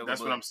or whatever. That's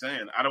what But I'm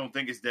saying. I don't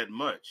think it's that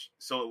much.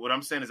 So what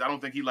I'm saying is I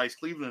don't think he likes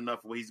Cleveland enough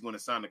where he's going to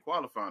sign the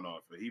qualifying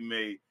offer. He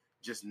may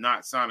just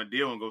not sign a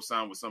deal and go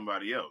sign with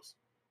somebody else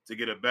to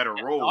get a better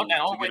role, the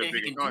only to way get a that he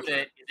bigger can do that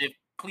contract. is if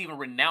Cleveland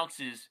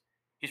renounces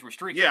his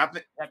restriction. Yeah,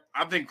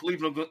 I think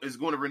Cleveland is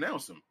going to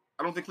renounce him.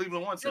 I don't think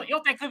Cleveland wants him. You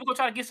don't think Cleveland gonna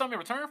try to get something in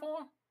return for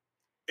him?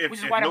 Which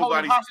is If why they're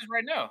holding him hostage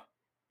right now.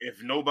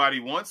 if nobody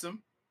wants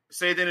him,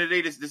 say at the end of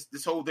the day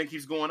this whole thing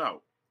keeps going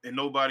out and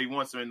nobody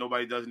wants him and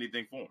nobody does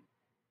anything for him.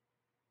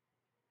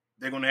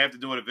 They're going to have to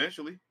do it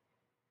eventually.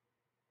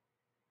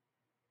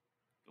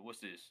 What's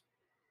this?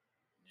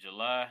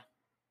 July.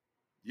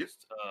 Yep.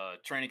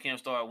 Training camp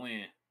start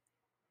when?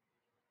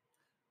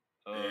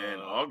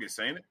 And August,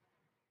 ain't it?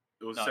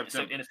 It was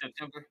September. End of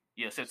September.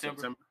 Yeah,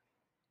 September.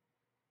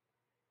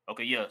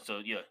 Okay, yeah. So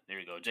yeah, there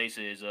you go. Jay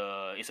says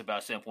it's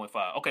about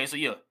 7.5. Okay, so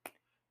yeah.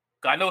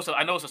 I know it's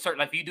a certain,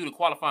 like if you do the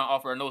qualifying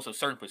offer, I know it's a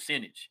certain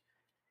percentage.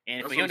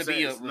 And for him to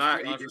be a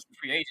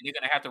free agent, they're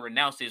gonna have to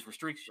renounce his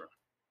restriction.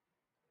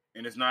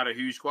 And it's not a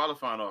huge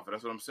qualifying offer.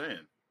 That's what I'm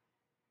saying.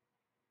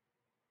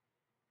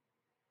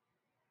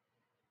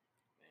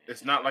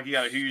 It's not like you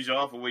got a huge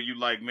offer where you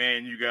like,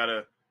 man, you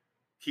gotta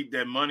keep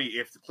that money.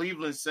 If the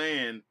Cleveland's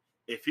saying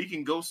if he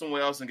can go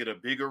somewhere else and get a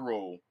bigger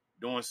role,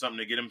 doing something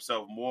to get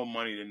himself more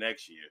money the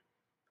next year,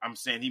 I'm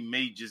saying he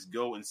may just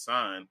go and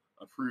sign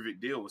a prove-it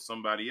deal with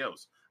somebody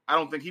else. I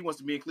don't think he wants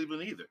to be in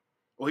Cleveland either.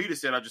 Well, he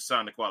just said I just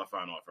signed the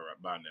qualifying offer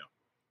by now.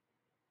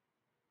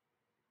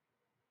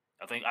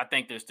 I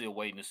think they're still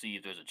waiting to see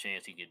if there's a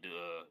chance he could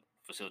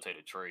facilitate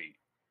a trade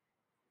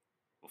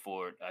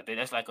before. I think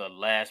that's like a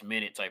last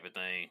minute type of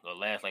thing, a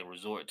last like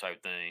resort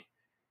type thing.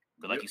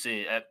 Because like you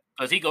said,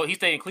 because he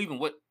stayed in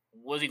Cleveland,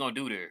 what's he gonna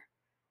do there?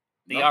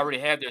 They already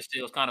have their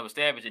skills kind of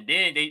established, and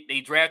then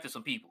they drafted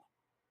some people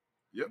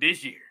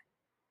this year.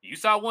 You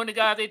saw one of the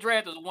guys they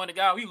drafted was one of the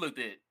guys we looked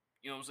at.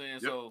 You know what I'm saying?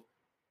 Yep. So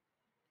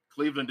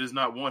Cleveland does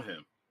not want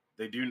him.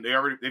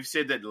 They've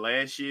said that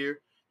last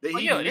year. They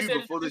knew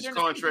before this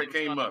contract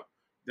came up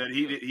that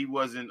he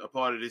wasn't a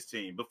part of this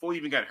team. Before he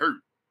even got hurt,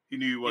 he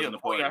knew he wasn't a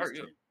part of this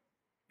team.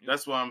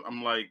 That's why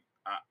I'm like,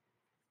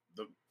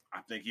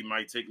 I think he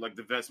might take like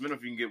the vest minimum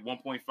if you can get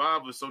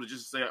 1.5 or so to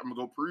just say I'm gonna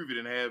go prove it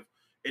and have.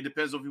 It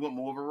depends if you want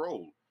more of a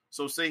role.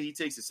 So say he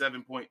takes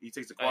he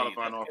takes a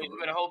qualifying offer. We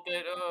better hope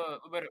that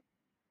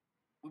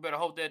we better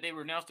hope that they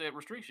renounce that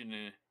restriction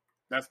then.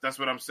 That's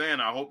what I'm saying.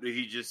 I hope that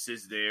he just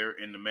sits there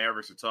and the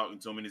Mavericks are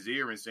talking to him in his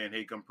ear and saying,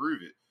 hey, come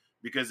prove it.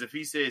 Because if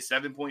he says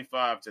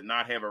 7.5 to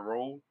not have a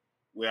role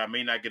where I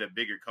may not get a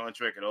bigger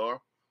contract at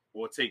all,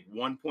 or take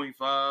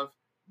 1.5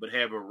 but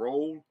have a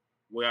role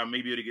where I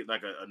may be able to get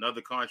like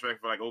another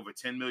contract for like over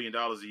 $10 million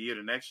a year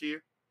the next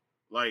year,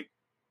 like,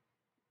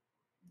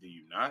 do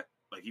you not?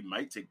 Like, he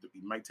might take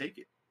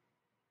it.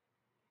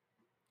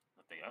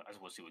 I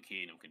just want to see what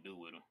Keenum can do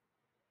with him.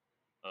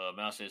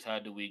 Mount says, how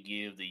do we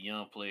give the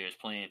young players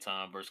playing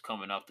time versus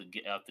coming out the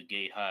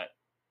gate hot?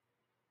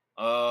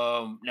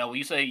 Now, when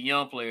you say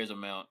young players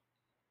amount,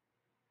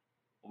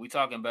 are we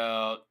talking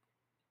about?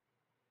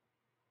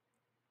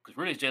 Because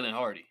really, it's Jalen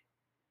Hardy.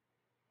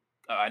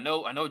 I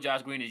know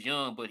Josh Green is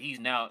young, but he's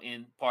now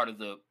in part of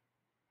the,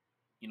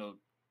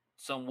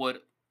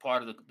 somewhat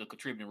part of the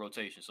contributing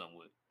rotation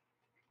somewhat.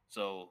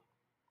 So,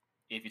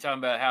 if you're talking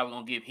about how we're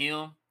gonna give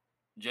him,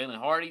 Jalen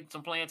Hardy,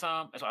 some playing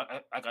time, that's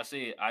like I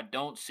said, I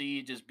don't see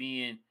it just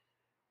being.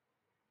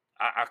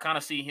 I kind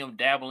of see him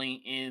dabbling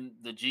in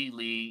the G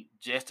League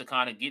just to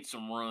kind of get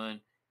some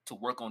run to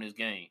work on his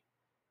game,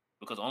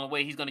 because the only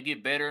way he's going to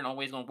get better and the only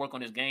way he's going to work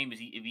on his game is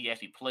if he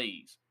actually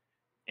plays.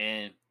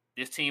 And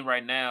this team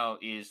right now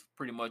is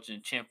pretty much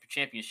in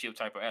championship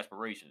type of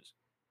aspirations.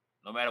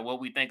 No matter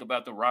what we think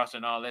about the roster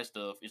and all that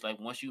stuff, it's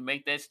like once you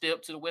make that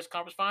step to the West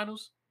Conference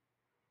Finals,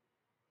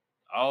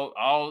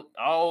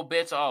 all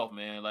bets are off,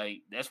 man.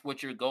 Like that's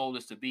what your goal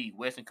is to be,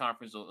 Western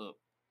Conference or up.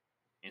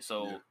 And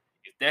so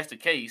if that's the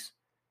case,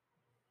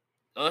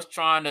 us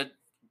trying to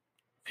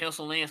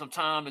pencil in some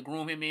time to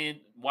groom him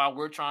in while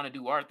we're trying to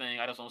do our thing,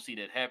 I just don't see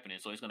that happening.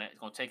 So it's gonna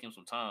take him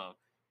some time.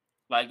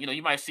 Like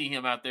you might see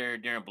him out there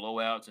during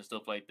blowouts and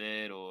stuff like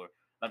that, or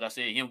like I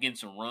said, him getting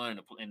some run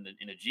in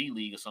the G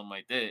League or something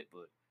like that.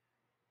 But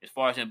as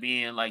far as him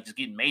being like just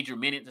getting major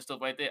minutes and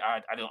stuff like that,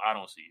 I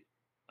don't see it.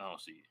 I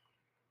don't see it.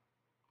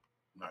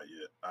 Not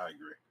yet. I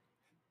agree.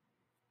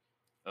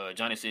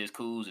 Johnny says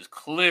Kuz is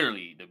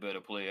clearly the better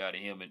player out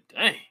of him, and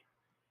dang,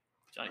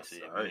 Johnny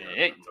said, man,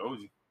 I told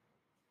you.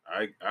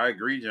 I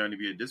agree, Johnny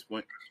B, at this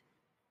point.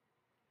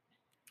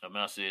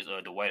 Amount says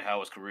Dwight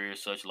Howard's career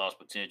such lost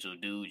potential.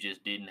 Dude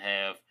just didn't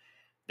have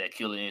that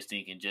killer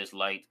instinct and just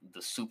like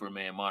the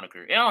Superman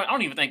moniker. And I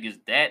don't even think it's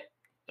that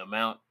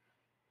amount.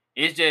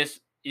 It's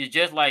just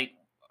like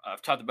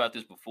I've talked about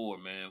this before,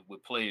 man,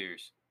 with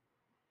players.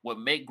 What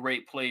make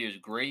great players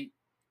great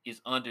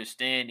is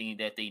understanding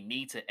that they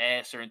need to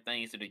add certain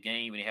things to the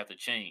game and they have to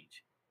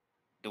change.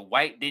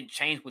 Dwight didn't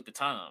change with the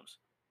times.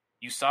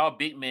 You saw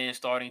big men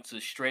starting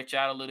to stretch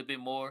out a little bit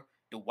more.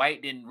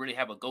 Dwight didn't really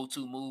have a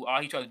go-to move.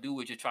 All he tried to do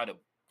was just try to,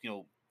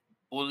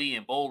 bully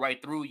and bowl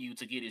right through you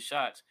to get his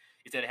shots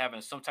instead of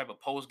having some type of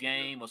post Yeah.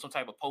 game or some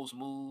type of post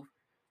move.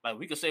 Like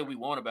we could say we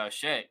want about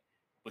Shaq,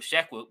 but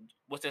Shaq would,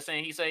 what's that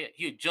saying? He say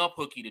he'd jump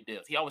hook you to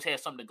death. He always had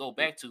something to go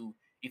back to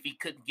if he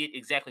couldn't get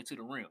exactly to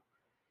the rim.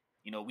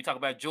 We talk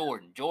about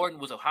Jordan. Jordan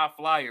was a high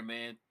flyer,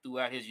 man,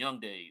 throughout his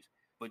young days.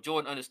 But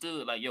Jordan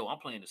understood, like, yo, I'm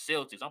playing the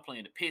Celtics. I'm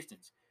playing the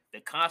Pistons.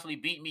 They constantly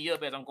beat me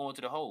up as I'm going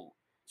to the hole.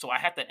 So I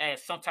have to add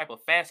some type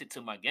of facet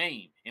to my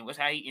game. And that's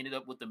how he ended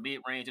up with the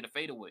mid-range and the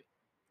fadeaway.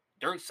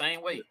 Dirk, same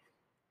Yeah. way.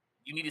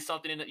 You needed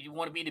something you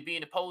wanted me to be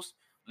in the post.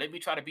 Let me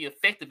try to be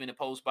effective in the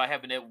post by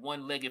having that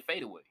one-legged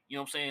fadeaway. You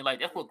know what I'm saying? Like,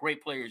 that's what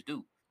great players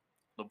do.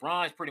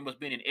 LeBron's pretty much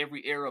been in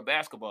every era of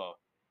basketball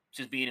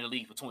since being in the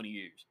league for 20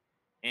 years.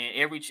 And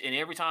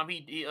every time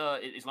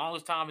as long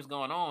as time is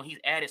going on, he's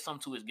added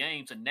something to his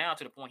game to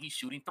the point he's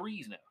shooting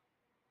threes now.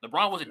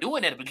 LeBron wasn't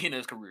doing that at the beginning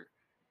of his career.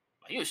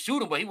 He was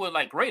shooting, but he wasn't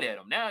like great at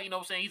them. Now, you know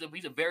what I'm saying?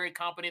 He's a very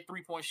competent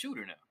 3-point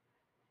shooter now.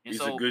 And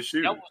He's a so good that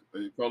shooter. was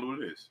They call it what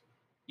it is.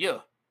 yeah.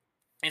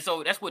 And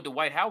so that's what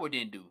Dwight Howard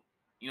didn't do.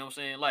 You know what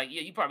I'm saying? Like,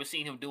 yeah, you probably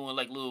seen him doing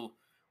like little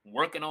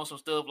working on some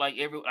stuff like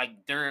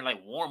during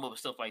like warm up and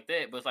stuff like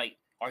that. But it's like,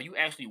 are you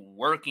actually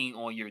working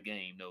on your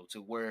game though,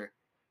 to where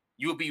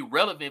you'll be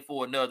relevant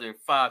for another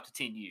 5 to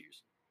 10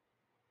 years?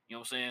 You know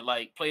what I'm saying?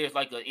 Like players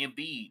like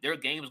Embiid, their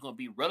game is going to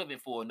be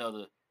relevant for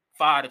another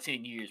 5 to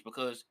 10 years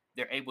because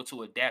they're able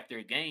to adapt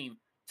their game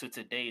to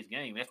today's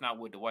game. That's not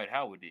what Dwight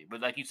Howard did.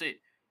 But like you said,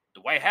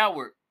 Dwight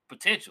Howard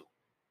potential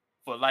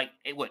for like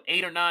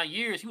 8 or 9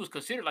 years, he was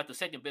considered like the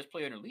second best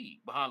player in the league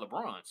behind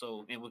LeBron.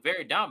 So and was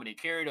very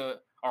dominant, carried a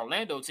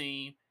Orlando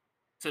team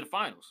to the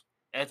finals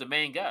as the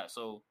main guy.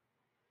 So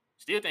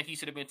still think he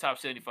should have been top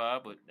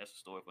 75, but that's a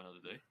story for another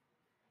day.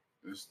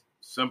 It's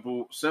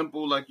simple,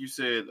 like you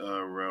said,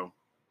 Rel.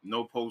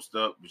 No post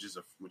up, just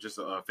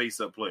a face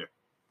up player.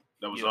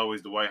 That was Yeah.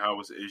 always Dwight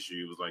Howard's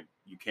issue. It was like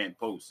you can't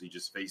post. He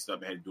just faced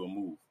up and had to do a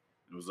move.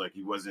 It was like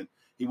he wasn't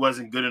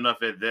good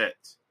enough at that.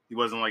 He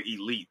wasn't like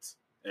elite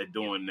at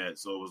doing that.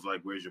 So it was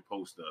like, where's your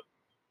post up?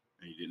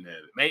 And he didn't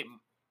have it.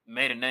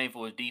 Made a name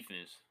for his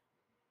defense.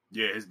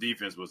 Yeah, his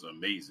defense was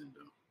amazing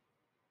though.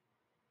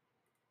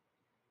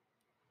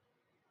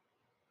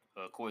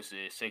 Of course,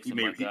 He Sexton,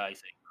 my made he, guy, he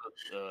said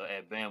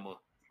at Bama,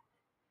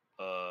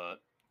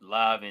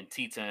 live in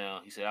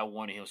T-Town. He said, I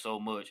wanted him so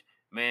much.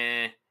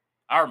 Man,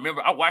 I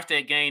remember I watched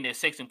that game that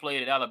Sexton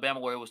played at Alabama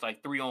where it was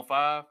like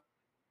 3-on-5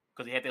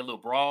 because he had that little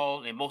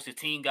brawl and most of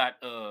his team got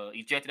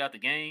ejected out the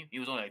game. He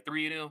was on like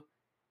 3 of them.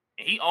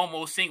 And he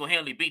almost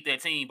single-handedly beat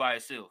that team by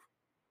himself.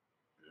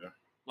 Yeah.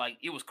 Like,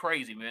 it was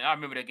crazy, man. I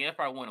remember that game. That's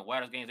probably one of the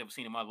wildest games I've ever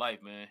seen in my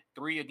life, man.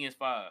 3 against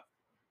 5.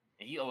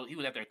 And he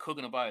was out there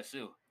cooking them by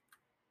himself.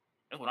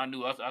 That's when I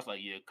knew. I was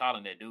like, yeah,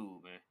 calling that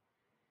dude, man.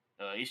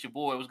 It's your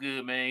boy. It was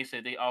good, man. He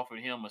said they offered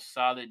him a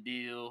solid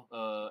deal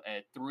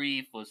at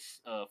 3 for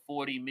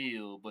 40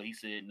 mil, but he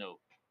said no.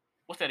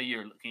 What's that a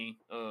year, King?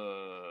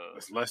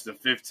 That's less than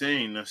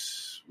 15.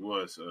 That's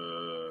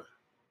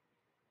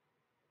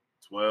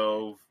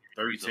 12,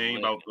 13,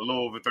 about a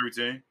little over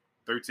 13,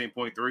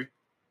 13.3.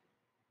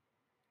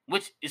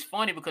 Which is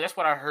funny because that's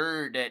what I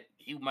heard that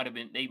teams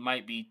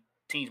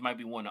might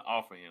be wanting to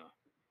offer him.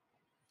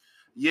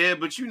 Yeah,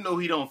 but you know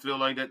he don't feel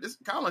like that. This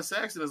Colin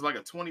Sexton is like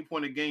a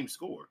 20-point a game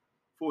scorer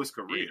for his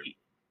career.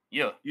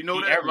 Yeah, you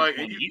know that. Like,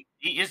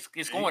 his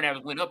scoring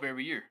average went up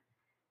every year.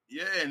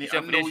 Yeah, and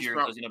except for this year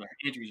because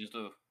injuries and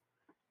stuff.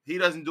 He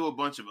doesn't do a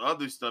bunch of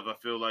other stuff. I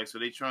feel like so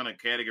they trying to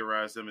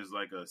categorize him as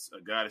like a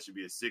guy that should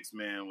be a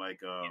 6-man,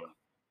 like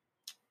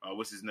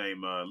what's his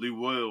name, Lou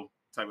Will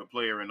type of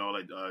player and all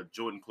that.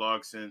 Jordan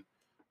Clarkson.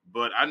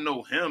 But I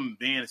know him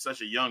being such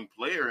a young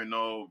player and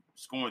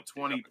scoring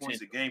 20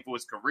 points a game for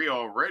his career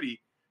already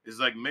is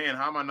like, man,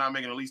 how am I not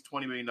making at least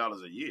 $20 million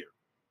a year?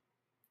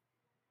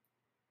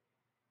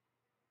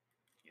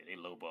 Yeah, they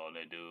lowball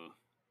that dude.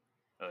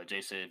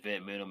 Jay said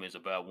vet minimum is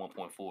about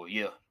 1.4.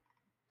 Yeah,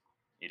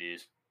 it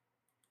is.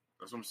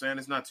 That's what I'm saying.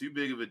 It's not too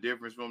big of a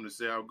difference for him to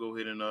say, I'll go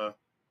ahead and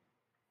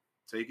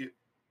take it.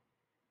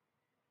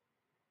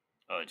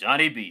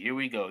 Johnny B, here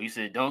we go. He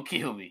said, don't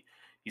kill me.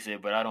 He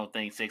said, but I don't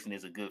think Sexton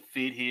is a good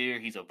fit here.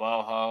 He's a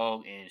ball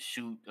hog and a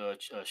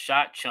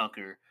shot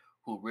chunker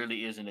who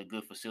really isn't a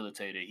good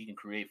facilitator. He can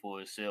create for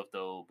himself,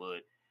 though,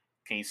 but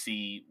can't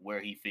see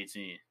where he fits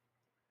in.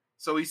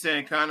 So he's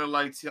saying kind of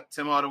like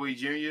Tim Hardaway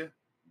Jr.,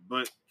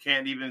 but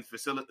can't even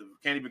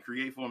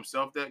create for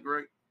himself that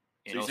great.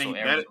 And so he's saying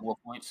better more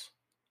points.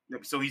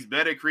 So he's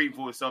better creating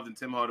for himself than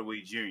Tim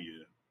Hardaway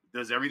Jr.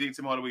 Does everything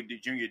Tim Hardaway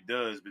Jr.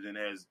 does, but then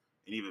has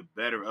an even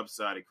better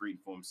upside at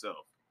creating for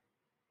himself.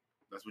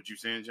 That's what you're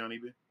saying, Johnny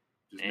B?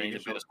 And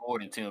he's a better scorer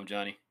than Tim,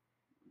 Johnny.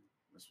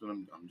 That's what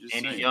I'm just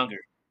saying. And he's younger.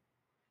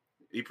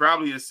 He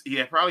probably is.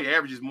 He probably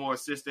averages more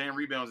assists and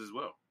rebounds as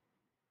well,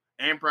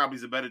 and probably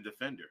is a better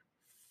defender.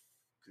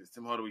 Because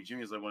Tim Hardaway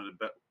Jr. is like one of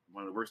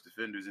the worst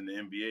defenders in the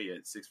NBA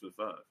at 6'5".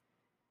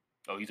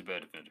 Oh, he's a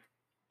bad defender.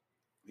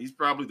 He's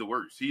probably the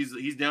worst.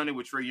 He's down there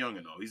with Trae Young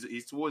and all.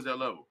 He's towards that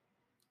level.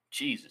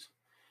 Jesus.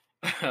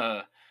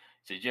 So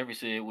Jeffrey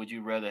said, "Would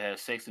you rather have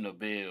Sexton or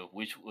Bell?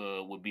 Which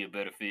would be a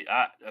better fit?"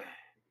 I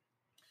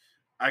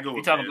go If you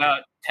with talk Bev.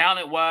 about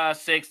talent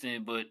wise,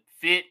 Sexton, but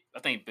fit, I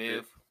think Bev.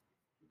 Bev,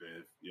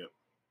 Bev. Yep.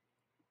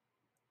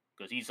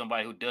 because he's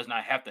somebody who does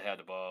not have to have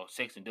the ball.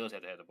 Sexton does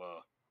have to have the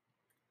ball.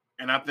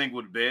 And I think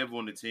with Bev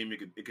on the team,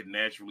 it could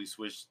naturally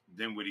switch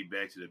Dinwiddie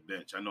back to the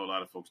bench. I know a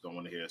lot of folks don't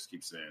want to hear us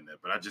keep saying that,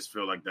 but I just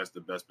feel like that's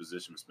the best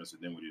position for Spencer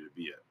Dinwiddie to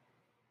be at.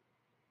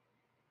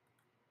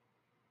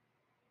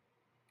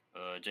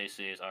 Jay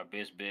says our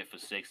best bet for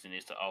Sexton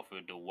is to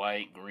offer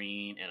Dwight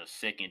Green and a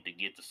second to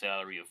get the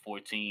salary of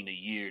 14 a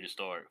year to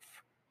start.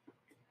 I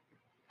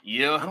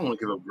Yeah, don't want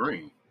to give up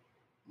Green.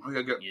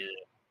 yeah.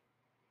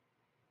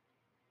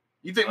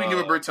 You think we can give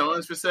up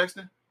Bertans for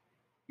Sexton?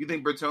 You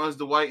think Bertans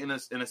Dwight in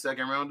a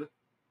second rounder?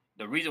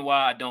 The reason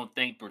why I don't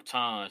think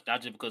Bertans,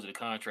 not just because of the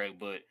contract,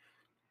 but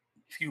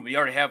excuse me, we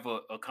already have a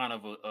kind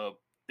of a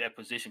that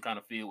position kind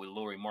of filled with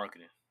Laurie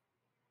Marketing.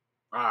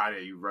 Ah, yeah,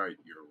 you're right.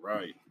 You're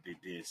right. They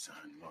did sign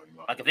Laurie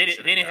Marketing. Like if they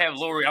didn't have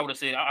Laurie, I would have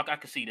said I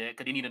could see that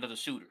because they need another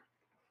shooter.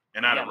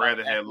 And I'd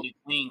rather have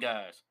clean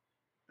guys.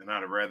 And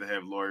I'd rather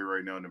have Laurie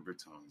right now than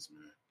Bertans,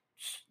 man.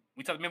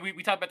 We talked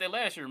about that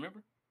last year.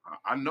 Remember?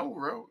 I know,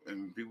 bro,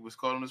 and people was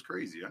calling us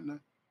crazy. I know.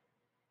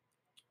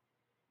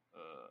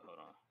 Hold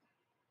on.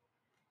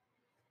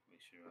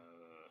 Make sure.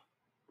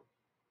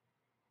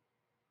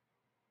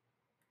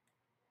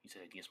 He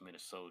said against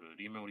Minnesota.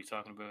 Do you remember what he's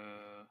talking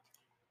about?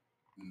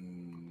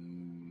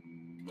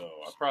 No,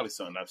 I probably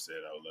something I've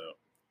said out loud.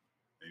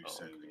 Maybe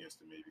saying it against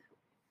it, maybe.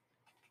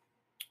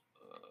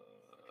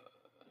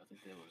 I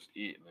think that was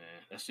it,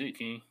 man. That's it,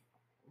 King.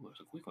 Ooh, that's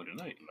a quick one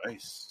tonight.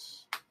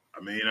 Nice. I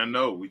mean, I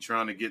know we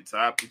trying to get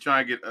top. We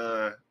trying to get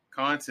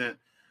content.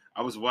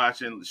 I was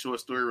watching the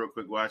short story real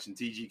quick, watching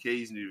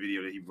TGK's new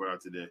video that he brought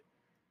out today,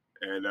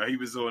 and he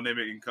was on there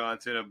making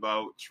content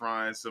about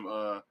trying some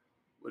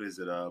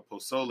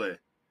pozole,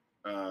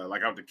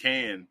 like out the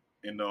can,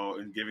 and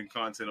giving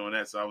content on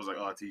that. So I was like,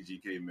 oh,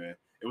 TGK, man.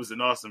 It was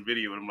an awesome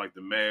video, and I'm like, the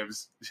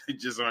Mavs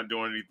just aren't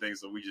doing anything,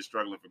 so we just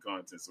struggling for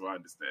content. So I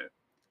understand,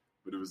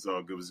 but it was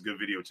all good. It was a good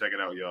video. Check it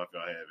out, y'all, if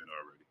y'all haven't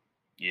already.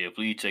 Yeah,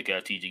 please check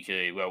out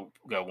TGK. We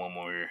got one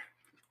more here.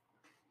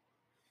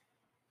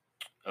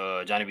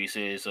 Johnny B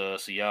says, so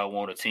y'all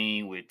want a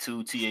team with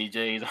two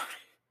TAJs?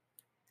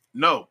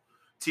 No.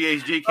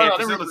 THJ can't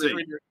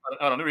facilitate.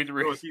 Hold on, let me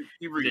read.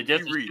 He read.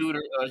 Just a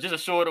shooter, just a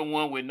shorter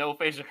one with no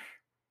facial.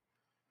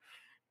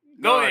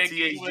 Go ahead,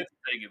 THJ. I'm gonna let you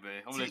take it,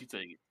 man. I'm gonna let you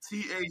take it.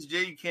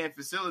 THJ can't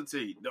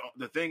facilitate.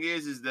 The thing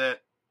is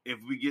that if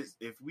we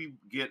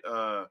get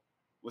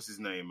what's his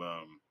name?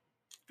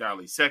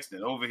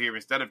 Sexton over here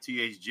instead of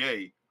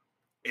THJ,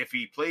 if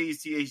he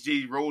plays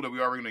THJ's role that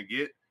we already gonna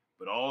get,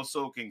 but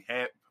also can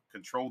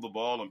control the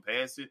ball and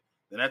pass it,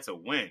 then that's a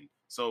win.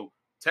 So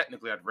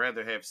technically, I'd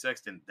rather have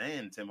Sexton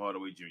than Tim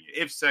Hardaway Jr.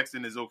 If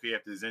Sexton is okay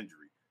after his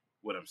injury,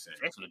 what I'm saying.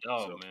 Sexton a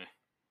dog, man.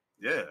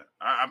 Yeah,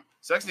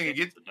 Sexton can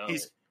get.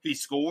 He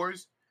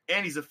scores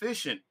and he's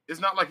efficient. It's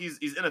not like he's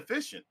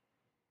inefficient.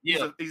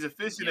 Yeah, he's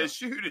efficient at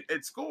shooting,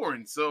 at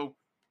scoring. So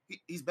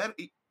he's better.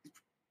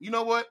 You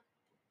know what?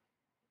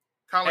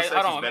 Colin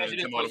Sexton's better than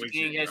Tim Hardaway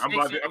Jr. I'm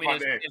about to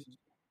ask.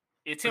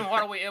 Is Tim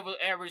Hardaway ever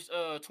averaged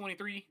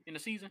 23 in the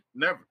season?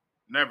 Never.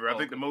 I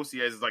think the most he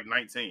has is like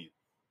 19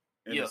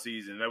 in the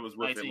season. That was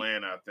with 19.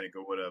 Atlanta, I think,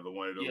 or whatever.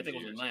 One of those. Yeah, I think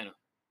it was Atlanta.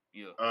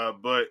 Yeah.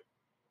 But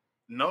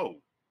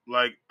no,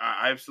 like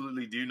I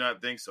absolutely do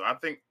not think so. I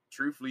think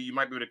truthfully, you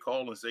might be able to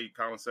call and say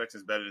Colin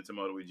Sexton's better than Tim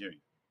Hardaway Jr.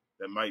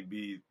 That might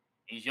be.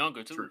 He's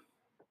younger too. True.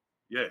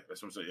 Yeah,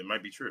 that's what I'm saying. It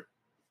might be true.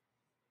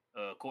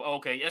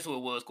 Okay, that's who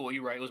it was. Corey,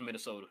 you're right. It was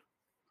Minnesota.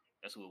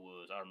 That's who it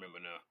was. I remember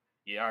now.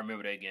 Yeah, I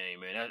remember that game,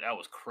 man. That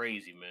was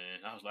crazy,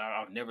 man. I was like,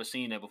 I've never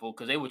seen that before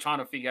because they were trying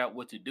to figure out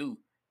what to do.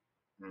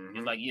 Mm-hmm.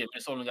 It's like, yeah,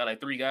 Minnesota only got like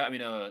 3 guys. I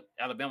mean,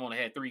 Alabama only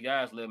had 3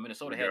 guys left.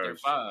 Minnesota had their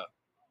 5.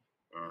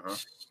 Well,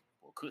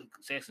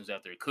 Sexton's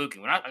out there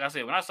cooking. When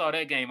I saw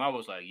that game, I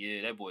was like,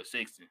 yeah, that boy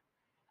Sexton.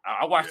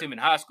 I watched him in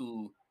high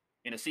school,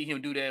 and to see him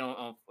do that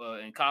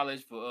in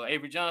college for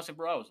Avery Johnson,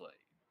 bro, I was like,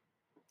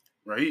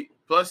 right.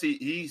 Plus,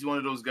 he's one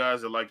of those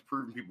guys that likes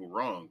proving people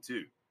wrong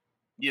too.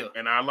 Yeah,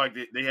 and I like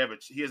that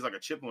he has like a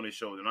chip on his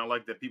shoulder, and I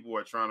like that people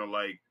are trying to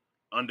like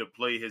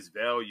underplay his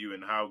value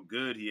and how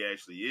good he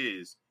actually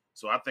is.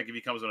 So I think if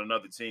he comes on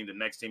another team, the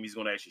next team he's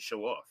going to actually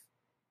show off.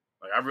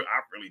 Like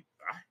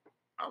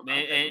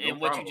and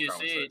what you just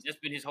said, that's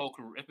been his whole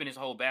career. It's been his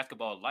whole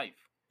basketball life.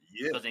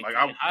 Yeah, because in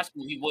high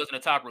school he wasn't a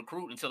top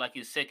recruit until like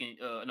his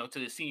to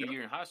his senior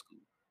year in high school.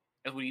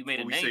 That's when he made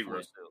a name for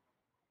himself.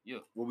 Yeah.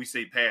 Well, we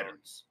say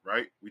patterns,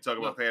 right? We talk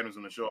about patterns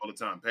on the show all the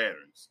time.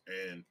 Patterns,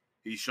 and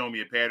he's shown me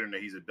a pattern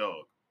that he's a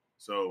dog.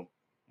 So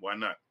why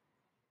not?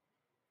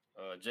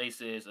 Jay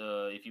says,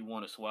 if you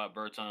want to swap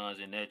Bertans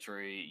in that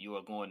trade, you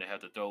are going to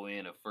have to throw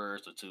in a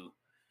first or 2.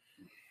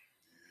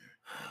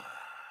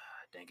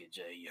 Dang it,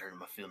 Jay. You hurt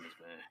my feelings,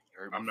 man.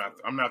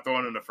 I'm not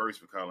throwing in the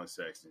first for Colin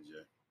Sexton,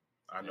 Jay.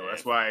 I know.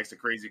 That's why I asked a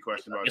crazy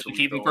question I about guess we could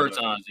we keep him throw in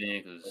first times then,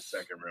 a because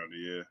second rounder.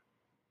 Yeah.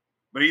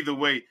 But either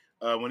way,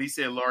 when he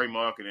said Laurie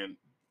Marketing,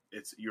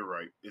 you're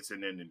right. It's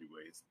an end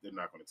anyway. They're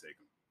not going to take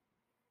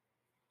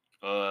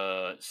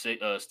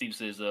him. Steve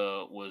says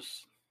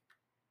was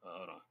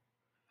hold on.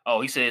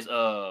 Oh, he says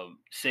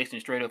Sexton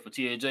straight up for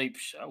TJ.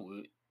 I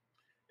would.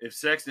 If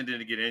Sexton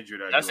didn't get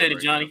injured, I'd I do it said it,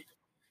 right now. Johnny.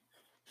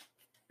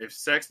 If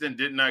Sexton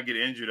did not get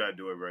injured, I'd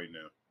do it right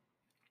now.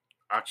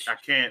 I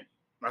can't.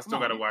 I still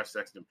got to watch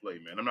Sexton play,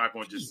 man. I'm not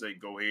going to just say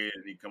go ahead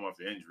and he come off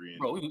the injury.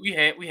 Bro,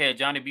 we had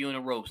Johnny B on the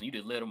ropes and you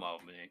just let him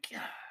off, man.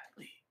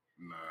 Golly.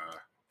 Nah.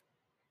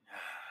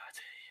 I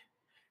tell you.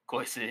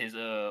 Coy says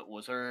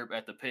was Herb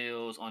at the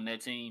Pels on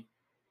that team?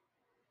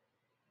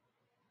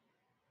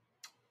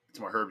 It's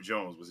my Herb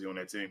Jones. Was he on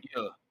that team?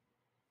 Yeah.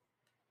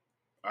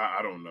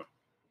 I don't know.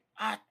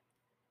 I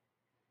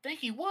think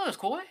he was,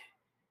 Coy.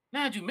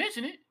 Now that you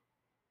mention it.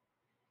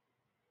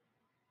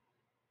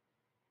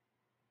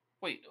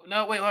 Wait, hold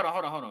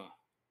on.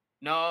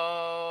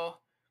 No.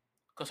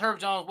 Because Herb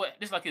Jones,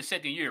 this is like his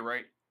second year,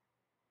 right?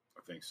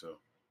 I think so.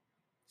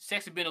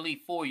 Sexton been in the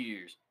league 4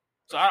 years.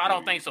 So I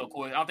don't think so,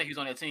 Coy. I don't think he was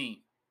on that team.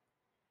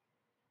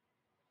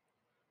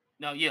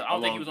 No, yeah, I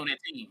don't think he was on that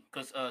team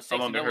because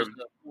Sexton, that was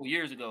 4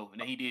 years ago,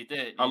 and then he did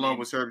that. How long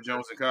was Herb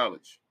Jones in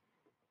college?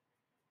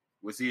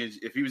 Was he?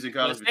 If he was in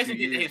college for 2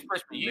 years, his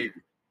freshman year. Maybe.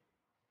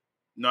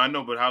 No, I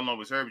know, but how long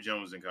was Herb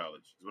Jones in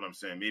college? Is what I'm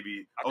saying.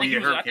 Maybe. Herb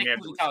came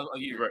afterwards.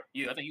 Right.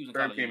 Yeah, I think he was in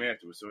college. Herb came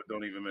afterwards, so it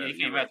don't even matter. Yeah, he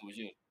came afterwards.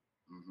 Yeah.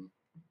 Mm-hmm.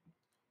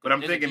 But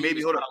I'm thinking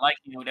maybe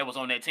that was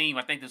on that team.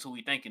 I think that's who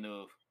we thinking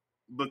of.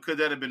 But could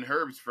that have been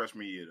Herb's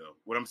freshman year though?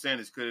 What I'm saying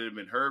is, could it have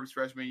been Herb's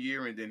freshman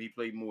year and then he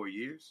played more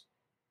years?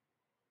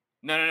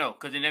 No,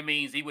 because then that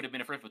means he would have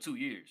been a freshman for 2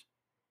 years.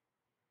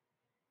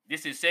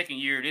 This is second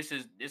year. This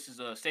is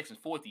Sexton's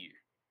fourth year.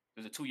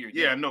 There's a 2-year gap.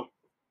 Yeah, no.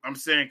 I'm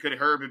saying, could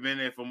Herb have been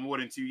there for more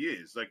than 2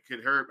 years? Like,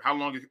 could Herb? How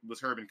long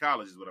was Herb in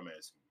college? Is what I'm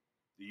asking.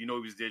 Do you know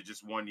he was there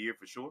just 1 year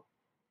for sure?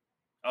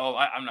 Oh,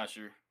 I'm not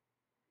sure.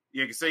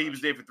 Yeah, because say he was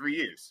there for 3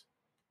 years.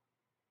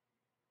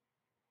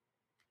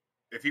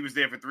 If he was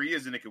there for 3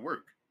 years, then it could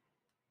work.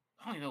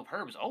 I don't even know if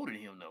Herb is older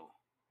than him though.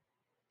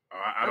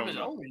 I don't know. Herb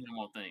is older than him,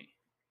 I think.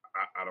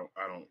 I don't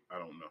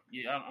know.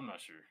 Yeah, I'm not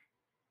sure.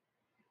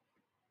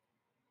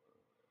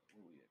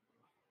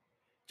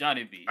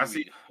 Johnny B. I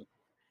see.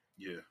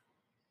 Yeah.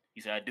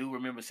 He said, I do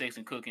remember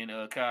Sexton cooking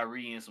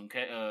Kyrie and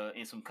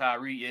some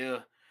Kyrie. Yeah.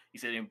 He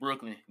said in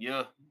Brooklyn.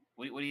 Yeah.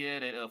 What he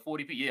had at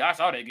 40p. Yeah, I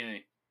saw that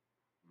game.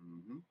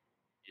 Mm-hmm.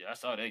 Yeah, I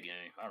saw that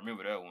game. I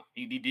remember that one.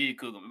 He did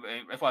cook him.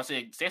 That's why I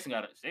said Sexton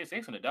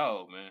a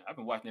dog, man. I've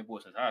been watching that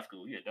boy since high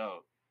school. He a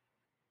dog.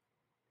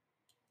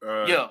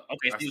 Yeah.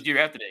 Okay. So it was year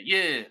after that.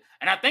 Yeah.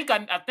 And I think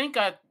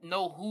I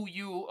know who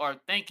you are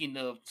thinking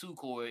of too,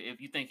 Corey. If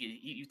you think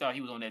you thought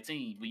he was on that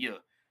team, but yeah.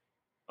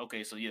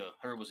 Okay. So yeah,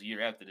 Herb was a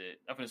year after that.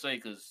 I'm gonna say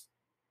because.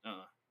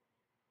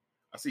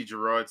 I see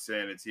Gerard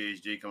saying that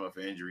THJ come up for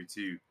injury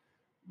too,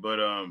 but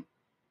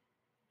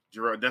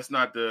Gerard, that's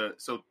not the.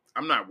 So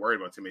I'm not worried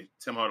about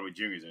Tim Hardaway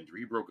Jr.'s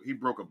injury. He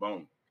broke a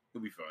bone.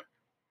 He'll be fine.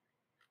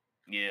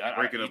 Yeah,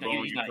 breaking a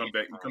bone, you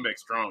come back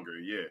stronger.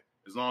 Yeah.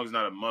 As long as it's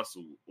not a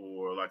muscle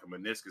or like a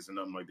meniscus or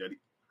nothing like that,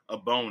 a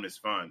bone is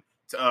fine.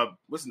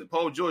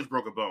 Paul George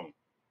broke a bone,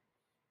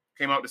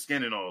 came out the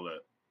skin and all that,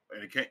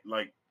 and it can't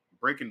like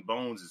breaking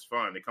bones is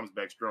fine. It comes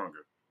back stronger.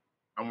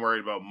 I'm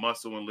worried about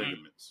muscle and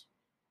ligaments.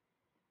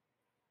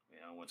 Yeah,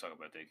 I don't want to talk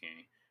about that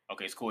game.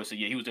 Okay, so Corey said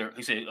he was there.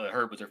 He said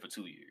Herb was there for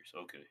 2 years.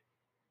 Okay.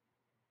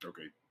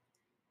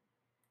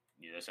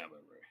 Yeah, that sounds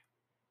about right.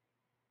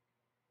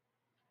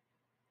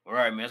 All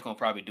right, man. That's gonna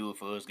probably do it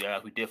for us,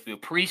 guys. We definitely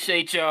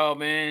appreciate y'all,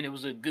 man. It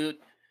was a good,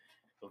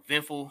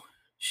 eventful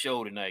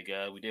show tonight,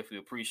 guys. We definitely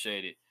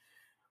appreciate it.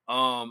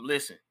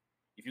 Listen,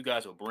 if you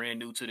guys are brand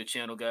new to the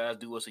channel, guys,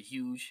 do us a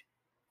huge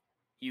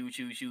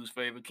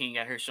favor. King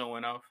out here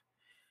showing off.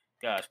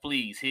 Guys,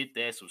 please hit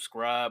that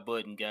subscribe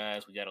button,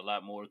 guys. We got a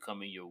lot more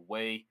coming your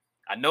way.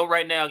 I know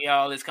right now,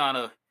 y'all, it's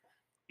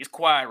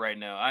quiet right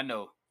now. I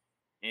know.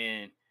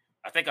 And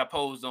I think I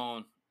posed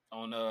on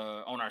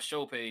our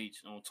show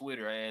page on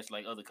Twitter. I asked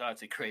like other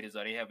content creators,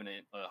 are they having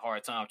a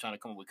hard time trying to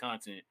come up with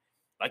content?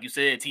 Like you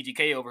said,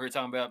 TGK over here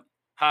talking about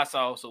hot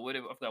sauce or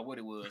whatever. I forgot what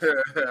it was.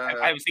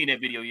 I haven't seen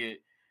that video yet.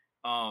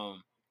 I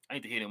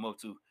need to hit him up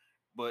too.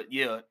 But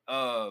yeah,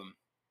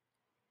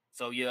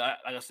 so yeah,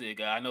 like I said,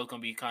 guys, I know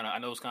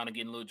it's kind of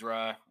getting a little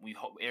dry. We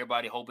hope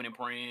everybody hoping and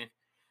praying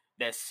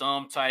that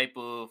some type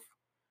of,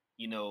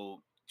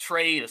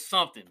 trade or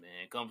something,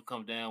 man,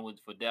 come down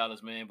for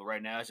Dallas, man. But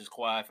right now it's just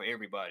quiet for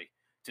everybody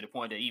to the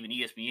point that even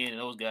ESPN and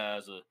those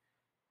guys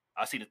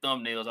I see the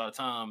thumbnails all the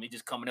time. They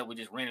just coming up with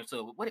just random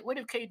stuff. What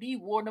if KD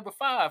wore number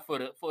 5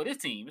 for this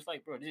team? It's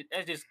like, bro,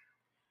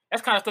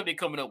 that's kind of stuff they're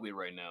coming up with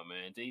right now,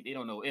 man. They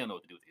don't know what to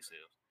do with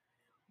themselves.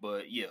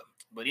 But yeah,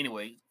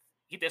 anyway,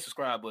 hit that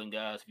subscribe button,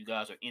 guys. If you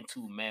guys are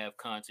into Mav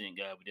content,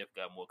 guys, we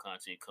definitely got more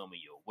content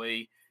coming your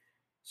way.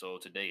 So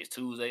today is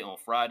Tuesday. On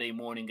Friday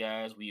morning,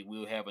 guys, we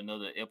will have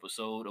another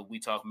episode of We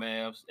Talk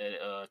Mavs at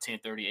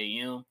 10:30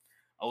 a.m.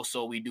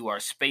 Also, we do our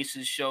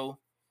Spaces show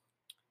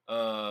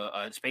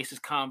Spaces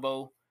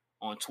Combo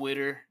on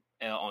Twitter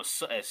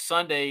at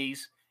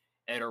Sundays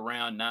at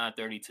around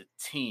 9:30 to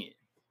 10.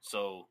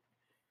 So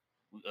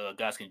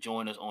guys can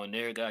join us on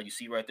there, guys. You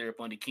see right there up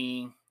on the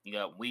King. You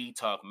got We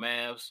Talk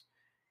Mavs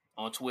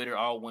on Twitter,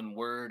 all one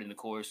word, and of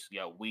course you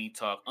got We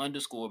Talk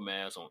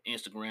 _Mavs on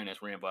Instagram.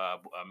 That's ran by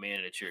our man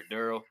in the chair,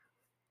 Daryl.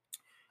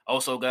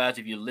 Also, guys,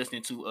 if you're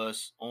listening to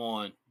us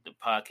on the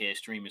podcast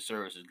streaming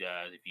services,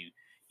 guys, if you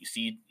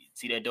see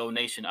that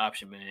donation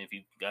option, man, if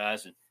you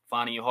guys are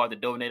finding your heart to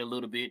donate a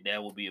little bit,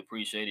 that will be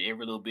appreciated.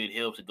 Every little bit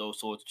helps. It goes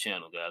towards the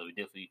channel, guys. We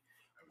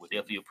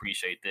definitely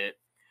appreciate that.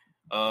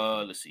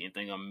 Let's see.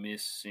 Anything I'm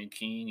missing,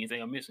 King?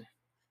 Anything I'm missing?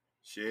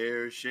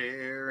 Share,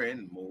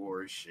 and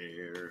more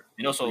share.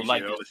 And We also appreciate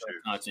like all this the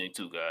shares. content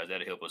too, guys.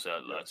 That'll help us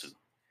out a lot too. Yes.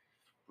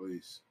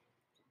 Please.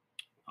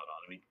 Hold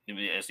on, let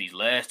me ask these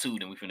last two,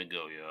 then we finna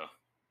go, y'all.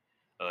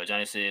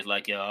 Johnny says,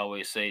 like y'all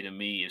always say to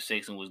me, if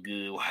Sexton was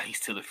good, why he's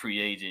still a free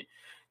agent?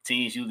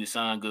 Teams usually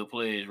sign good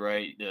players,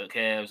 right? The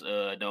Cavs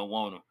don't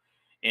want him.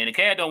 And the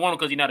Cavs don't want him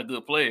because he's not a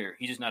good player.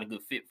 He's just not a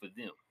good fit for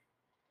them.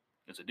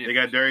 That's a difference.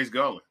 They got Darius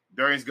Garland.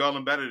 Darius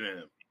Garland better than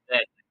him.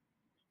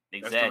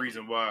 Exactly. That's the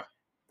reason why.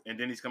 And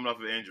then he's coming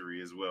off an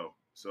injury as well.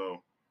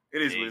 So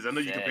it is what it is. I know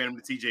you compare him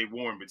to TJ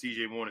Warren, but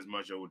TJ Warren is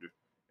much older.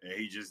 And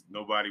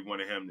nobody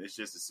wanted him. It's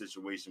just a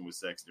situation with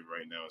Sexton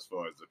right now as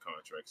far as the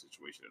contract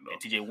situation.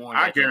 And TJ Warren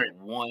had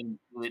one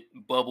good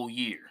bubble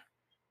year.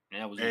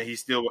 And he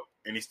still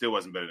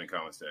wasn't better than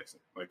Colin Sexton.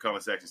 Like Colin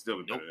Sexton still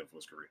been better than for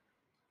his career.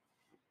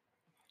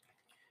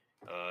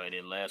 And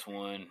then last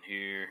one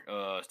here,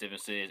 Stephen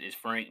says, is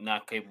Frank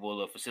not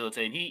capable of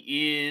facilitating?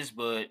 He is,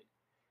 but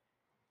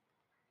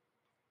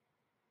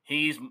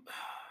he's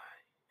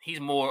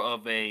more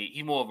of a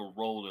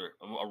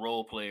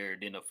role player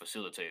than a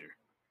facilitator.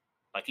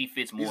 Like he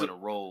fits more in a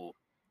role.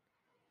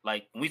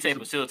 Like when we say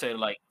facilitator,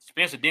 like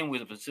Spencer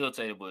Dinwiddie is a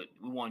facilitator, but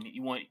you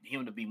want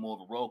him to be more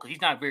of a role because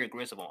he's not very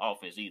aggressive on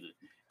offense either.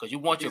 Because you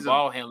want your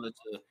ball handler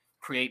to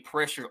create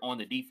pressure on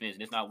the defense,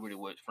 and it's not really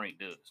what Frank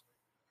does.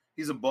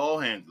 He's a ball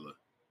handler.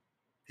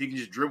 He can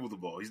just dribble the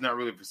ball. He's not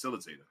really a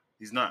facilitator.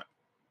 He's not.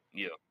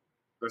 Yeah.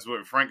 That's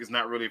what Frank is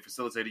not really a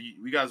facilitator.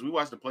 We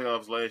watched the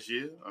playoffs last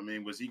year. I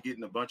mean, was he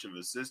getting a bunch of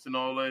assists and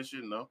all last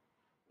year? No.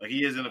 Like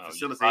he isn't a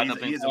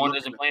facilitator. He's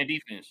playing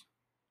defense.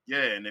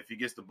 Yeah, and if he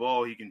gets the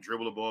ball, he can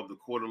dribble the ball up the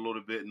court a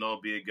little bit and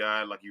all be a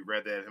guy like you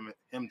read that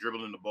him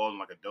dribbling the ball in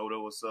like a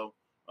dodo or so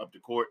up the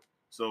court.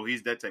 So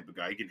he's that type of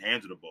guy. He can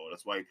handle the ball.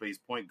 That's why he plays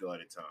point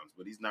guard at times.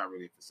 But he's not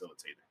really a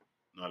facilitator.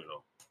 Not at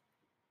all.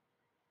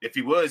 If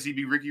he was, he'd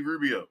be Ricky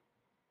Rubio.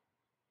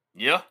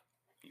 Yeah,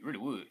 he really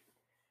would.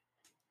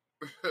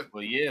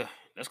 But yeah,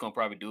 that's gonna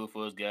probably do it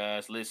for us,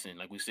 guys. Listen,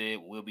 like we said,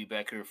 we'll be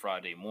back here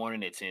Friday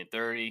morning at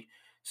 10:30.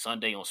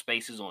 Sunday on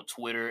Spaces on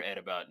Twitter at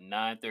about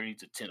 9:30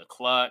 to 10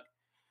 o'clock.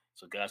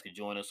 So guys can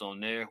join us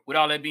on there. With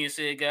all that being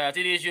said, guys,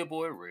 it is your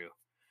boy Real.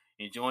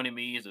 And joining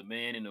me is a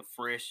man in a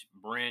fresh,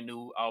 brand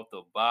new, out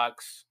the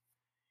box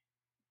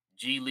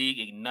G League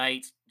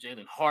Ignite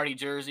Jalen Hardy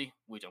jersey,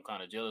 which I'm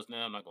kind of jealous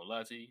now. I'm not gonna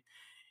lie to you.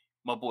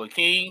 My boy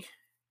King.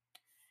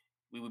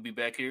 We will be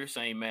back here,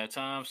 same map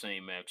time,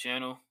 same map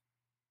channel.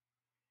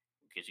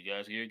 We'll catch you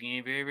guys here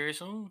again very, very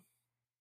soon.